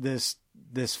this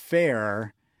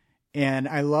fair, and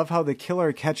I love how the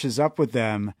killer catches up with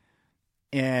them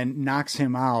and knocks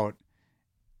him out.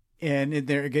 And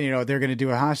they're going to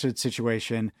do a hostage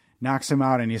situation, knocks him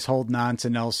out, and he's holding on to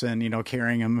Nelson,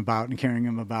 carrying him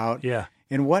about. Yeah.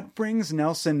 And what brings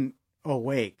Nelson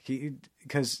awake?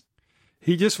 Because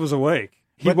he just was awake.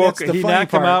 He But woke. that's the He funny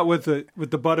knocked him part. out with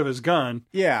the butt of his gun,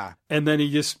 yeah. and then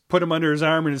he just put him under his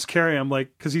arm and just carry him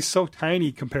because he's so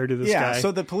tiny compared to this guy.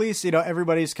 So the police,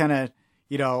 everybody's kind of,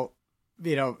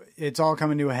 it's all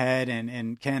coming to a head,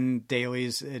 and Ken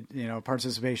Daly's,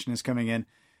 participation is coming in,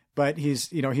 but he's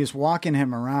walking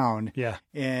him around. Yeah.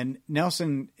 And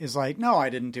Nelson is like, no, I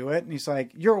didn't do it. And he's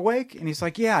like, you're awake? And he's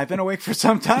like, yeah, I've been awake for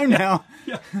some time now.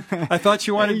 I thought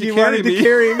you wanted to You carry wanted me. to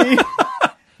carry me.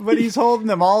 But he's holding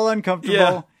them all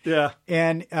uncomfortable. Yeah.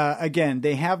 And again,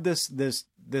 they have this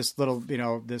little,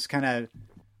 this kind of,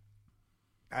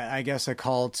 I guess, a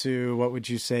call to, what would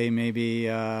you say, maybe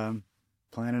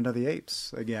Planet of the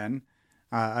Apes again.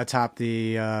 atop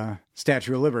the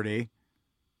Statue of Liberty.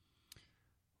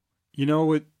 You know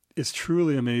what is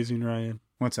truly amazing, Ryan?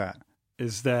 What's that?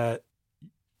 Is that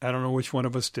I don't know which one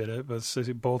of us did it, but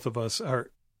both of us are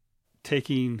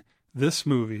taking this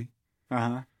movie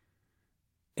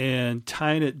and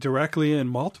tying it directly in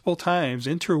multiple times,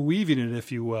 interweaving it,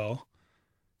 if you will,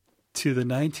 to the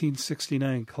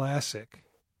 1969 classic,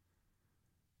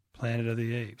 Planet of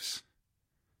the Apes.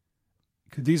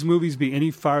 Could these movies be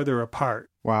any farther apart?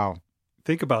 Wow.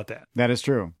 Think about that. That is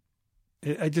true.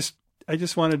 I just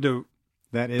wanted to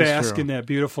bask in that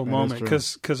beautiful moment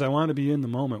because I want to be in the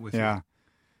moment with you. Yeah.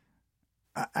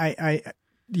 I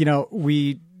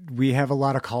we have a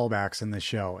lot of callbacks in the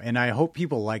show, and I hope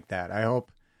people like that. I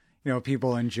hope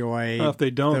people enjoy. Well, if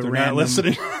they don't, they're not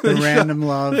listening. The random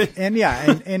love,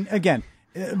 and again,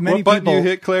 many what button people, you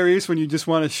hit, Clarice, when you just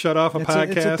want to shut off a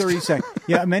podcast? It's a 30-second.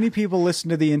 Yeah, many people listen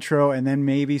to the intro and then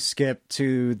maybe skip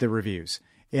to the reviews,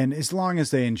 and as long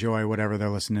as they enjoy whatever they're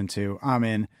listening to, I'm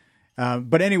in.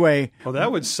 But anyway, well, that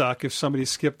would suck if somebody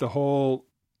skipped the whole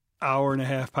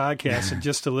hour-and-a-half podcast and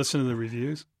just to listen to the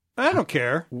reviews. I don't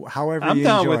care. However, I'm you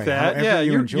down enjoy. with that. However Yeah,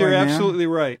 you're enjoy, man. absolutely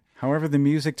right. However, the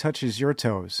music touches your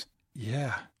toes.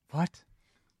 Yeah. What?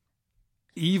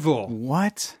 Evil.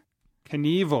 What?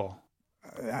 Knievel.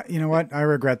 You know what? I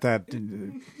regret that.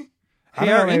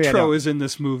 Hey, our intro is in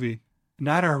this movie,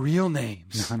 not our real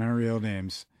names. Not our real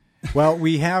names. Well,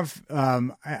 we have,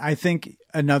 I think,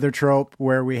 another trope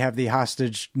where we have the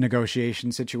hostage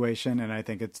negotiation situation, and I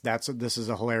think this is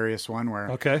a hilarious one where,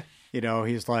 okay,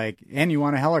 he's like, "And you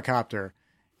want a helicopter?"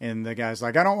 And the guy's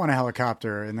like, "I don't want a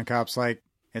helicopter," and the cop's like,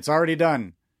 "It's already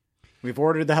done. We've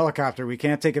ordered the helicopter. We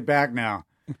can't take it back now."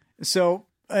 So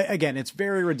again, it's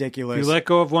very ridiculous. If you let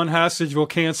go of one hostage, we'll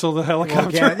cancel the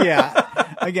helicopter. Well,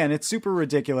 yeah. Again, it's super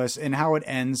ridiculous, and how it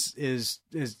ends is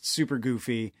super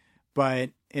goofy,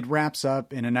 but it wraps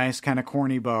up in a nice kind of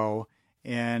corny bow,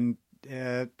 and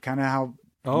kind of how...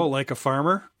 Oh, like a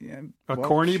farmer? Yeah,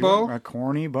 corny bow? A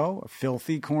corny bow. A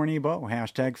filthy corny bow. #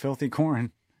 filthy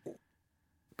corn.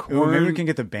 Corn. Ooh, maybe we can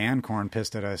get the band Corn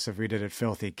pissed at us if we did it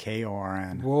filthy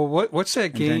KORN. Well, what's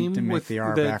that game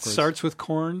that backwards. Starts with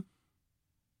corn?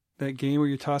 That game where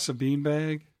you toss a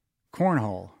beanbag?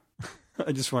 Cornhole.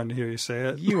 I just wanted to hear you say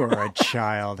it. You are a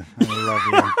child. I love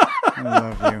you. I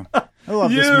love you. I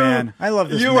love this man. I love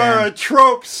this man. You are a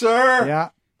trope, sir. Yeah.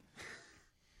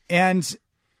 And,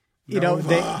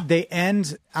 they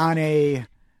end on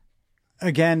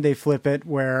again, they flip it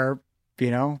where,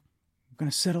 I'm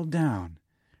going to settle down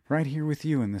right here with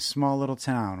you in this small little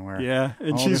town where. Yeah.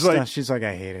 And she's like,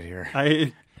 I hate it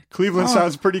here. Cleveland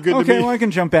sounds pretty good to me. Okay, well, I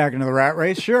can jump back into the rat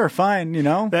race. Sure, fine,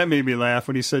 That made me laugh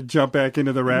when he said jump back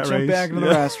into the rat race. Jump back into the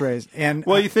rat race. And,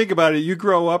 well, you think about it. You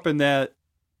grow up in that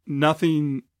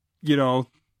nothing,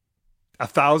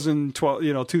 1,000,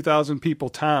 2,000 people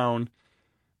town.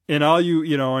 And all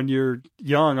and you're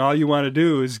young, all you want to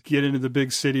do is get into the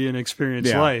big city and experience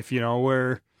life,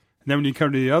 and then when you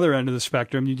come to the other end of the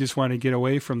spectrum, you just want to get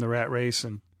away from the rat race.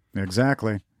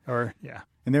 Exactly. Yeah.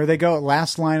 And there they go.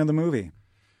 Last line of the movie.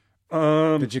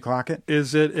 Did you clock it?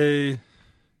 Is it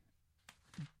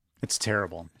It's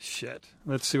terrible. Shit.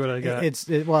 Let's see what I got.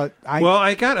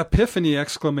 I got epiphany !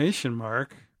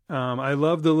 I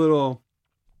love the little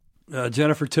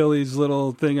Jennifer Tilly's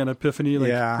little thing on epiphany.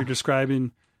 You're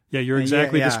describing. Yeah, you're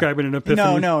exactly describing an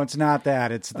epiphany. No, it's not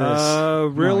that. It's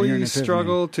this. Really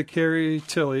struggle to carry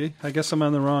Tilly. I guess I'm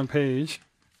on the wrong page.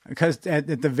 Because at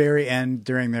the very end,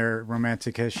 during their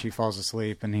romantic kiss, she falls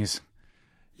asleep and he's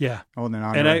holding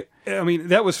on. And I mean,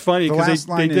 that was funny because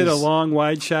they did a long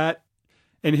wide shot,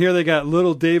 and here they got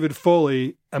little David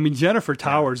Foley. I mean, Jennifer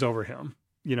towers over him,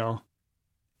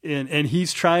 and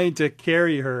he's trying to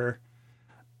carry her.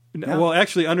 Yeah. Well,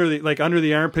 actually, under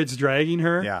the armpits, dragging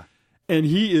her. Yeah. And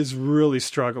he is really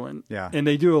struggling. Yeah. And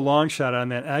they do a long shot on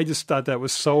that. I just thought that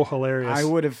was so hilarious. I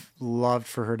would have loved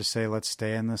for her to say, "Let's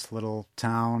stay in this little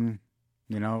town,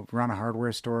 run a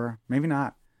hardware store." Maybe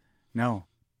not. No,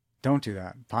 don't do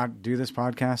that. Do this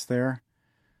podcast there.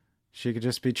 She could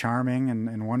just be charming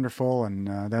and wonderful, and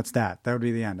that's that. That would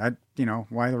be the end.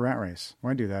 Why the rat race?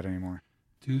 Why do that anymore?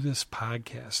 Do this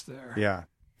podcast there. Yeah.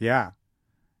 Yeah.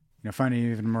 Find it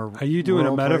even more. Are you doing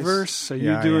a metaverse? Place. Are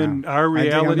you doing our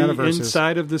reality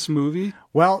inside of this movie?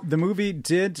 Well, the movie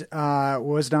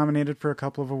was nominated for a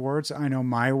couple of awards. I know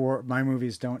my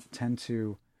movies don't tend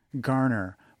to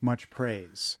garner much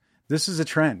praise. This is a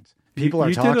trend. People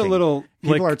are talking.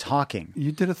 People are talking.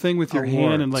 You did a thing with your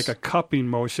hand in like a cupping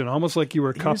motion, almost like you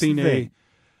were cupping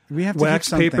we have to wax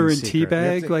paper and tea secret.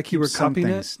 bag, like you were cupping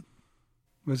it.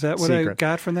 Was that what I Secret.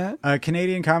 got from that?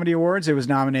 Canadian Comedy Awards. It was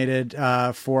nominated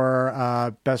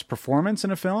for Best Performance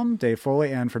in a Film, Dave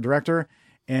Foley, and for Director.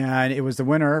 And it was the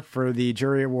winner for the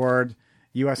Jury Award,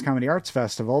 U.S. Comedy Arts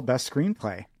Festival, Best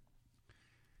Screenplay.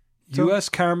 U.S.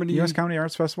 Comedy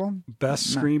Arts Festival?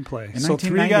 Best Screenplay. In So 3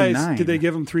 guys, 1999. did they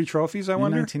give him 3 trophies, I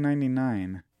wonder? In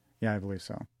 1999. Yeah, I believe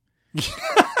so.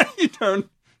 You don't.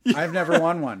 I've never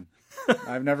won one.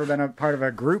 I've never been a part of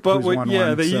a group But who's won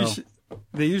one.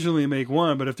 they usually make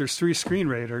one, but if there's 3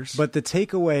 screenwriters. But the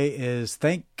takeaway is,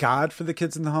 thank God for the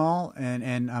Kids in the Hall,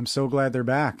 and I'm so glad they're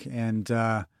back. And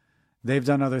they've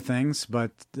done other things,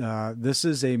 but this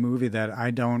is a movie that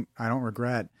I don't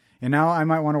regret. And now I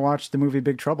might want to watch the movie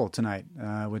Big Trouble tonight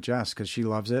with Jess because she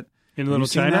loves it. In Have Little you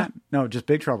seen China? that? No, just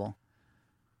Big Trouble.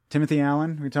 Timothy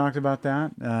Allen, we talked about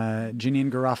that.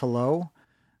 Jeanine Garofalo,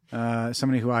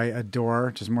 somebody who I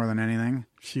adore just more than anything.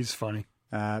 She's funny.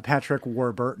 Patrick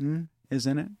Warburton is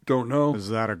in it. Don't know. Is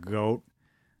that a goat?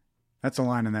 That's a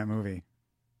line in that movie.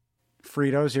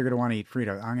 Fritos, you're going to want to eat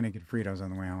Fritos. I'm going to get Fritos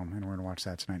on the way home, and we're going to watch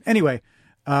that tonight. Anyway,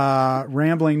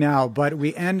 rambling now, but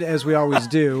we end, as we always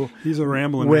do, He's a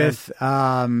rambling with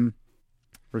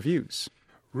reviews.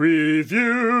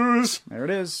 Reviews. There it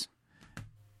is.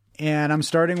 And I'm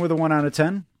starting with a 1 out of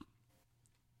 10.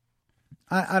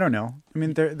 I don't know. I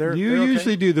mean, they're You they're okay.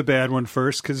 usually do the bad one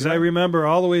first because I remember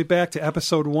all the way back to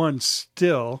episode 1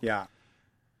 still. Yeah.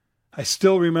 I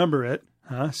still remember it.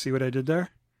 Huh? See what I did there?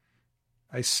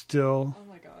 I still Oh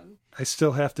my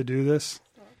god. have to do this.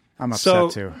 I'm upset So,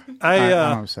 too. I'm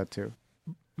I'm upset too.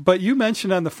 But you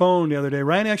mentioned on the phone the other day,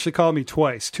 Ryan actually called me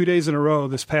twice, 2 days in a row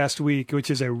this past week,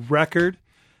 which is a record.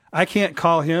 I can't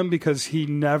call him because he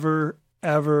never,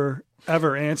 ever,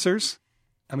 ever answers.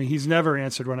 I mean, he's never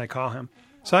answered when I call him.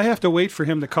 So I have to wait for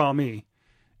him to call me.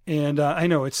 And I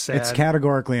know it's sad. It's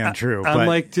categorically untrue. I'm but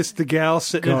like just the gal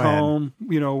sitting Go at ahead. home,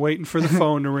 waiting for the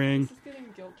phone to ring. This is getting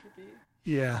guilt trippy.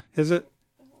 Yeah. Is it?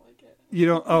 I don't like it. You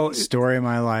don't, story of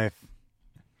my life.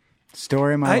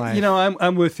 Story of my life.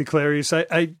 I'm with you, Clarice.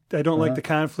 I don't like the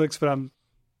conflicts, but I'm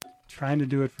trying to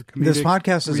do it for comedic This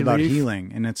podcast is about relief.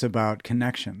 healing, and it's about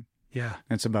connection. Yeah.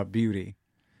 It's about beauty.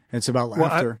 It's about Well,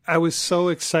 laughter. I was so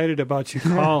excited about you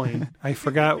calling. I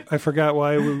forgot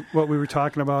what we were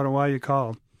talking about and why you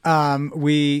called.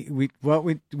 We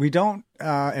don't.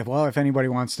 If anybody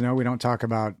wants to know, we don't talk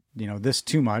about this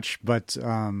too much, but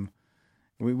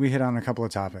we hit on a couple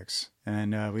of topics,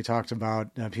 and we talked about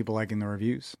people liking the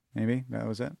reviews. Maybe that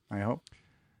was it. I hope.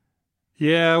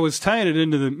 Yeah, I was tying it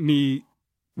into the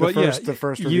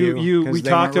first review. 'cause We they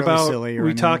talked weren't really about silly or we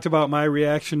anything. talked about my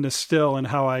reaction to Still and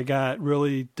how I got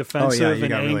really defensive you and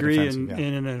got really angry defensive, yeah.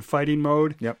 and in a fighting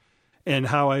mode. Yep, And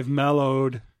how I've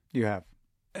mellowed you have.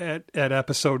 at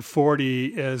episode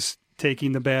 40 as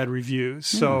taking the bad reviews.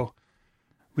 So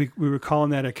we were calling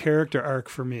that a character arc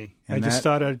for me. And I just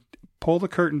thought I'd pull the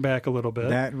curtain back a little bit.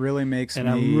 That really makes and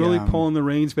me. I'm really pulling the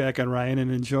reins back on Ryan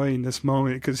and enjoying this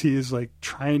moment because he is like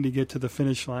trying to get to the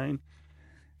finish line.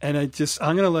 And I'm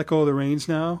going to let go of the reins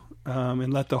now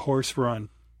and let the horse run.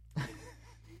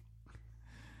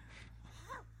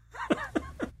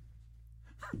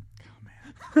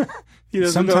 He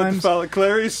doesn't know what to follow.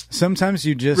 Clarice, Sometimes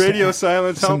you just radio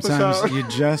silence, help us sometimes out. you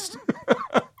just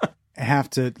have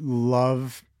to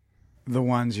love the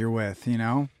ones you're with,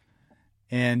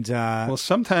 And Well,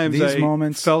 sometimes these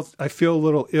moments I feel a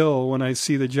little ill when I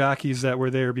see the jockeys that were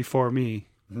there before me.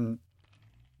 Mhm.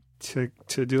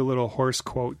 To do a little horse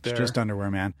quote there. It's just underwear,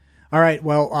 man. All right.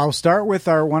 Well, I'll start with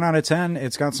our 1 out of 10.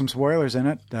 It's got some spoilers in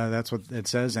it. That's what it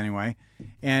says anyway.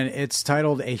 And it's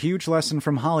titled A Huge Lesson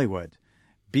from Hollywood.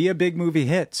 Be a big movie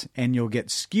hit and you'll get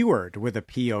skewered with a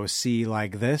POC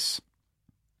like this.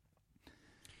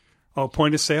 Oh,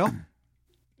 point of sale?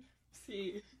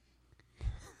 See.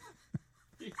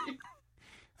 Uh,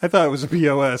 I thought it was a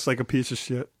POS, like a piece of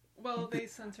shit. Well, they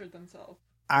censored themselves.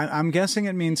 I'm guessing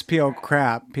it means piece of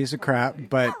crap,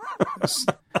 but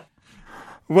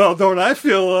Well, don't I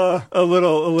feel a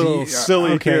little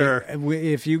silly here?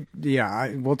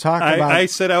 We'll talk about. I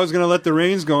said I was going to let the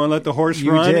reins go and let the horse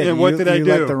you run, did. and what You- did I you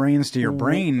do? let the reins to your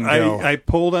brain go. I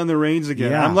pulled on the reins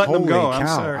again. Yeah, I'm letting them go. holy I'm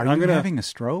cow. sorry. Are I'm you gonna having a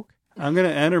stroke? I'm gonna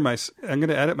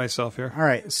edit myself here. All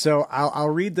right, so I'll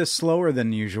read this slower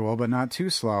than usual, but not too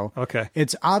slow. Okay.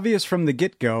 It's obvious from the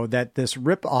get-go that this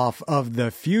rip-off of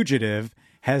The Fugitive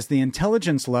has the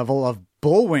intelligence level of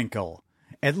Bullwinkle.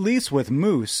 At least with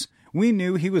Moose, we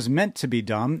knew he was meant to be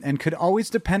dumb and could always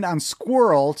depend on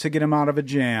Squirrel to get him out of a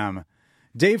jam.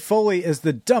 Dave Foley is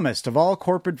the dumbest of all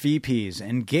corporate VPs,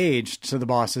 engaged to the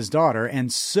boss's daughter,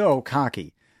 and so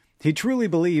cocky. He truly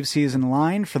believes he is in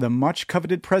line for the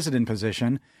much-coveted president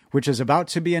position, which is about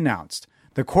to be announced.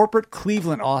 The corporate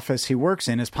Cleveland office he works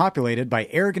in is populated by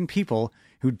arrogant people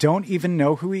who don't even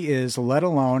know who he is, let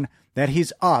alone that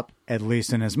he's up, at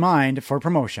least in his mind, for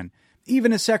promotion.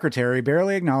 Even his secretary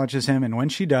barely acknowledges him, and when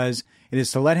she does, it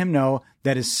is to let him know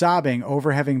that his sobbing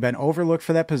over having been overlooked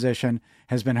for that position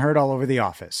has been heard all over the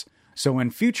office. So when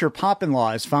future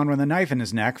pop-in-law is found with a knife in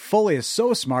his neck, Foley is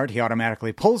so smart he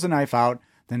automatically pulls the knife out,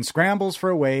 then scrambles for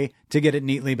a way to get it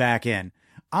neatly back in.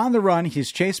 On the run,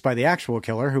 he's chased by the actual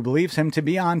killer, who believes him to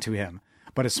be onto him.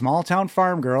 But a small-town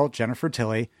farm girl, Jennifer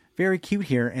Tilly, very cute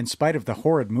here in spite of the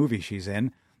horrid movie she's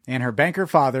in, and her banker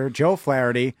father, Joe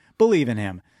Flaherty, believe in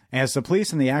him, as the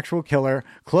police and the actual killer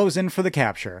close in for the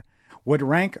capture. Would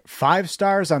rank 5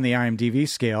 stars on the IMDb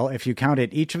scale if you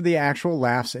counted each of the actual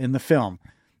laughs in the film.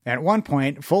 At one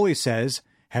point, Foley says,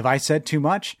 "Have I said too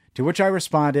much?" To which I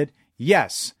responded,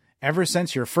 "Yes, ever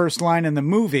since your first line in the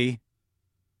movie."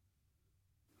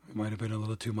 It might have been a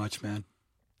little too much, man.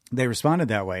 They responded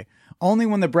that way. Only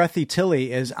when the breathy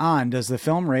Tilly is on does the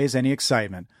film raise any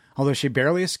excitement. Although she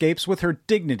barely escapes with her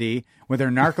dignity, with her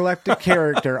narcoleptic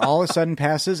character all of a sudden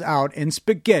passes out in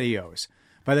SpaghettiOs.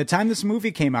 By the time this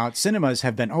movie came out, cinemas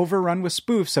have been overrun with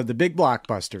spoofs of the big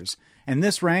blockbusters, and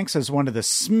this ranks as one of the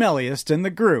smelliest in the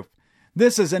group.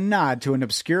 This is a nod to an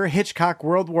obscure Hitchcock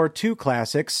World War II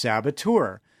classic,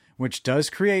 Saboteur, which does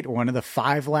create one of the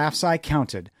 5 laughs I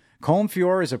counted. Colm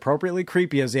Feore is appropriately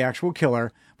creepy as the actual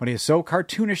killer, but he is so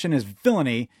cartoonish in his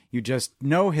villainy, you just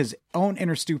know his own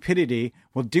inner stupidity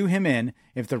will do him in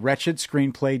if the wretched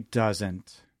screenplay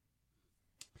doesn't.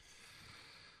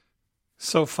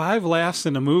 So 5 laughs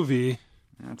in a movie.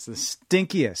 That's the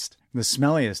stinkiest, the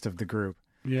smelliest of the group.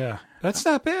 Yeah, that's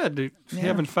not bad. Dude.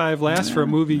 Having 5 laughs for a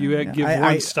movie you give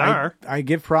 1 star. I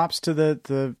give props to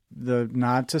the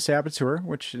nod to Saboteur,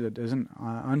 which isn't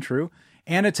untrue,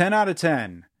 and a 10 out of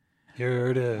 10. Here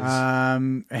it is.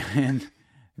 And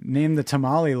name the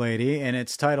tamale lady, and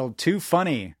it's titled Too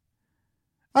Funny.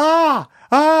 Ah!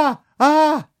 Ah!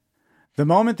 Ah! The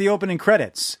moment the opening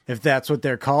credits, if that's what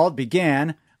they're called,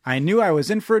 began, I knew I was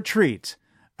in for a treat.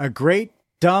 A great,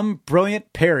 dumb,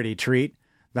 brilliant parody treat.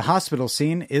 The hospital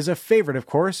scene is a favorite, of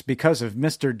course, because of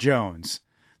Mr. Jones.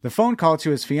 The phone call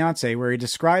to his fiancée where he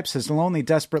describes his lonely,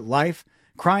 desperate life,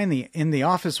 crying in the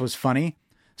office was funny.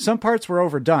 Some parts were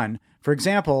overdone. For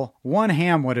example, one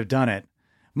ham would have done it.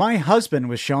 My husband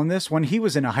was shown this when he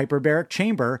was in a hyperbaric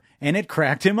chamber, and it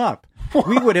cracked him up.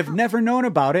 We would have never known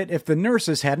about it if the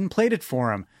nurses hadn't played it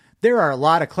for him. There are a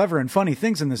lot of clever and funny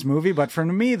things in this movie, but for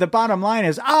me, the bottom line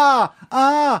is, ah,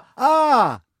 ah,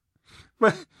 ah.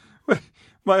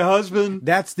 My husband...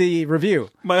 That's the review.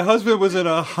 My husband was in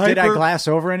a Did I glass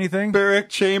over anything? Hyperbaric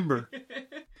chamber.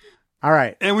 All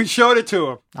right. And we showed it to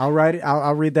him. I'll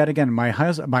read that again. My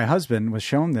husband was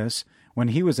shown this when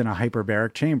he was in a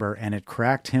hyperbaric chamber, and it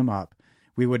cracked him up.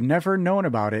 We would never known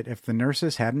about it if the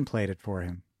nurses hadn't played it for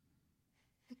him.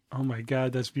 Oh, my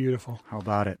God. That's beautiful. How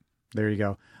about it? There you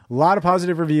go. A lot of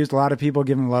positive reviews. A lot of people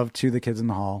giving love to the kids in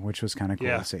the hall, which was kind of cool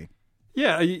to see.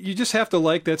 Yeah, you just have to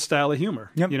like that style of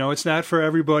humor. Yep. You know, it's not for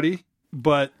everybody,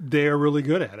 but they're really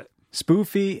good at it.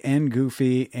 Spoofy and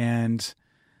goofy and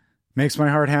makes my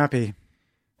heart happy.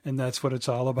 And that's what it's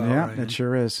all about. Yeah, Ryan. It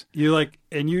sure is.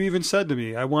 And you even said to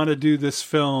me, I want to do this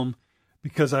film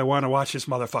because I want to watch this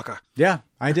motherfucker. Yeah,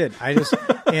 I did. I just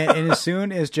and as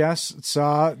soon as Jess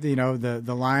saw,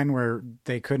 the line where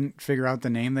they couldn't figure out the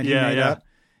name that he made up,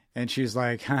 and she's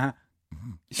like, huh,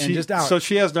 and just out. So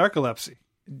she has narcolepsy.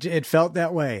 It felt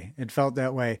that way.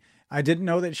 I didn't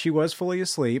know that she was fully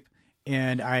asleep,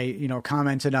 and I,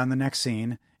 commented on the next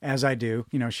scene as I do.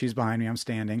 She's behind me, I'm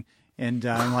standing, and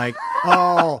I'm like,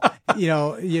 oh,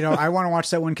 I want to watch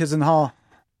that one, Kids in the Hall.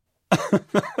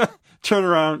 Turn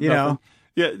around,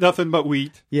 nothing but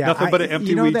wheat. Yeah, nothing but an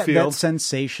empty wheat field. That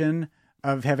sensation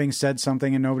of having said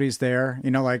something and nobody's there.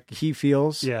 Like he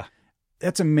feels. Yeah,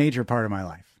 that's a major part of my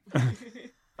life.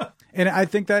 And I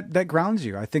think that grounds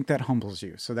you. I think that humbles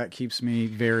you. So that keeps me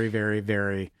very, very,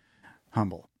 very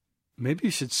humble. Maybe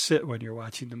you should sit when you're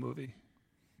watching the movie.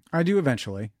 I do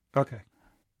eventually. Okay.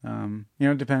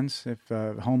 It depends. If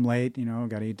home late,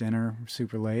 got to eat dinner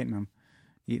super late, and I'm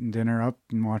eating dinner up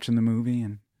and watching the movie.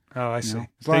 And I see.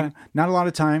 Not a lot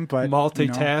of time, but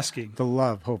multitasking. The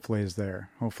love hopefully is there.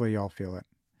 Hopefully y'all feel it.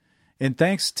 And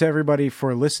thanks to everybody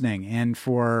for listening and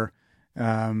for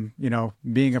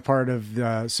being a part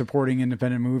of supporting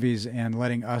independent movies and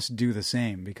letting us do the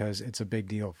same, because it's a big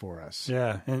deal for us.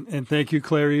 Yeah. And thank you,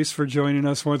 Clarice, for joining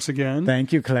us once again.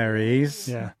 Thank you, Clarice.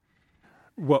 Yeah.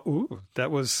 Well, that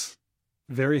was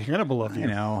very Hannibal of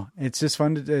you. It's just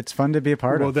fun. It's fun to be a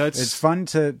part of. It's fun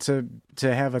to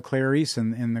have a Clarice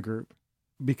in the group,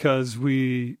 because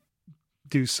we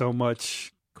do so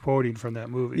much quoting from that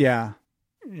movie. Yeah.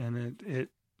 And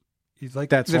it's like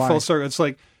That's the why. full circle. It's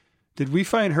like, did we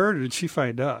find her or did she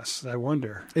find us? I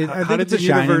wonder. I think it's a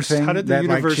Shining thing how did the that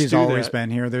like universe she's do always that? been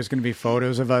here. There's going to be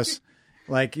photos of us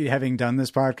like having done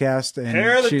this podcast. And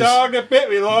Hair the she's, dog that bit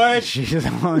me, Lloyd. She's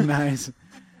oh nice.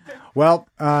 Well,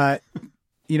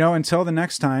 until the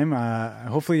next time,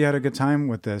 hopefully you had a good time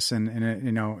with this, and it,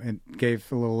 it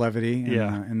gave a little levity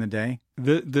in the day.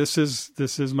 This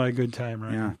is my good time,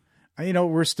 right? Yeah,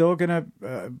 we're still gonna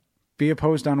be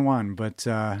opposed on one, but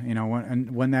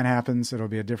when that happens, it'll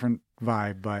be a different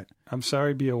vibe. But I'm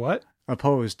sorry, be a what?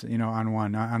 Opposed, on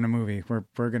one on a movie.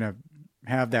 We're gonna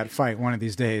have that fight one of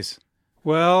these days.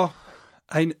 Well,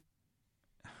 I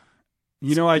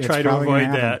try to avoid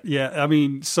that. happen. Yeah, I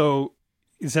mean, so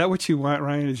is that what you want,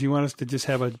 Ryan? Is you want us to just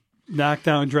have a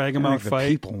knockdown, drag them I out think fight? the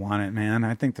people want it, man.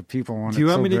 I think the people want it. Do you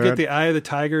want so me to good. get the eye of the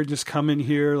tiger? Just come in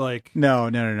here like. No.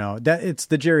 That it's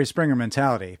the Jerry Springer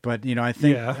mentality. But I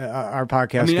think our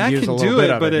podcast I could use can a little do bit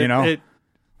it, of but it.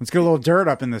 Let's get a little dirt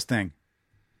up in this thing.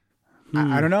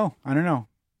 I don't know.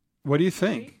 What do you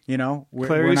think? We're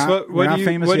Clarice, not, we're what not do you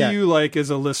famous what yet. do you like as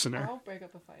a listener? I'll break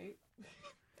up the fight.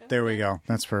 There we go.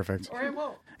 That's perfect. Or it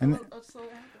won't. And I'll slow it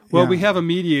happen. Well, Yeah. we have a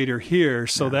mediator here,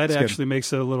 so that that's good. actually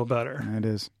makes it a little better. It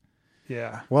is.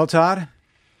 Yeah. Well, Todd,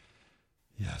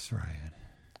 Yes, Ryan.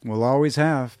 we'll always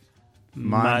have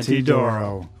Monty Monty Doro.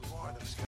 Doro.